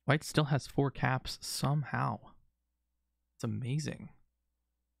 White still has 4 caps somehow. It's amazing.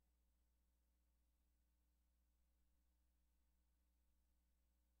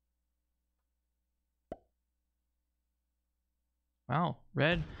 Wow,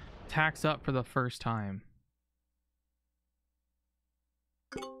 red tacks up for the first time.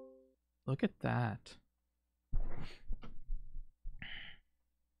 Look at that.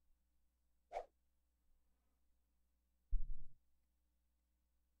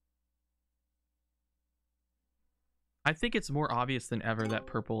 I think it's more obvious than ever that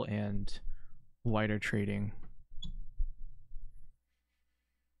purple and white are trading.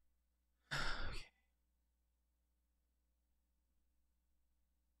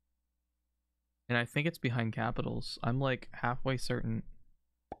 And I think it's behind capitals. I'm like halfway certain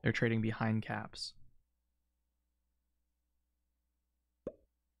they're trading behind caps. I'm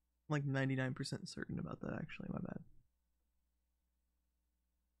like 99% certain about that, actually. My bad.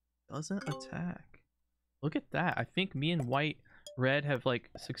 Doesn't attack. Look at that. I think me and red have like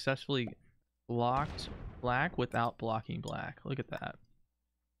successfully blocked black without blocking black. Look at that.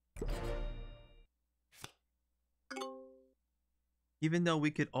 Even though we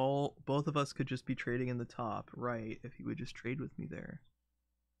could both of us could just be trading in the top right if he would just trade with me there.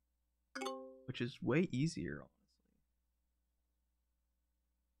 Which is way easier, honestly.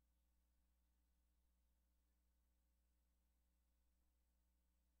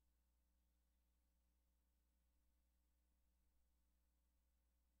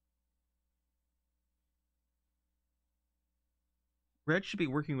 Red should be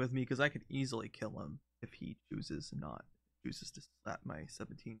working with me because I could easily kill him if he chooses to slap my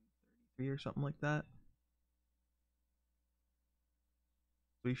 1733 or something like that.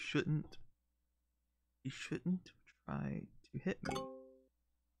 He shouldn't try to hit me.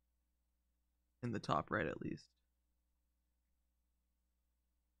 In the top right, at least.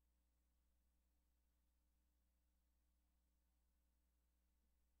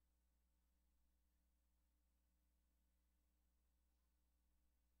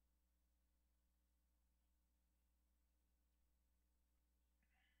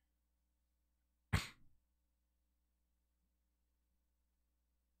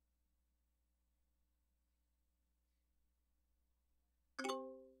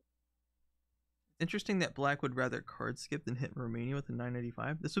 Interesting that black would rather card skip than hit Romania with a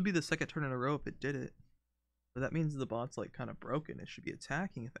 995. This would be the second turn in a row if it did it. But that means the bot's like kind of broken. It should be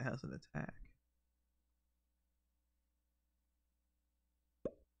attacking if it has an attack.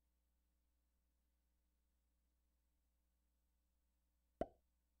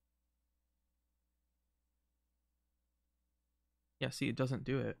 Yeah, see, it doesn't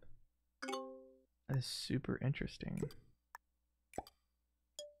do it. That is super interesting.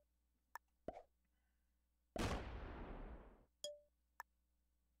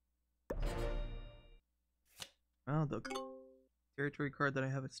 Oh, the territory card that I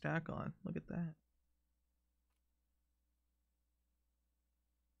have a stack on. Look at that.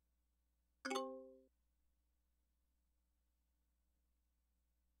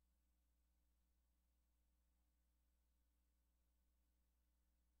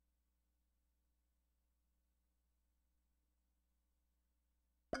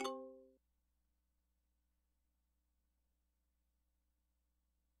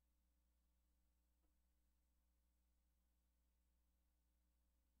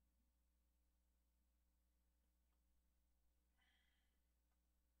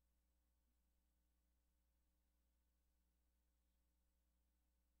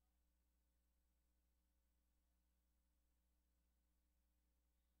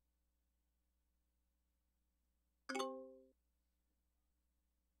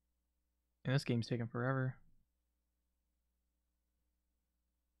 And this game's taking forever.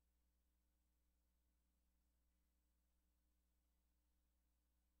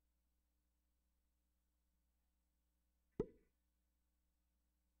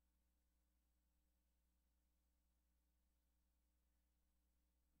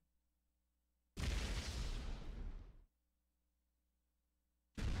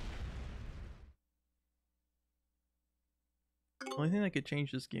 The only thing that could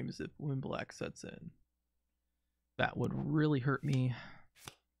change this game is if when black sets in. That would really hurt me.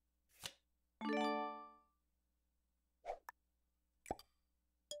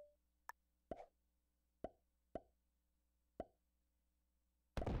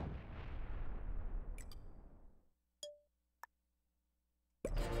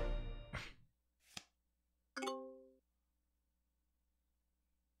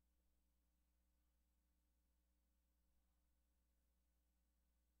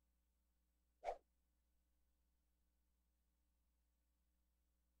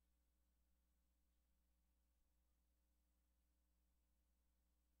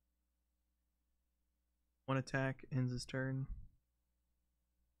 One attack ends his turn.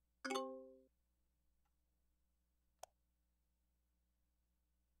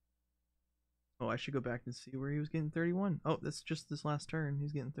 Oh, I should go back and see where he was getting 31. Oh, that's just this last turn.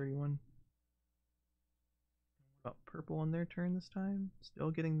 He's getting 31. About purple on their turn this time?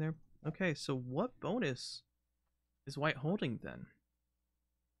 Still getting their... Okay, so what bonus is white holding then?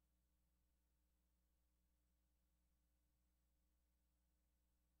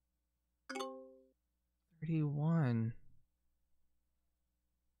 31.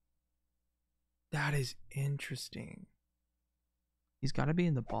 That is interesting. He's got to be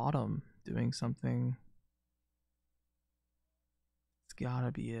in the bottom doing something. It's got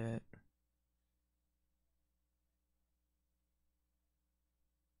to be it.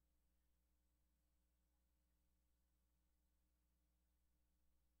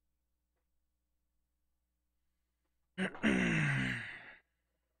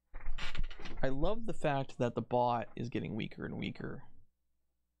 I love the fact that the bot is getting weaker and weaker.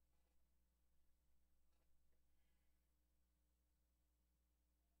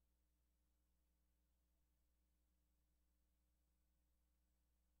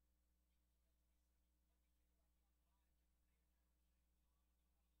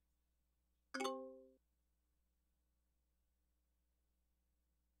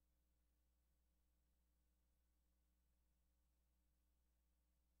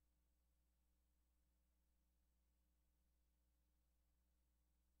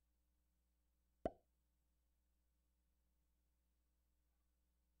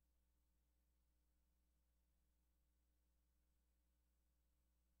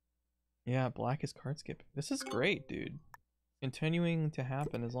 Yeah, black is card skip. This is great, dude. Continuing to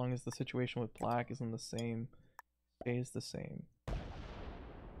happen as long as the situation with black isn't the same, stays the same.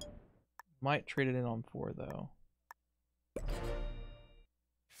 Might trade it in on 4 though.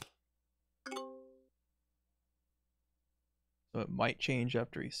 So it might change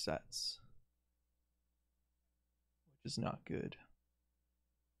after he sets, which is not good.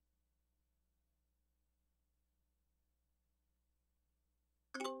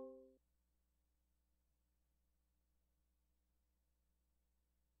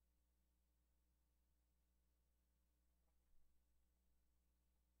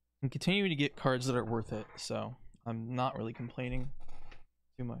 I'm continuing to get cards that are worth it, so I'm not really complaining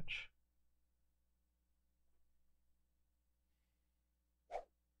too much.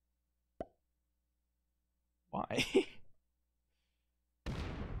 Why? What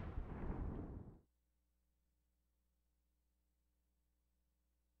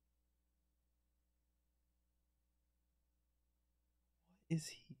is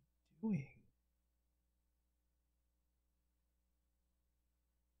he doing?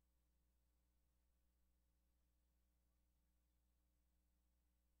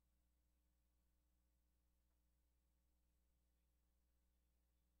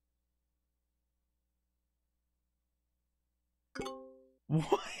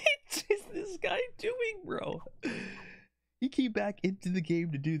 What is this guy doing, bro? He came back into the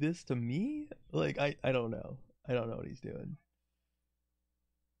game to do this to me? Like, I don't know. I don't know what he's doing.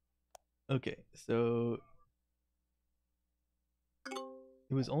 Okay, so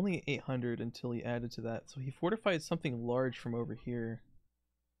it was only 800 until he added to that. So he fortified something large from over here.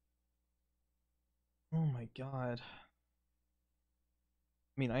 Oh my god.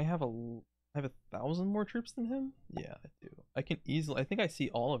 I mean, I have 1,000 more troops than him? Yeah, I do. I can easily, I think I see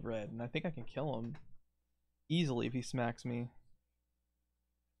all of red, and I think I can kill him easily if he smacks me.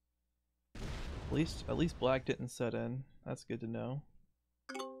 At least black didn't set in. That's good to know.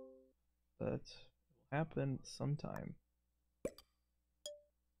 That will happen sometime.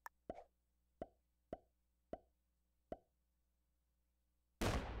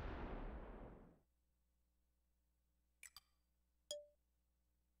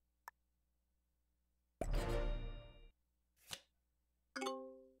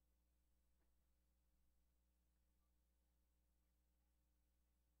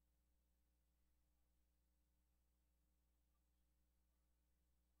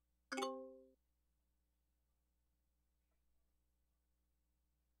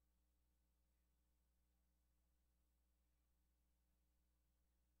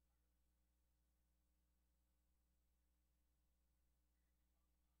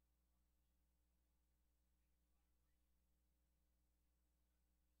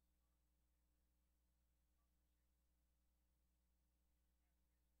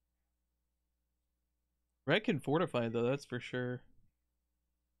 Red can fortify though, that's for sure.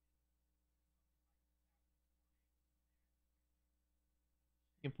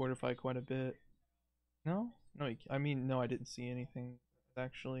 He can fortify quite a bit. No? No, I mean, no, I didn't see anything,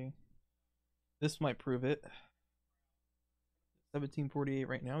 actually. This might prove it. 1748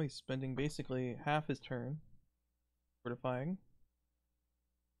 right now. He's spending basically half his turn fortifying.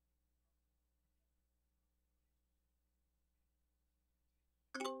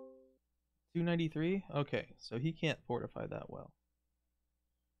 $293? Okay, so he can't fortify that well.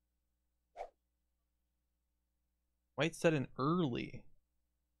 White set in early.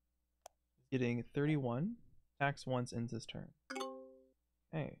 Getting 31. Attacks once, ends his turn.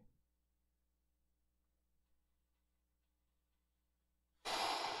 Okay.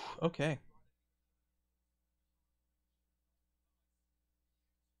 Okay.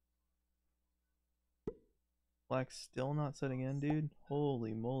 Black's still not setting in, dude.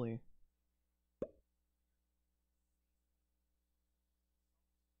 Holy moly.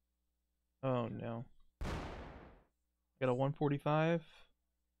 Oh no. Got a 145.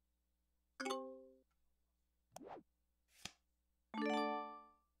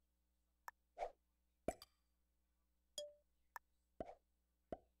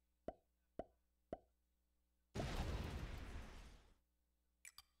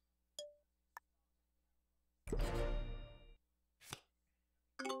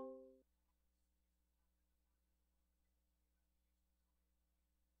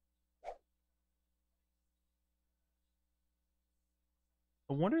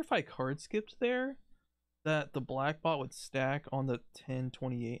 I wonder if I card skipped there, that the black bot would stack on the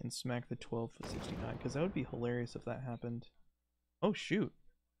 1028 and smack the 1269, because that would be hilarious if that happened. Oh shoot.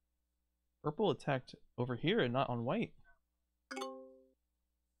 Purple attacked over here and not on white.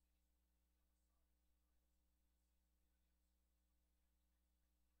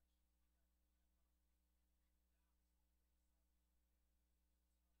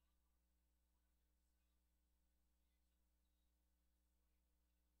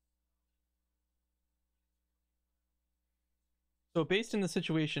 So based in the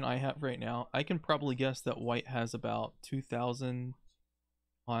situation I have right now, I can probably guess that white has about 2,000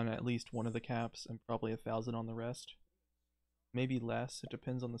 on at least one of the caps and probably 1,000 on the rest. Maybe less. It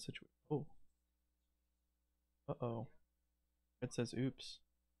depends on the situation. Oh. Uh-oh. It says oops.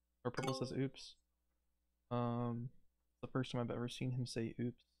 Or purple says oops. The first time I've ever seen him say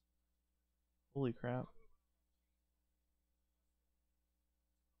oops. Holy crap.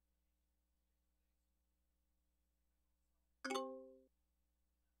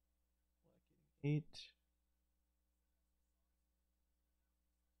 Eight.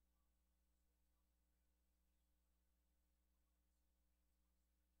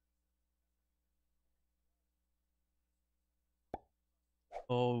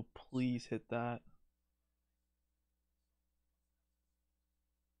 Oh, please hit that.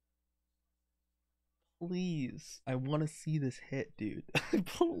 Please. I want to see this hit, dude.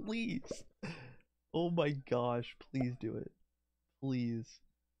 Please. Oh my gosh, please do it. Please.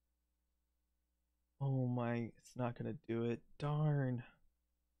 Oh my, it's not gonna do it. Darn.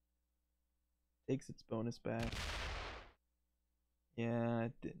 Takes its bonus back. Yeah,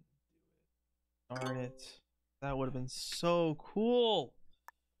 it didn't. Darn it. That would have been so cool.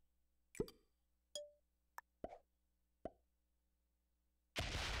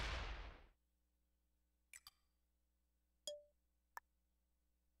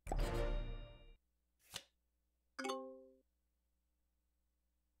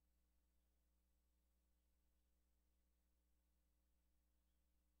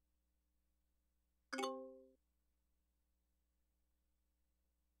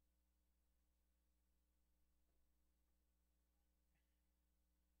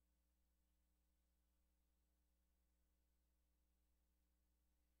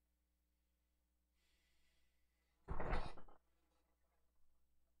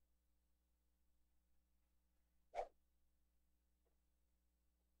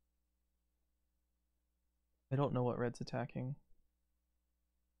 I don't know what red's attacking.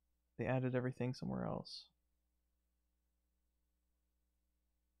 They added everything somewhere else.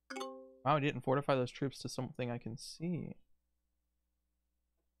 Wow, I didn't fortify those troops to something I can see.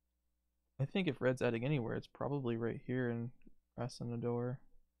 I think if red's adding anywhere, it's probably right here in pressing the door.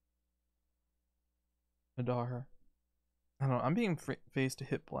 Nadar. I don't know. I'm being phased to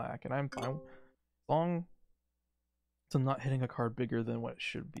hit black, and I'm fine. As long as I'm not hitting a card bigger than what it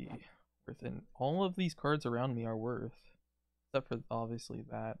should be worth. And all of these cards around me are worth. Except for obviously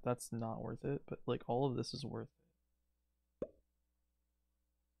that. That's not worth it. But like all of this is worth it.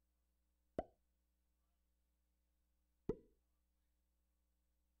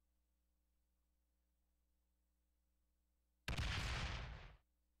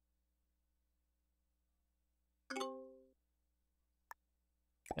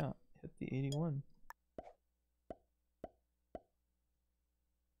 Yeah, hit the 81.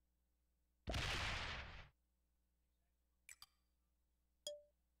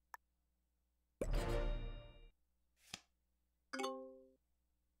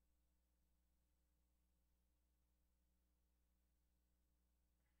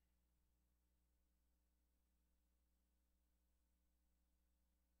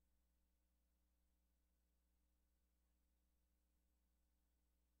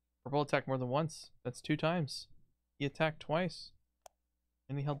 Purple attacked more than once. That's 2 times. He attacked twice.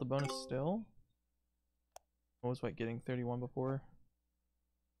 And he held the bonus still? What was white getting? 31 before?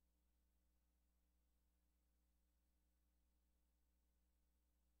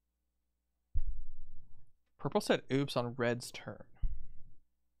 Purple said oops on red's turn.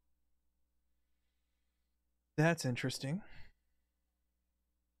 That's interesting.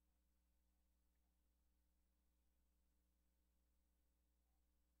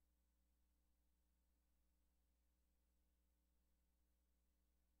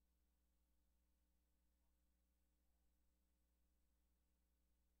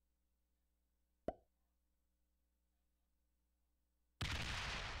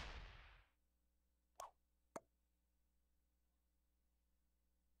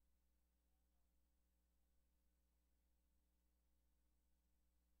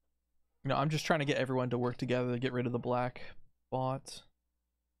 You know, I'm just trying to get everyone to work together to get rid of the black bot.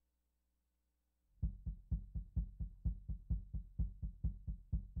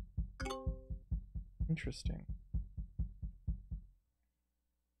 Interesting.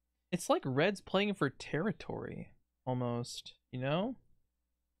 It's like red's playing for territory, almost, you know?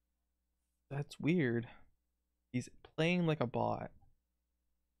 That's weird. He's playing like a bot.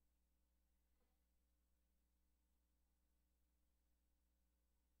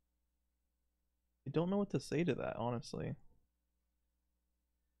 I don't know what to say to that, honestly.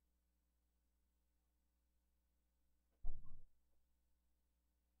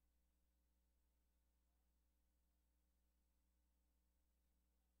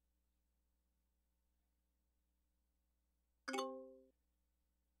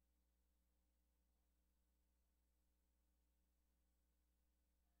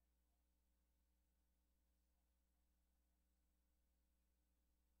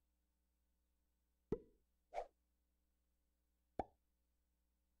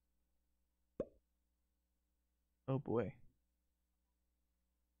 Oh boy.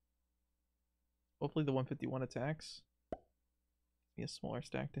 Hopefully the 151 attacks. Be a smaller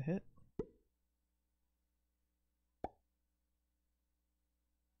stack to hit.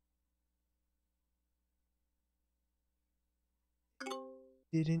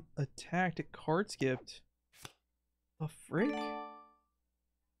 Didn't attack, it card skipped. The frick?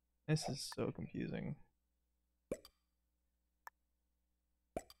 This is so confusing.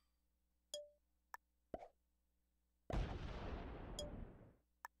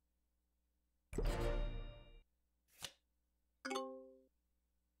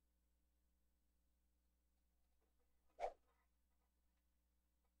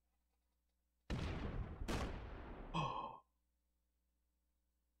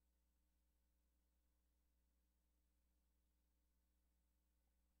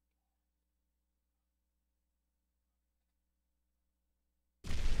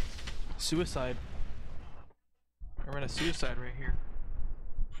 Suicide. I ran a suicide right here.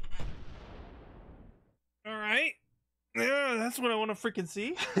 Alright. Yeah, that's what I want to freaking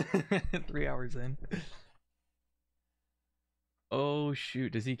see. 3 hours in. Oh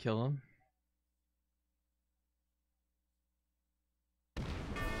shoot, does he kill him?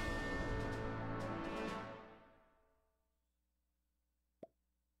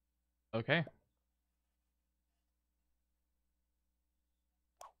 Okay.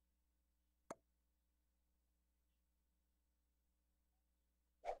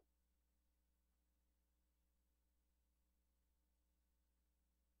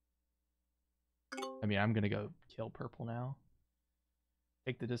 I mean, I'm gonna go kill purple now.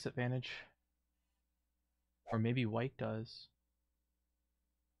 Take the disadvantage. Or maybe white does.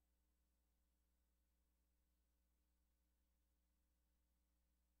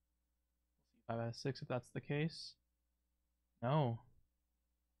 5 out of 6 if that's the case. No.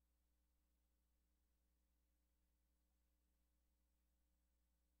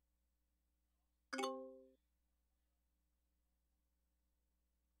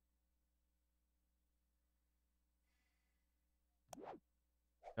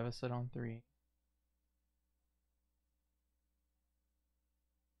 Have a set on 3.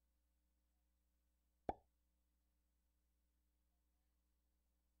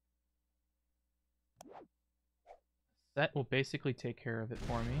 That will basically take care of it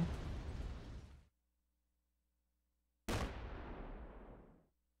for me.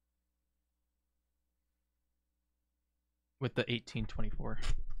 With the 1824.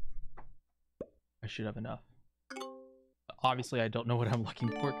 I should have enough. Obviously, I don't know what I'm looking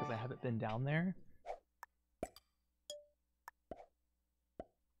for because I haven't been down there.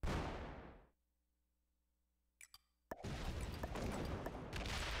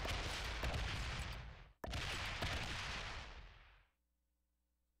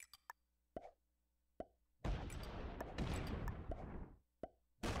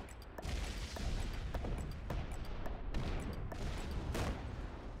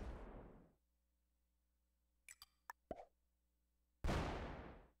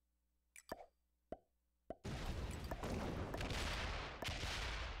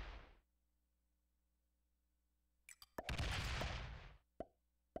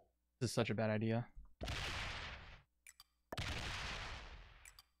 This is such a bad idea.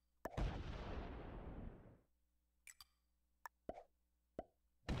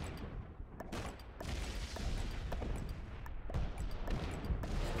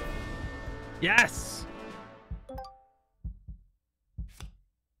 Yes!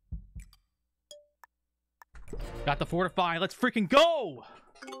 Got the fortify. Let's freaking go!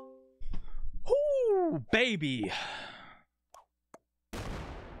 Whoo, baby.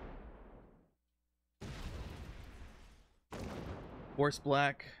 Force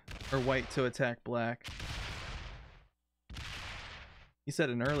black or white to attack black. He said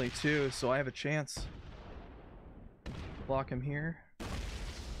an early too, so I have a chance. Block him here.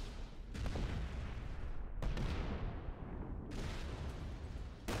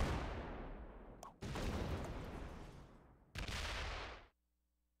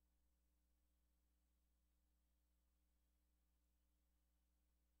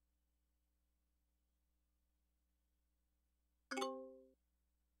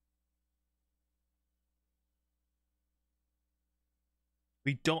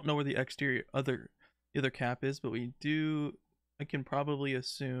 We don't know where the exterior the other cap is, but we do. I can probably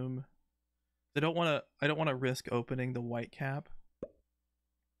assume. I don't want to risk opening the white cap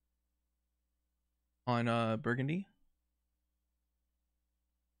on Burgundy.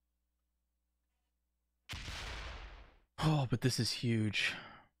 Oh, but this is huge.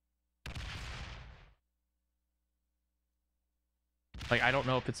 Like, I don't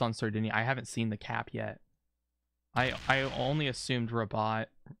know if it's on Sardinia. I haven't seen the cap yet. I only assumed Rabat,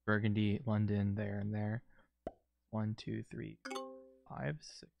 Burgundy, London, there and there. 1, 2, 3, 5,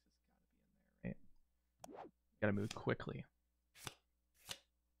 6. Right? Gotta move quickly.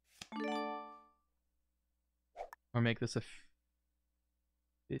 Or make this a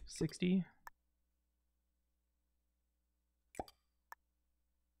 60.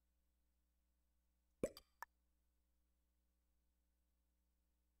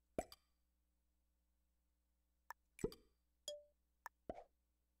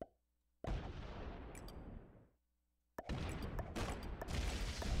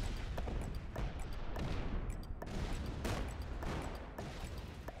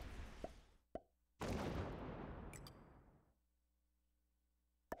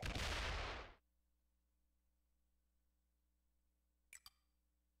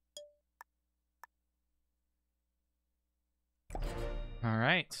 All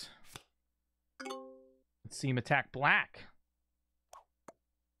right. Let's see him attack black.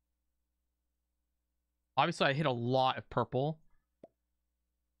 Obviously, I hit a lot of purple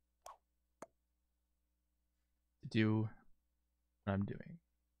to do what I'm doing.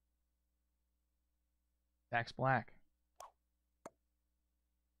 Attacks black.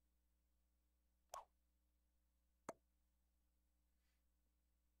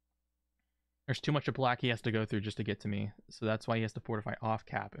 There's too much of black he has to go through just to get to me. So that's why he has to fortify off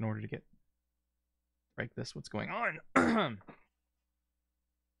cap in order to get break this. What's going on?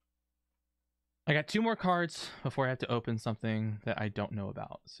 I got 2 more cards before I have to open something that I don't know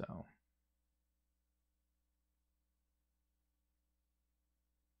about. So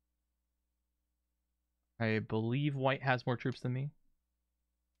I believe white has more troops than me.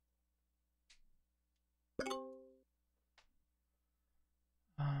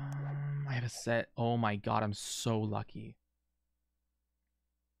 I have a set. Oh my god, I'm so lucky.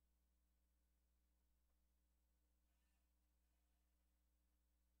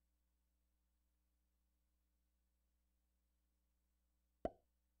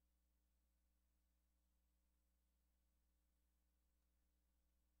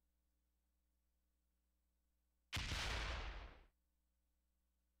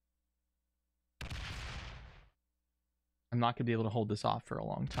 I'm not going to be able to hold this off for a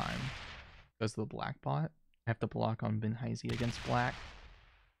long time because of the black bot. I have to block on Benhazi against black.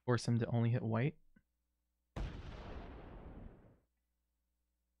 Force him to only hit white.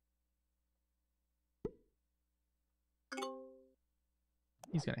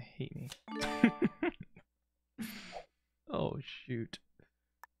 He's going to hate me. Oh, shoot.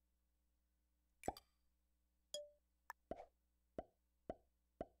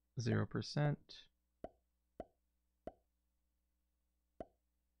 %.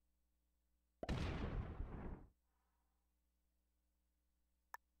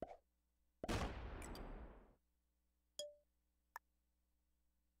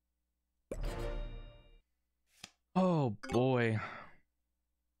 Oh boy.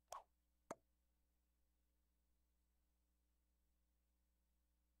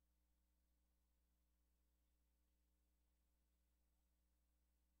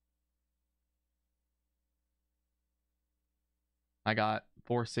 I got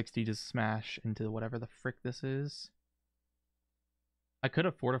 460 to smash into whatever the frick this is. I could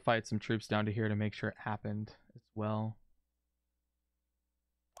have fortified some troops down to here to make sure it happened as well.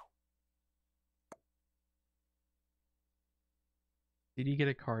 Did he get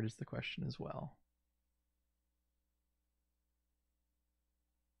a card is the question as well.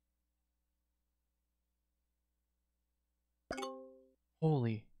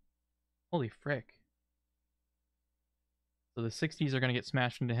 Holy frick. So the 60s are going to get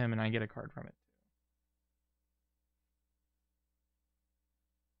smashed into him and I get a card from it.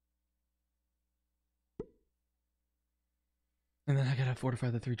 And then I gotta fortify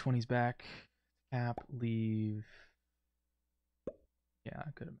the 320s back. Cap, leave. Yeah,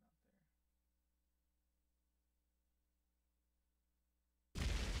 good amount there.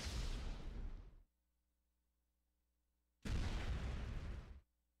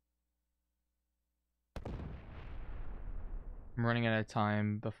 I'm running out of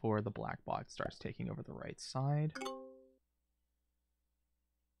time before the black bot starts taking over the right side.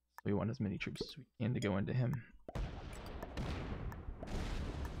 We want as many troops as we can to go into him.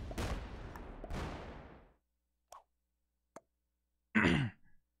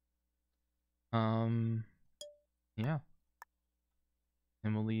 Yeah.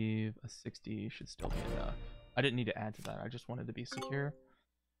 And we'll leave a 60, should still be enough. I didn't need to add to that, I just wanted to be secure.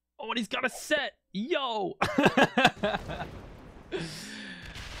 Oh, and he's got a set! Yo!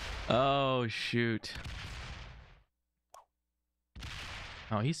 Oh, shoot.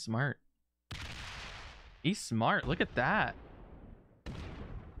 Oh, he's smart. He's smart, look at that.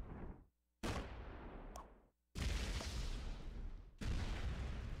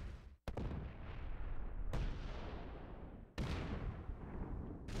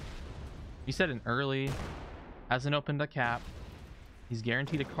 He set an early, hasn't opened a cap. He's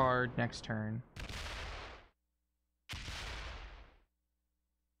guaranteed a card next turn.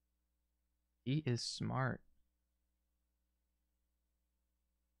 He is smart.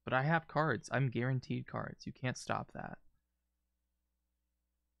 But I have cards. I'm guaranteed cards. You can't stop that.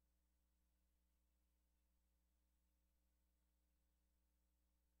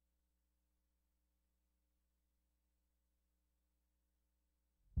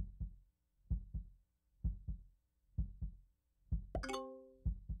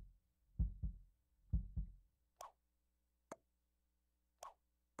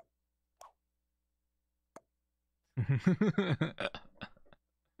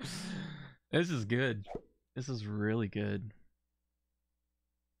 This is good. This is really good.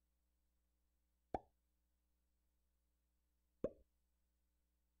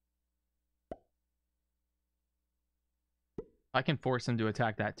 If I can force him to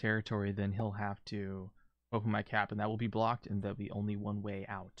attack that territory, then he'll have to open my cap, and that will be blocked, and there'll be only one way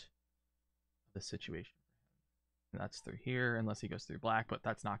out of the situation. And that's through here, unless he goes through black, but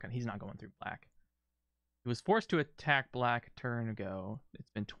that's not gonna. He's not going through black. He was forced to attack black a turn ago.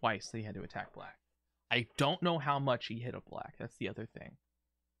 It's been twice that he had to attack black. I don't know how much he hit a black. That's the other thing.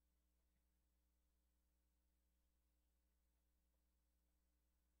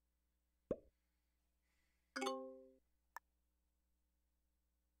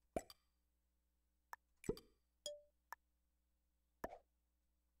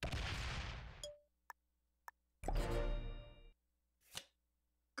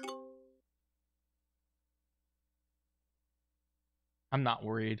 I'm not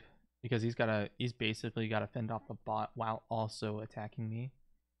worried because he's basically got to fend off the bot while also attacking me.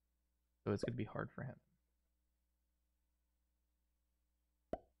 So it's going to be hard for him.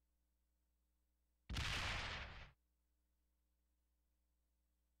 I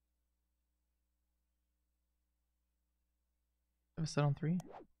have a set on 3?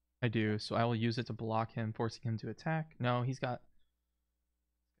 I do, so I will use it to block him, forcing him to attack. No, he's got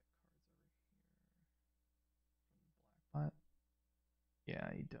what? Yeah,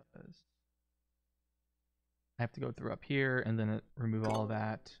 he does. I have to go through up here and then remove all of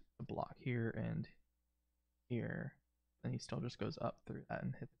that to block here and here. Then he still just goes up through that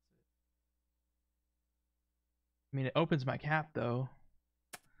and hits it. I mean, it opens my cap though.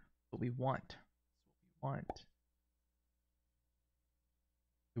 What we want. What we want.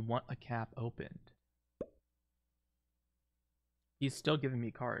 We want a cap opened. He's still giving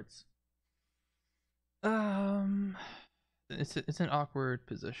me cards. It's an awkward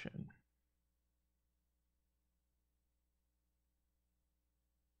position.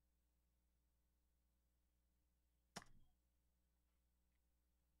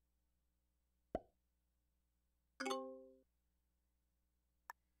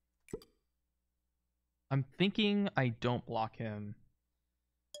 I'm thinking I don't block him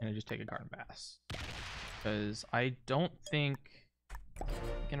and I just take a card and pass. Because I don't think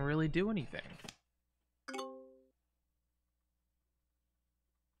can really do anything.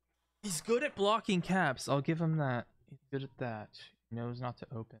 He's good at blocking caps. I'll give him that. He's good at that. He knows not to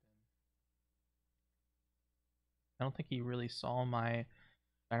open. I don't think he really saw my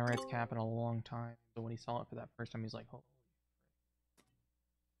Dynamite's cap in a long time. So when he saw it for that first time, he's like, oh.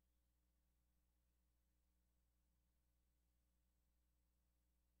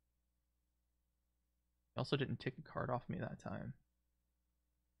 He also didn't take a card off me that time.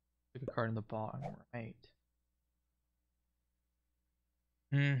 Took a card in the bottom right.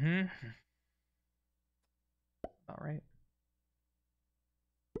 Mm-hmm. All right.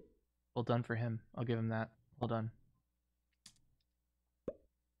 Well done for him. I'll give him that. Well done.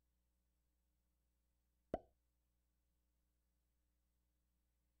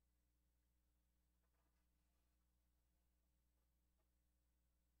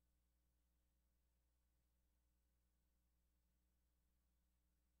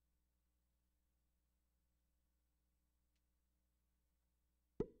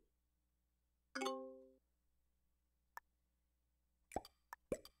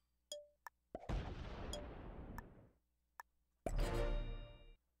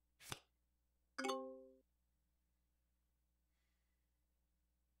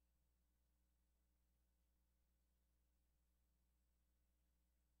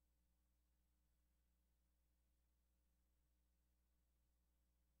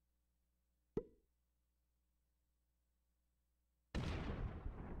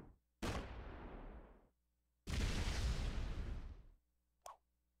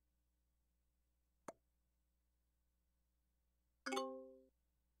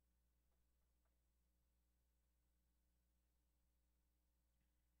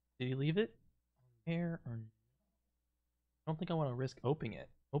 Did he leave it there or no? I don't think I want to risk opening it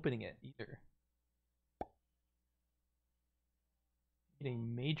either. Made a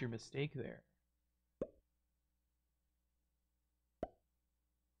major mistake there.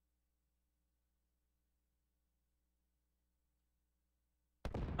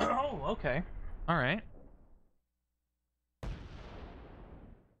 Oh, okay. All right.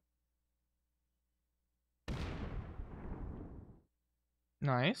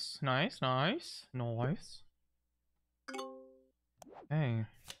 Nice, nice, nice, nice. Hey.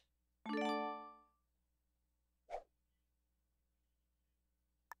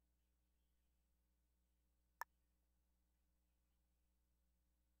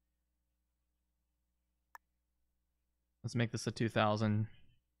 Let's make this a 2000.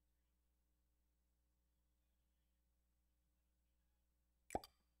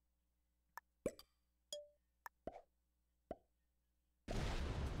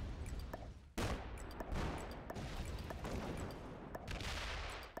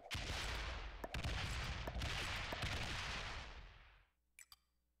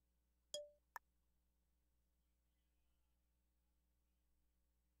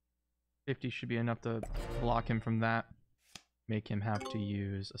 $50 should be enough to block him from that. Make him have to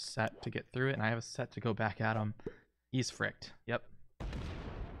use a set to get through it, and I have a set to go back at him. He's fricked. Yep.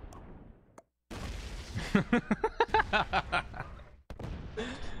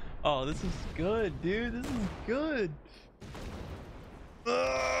 Oh, this is good, dude. This is good.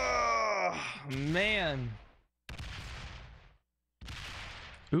 Ugh, man.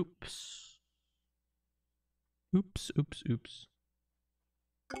 Oops. Oops, oops, oops.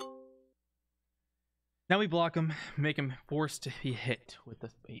 Now we block him, make him forced to be hit with the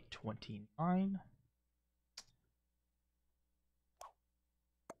 829.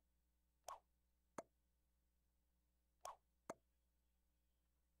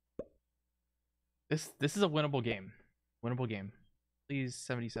 This is a winnable game. Winnable game. Please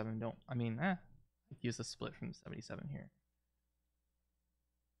 77 don't. I mean, use the split from 77 here.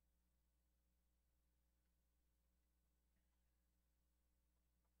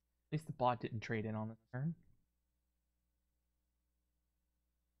 At least the bot didn't trade in on the turn.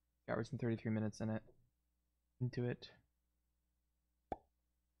 Hours and 33 minutes in it. Into it.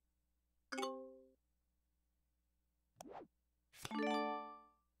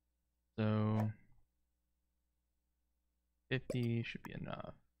 So 50 should be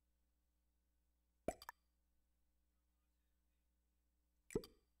enough.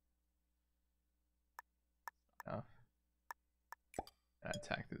 Enough.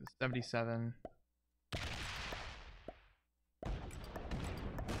 Attack through the 77.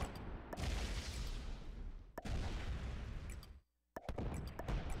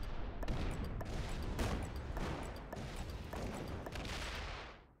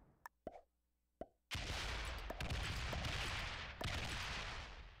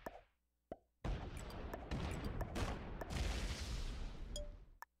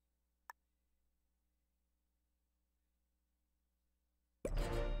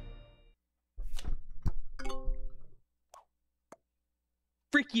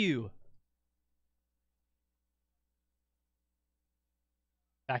 Frick you!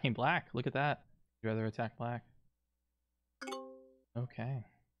 Attacking black. Look at that. You'd rather attack black. Okay.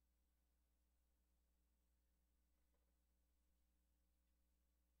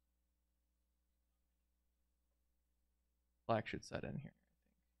 Black should set in here.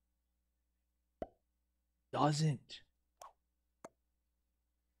 Doesn't.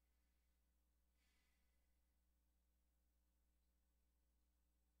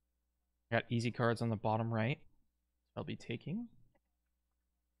 Got easy cards on the bottom right. I'll be taking.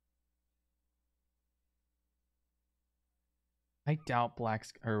 I doubt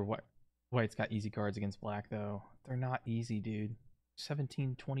black's or white's got easy cards against black though. They're not easy, dude.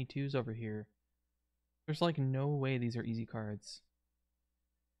 1722s over here. There's like no way these are easy cards.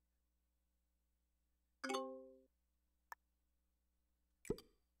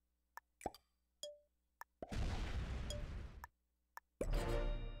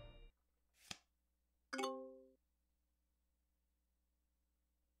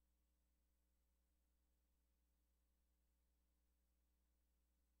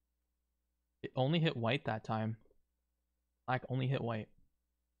 It only hit white that time. Black only hit white.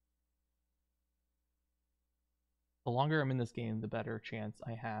 The longer I'm in this game, the better chance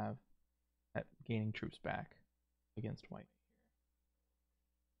I have at gaining troops back against white.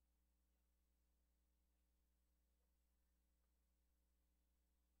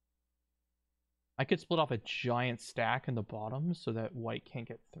 I could split off a giant stack in the bottom so that white can't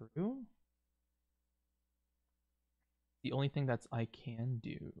get through. The only thing that's I can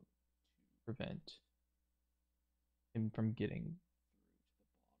do to prevent him from getting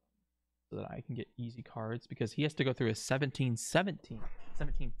so that I can get easy cards, because he has to go through a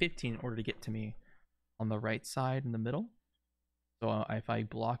 1715 in order to get to me on the right side in the middle. So if I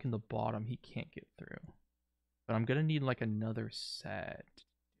block in the bottom, he can't get through. But I'm gonna need like another set.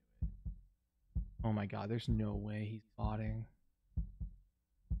 Oh my god, there's no way he's botting.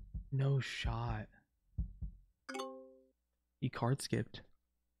 No shot. He card skipped.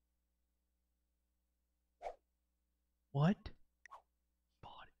 What?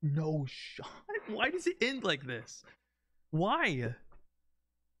 No shot. Why does it end like this? Why?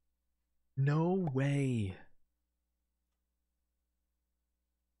 No way.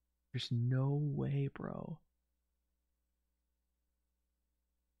 There's no way, bro.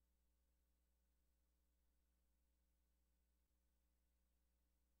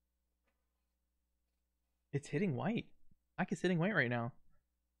 It's hitting white. Black is hitting white right now.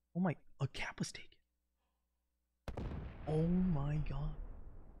 Oh my, a cap was taken. Oh my god.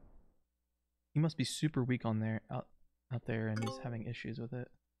 He must be super weak on there, out there, and is having issues with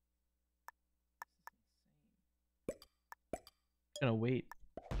it. Gonna wait.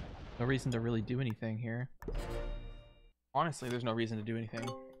 No reason to really do anything here. Honestly, there's no reason to do anything.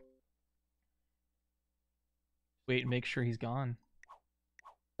 Wait and make sure he's gone.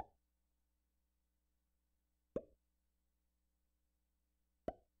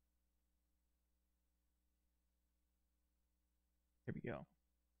 Here we go.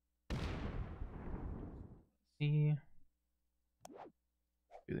 See,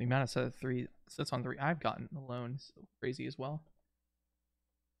 dude, the amount of sets on 3 I've gotten alone is so crazy as well.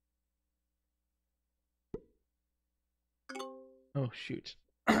 Oh shoot.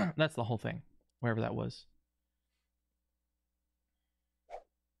 That's the whole thing, wherever that was.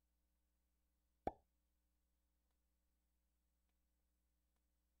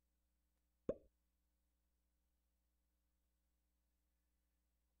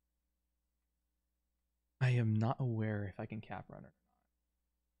 I am not aware if I can cap run or not.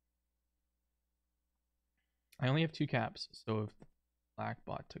 I only have 2 caps, so if the black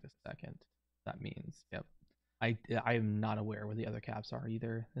bot took a second, that means, yep. I am not aware where the other caps are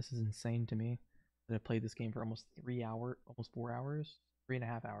either. This is insane to me that I played this game for almost 3 hours, almost 4 hours,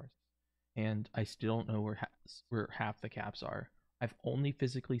 3.5 hours, and I still don't know where half the caps are. I've only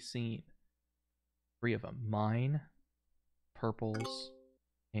physically seen 3 of them: mine, purples,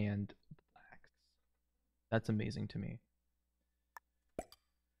 and blacks. That's amazing to me.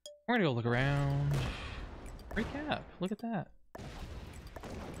 We're gonna go look around. Great cap! Look at that.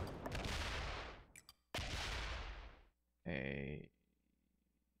 Okay.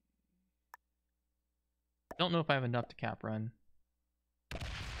 Don't know if I have enough to cap run.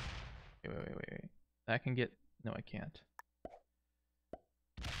 Wait. That can get... No, I can't.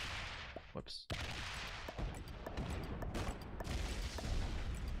 Whoops.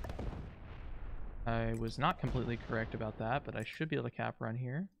 I was not completely correct about that, but I should be able to cap run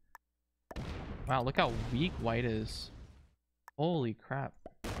here. Wow, look how weak white is. Holy crap.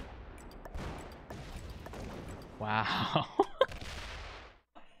 Wow.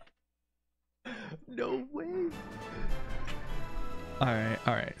 No way. All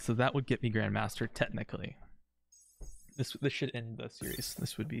right. So that would get me Grandmaster technically. This should end the series.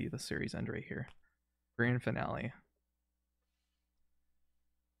 This would be the series end right here. Grand finale.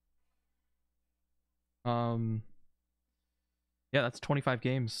 Yeah, that's 25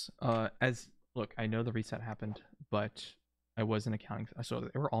 games. Look, I know the reset happened, but I wasn't accounting for, so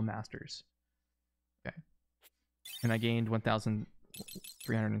they were all masters. Okay. And I gained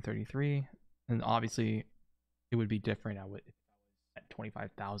 1,333, and obviously it would be different I would at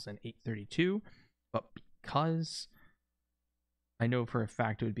 25,832, but because I know for a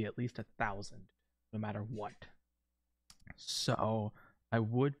fact it would be at least 1,000 no matter what. So I'm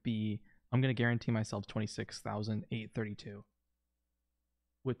gonna guarantee myself 26,832.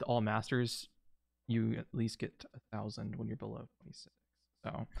 With all masters, you at least get 1,000 when you're below 26.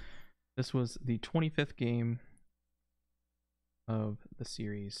 So this was the 25th game of the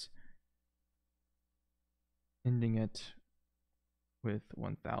series, ending it with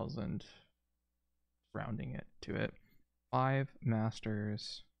 1,000, rounding it to it. 5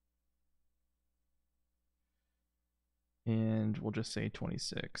 masters, and we'll just say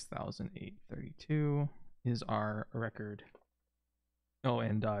 26,832 is our record. Oh,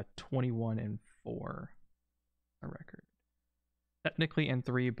 and 21-4 a record. Technically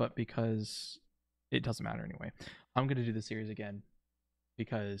N3, but because it doesn't matter anyway. I'm gonna do the series again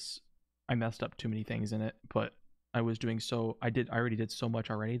because I messed up too many things in it, but I was doing so I already did so much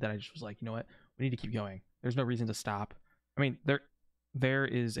already that I just was like, you know what? We need to keep going. There's no reason to stop. I mean, there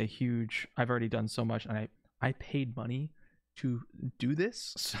is a huge, I've already done so much, and I paid money to do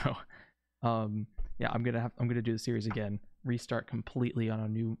this. So yeah, I'm gonna do the series again, restart completely on a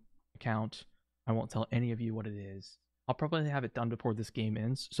new account. I won't tell any of you what it is. I'll probably have it done before this game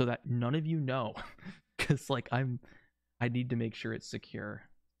ends so that none of you know, because like I need to make sure it's secure.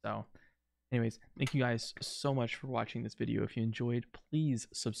 So anyways, thank you guys so much for watching this video. If you enjoyed, please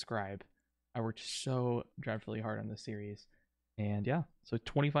subscribe. I worked so dreadfully hard on this series. And yeah, so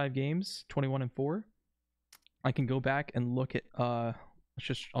 25 games, 21-4. I can go back and look at I'll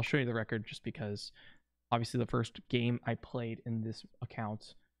show you the record just because obviously the first game I played in this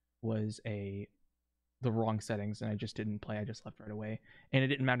account was the wrong settings, and I just didn't play. I just left right away, and it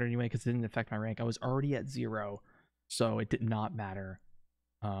didn't matter anyway because it didn't affect my rank. I was already at 0, so it did not matter.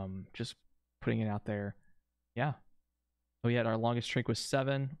 Just putting it out there. Yeah. Oh yeah, our longest streak was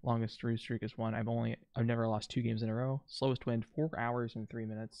 7. Longest true streak is 1. I've never lost 2 games in a row. Slowest win 4 hours and 3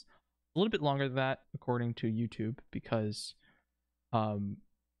 minutes. A little bit longer than that according to YouTube, because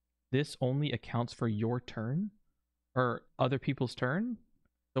this only accounts for your turn or other people's turn.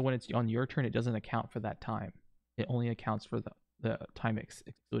 So when it's on your turn, it doesn't account for that time. It only accounts for the time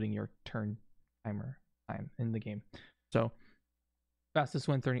excluding your turn time in the game. So fastest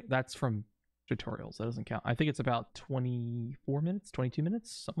win 30. That's from tutorials. That doesn't count. I think it's about 24 minutes, 22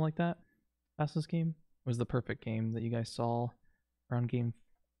 minutes, something like that. Fastest game was the perfect game that you guys saw around game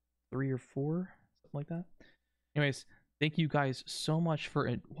 3 or 4, something like that. Anyways, thank you guys so much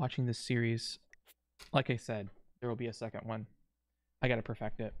for watching this series. Like I said, there will be a second one. I gotta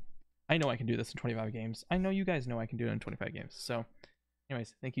perfect it. I know I can do this in 25 games. I know you guys know I can do it in 25 games. So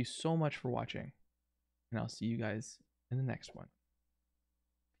anyways, thank you so much for watching, and I'll see you guys in the next one.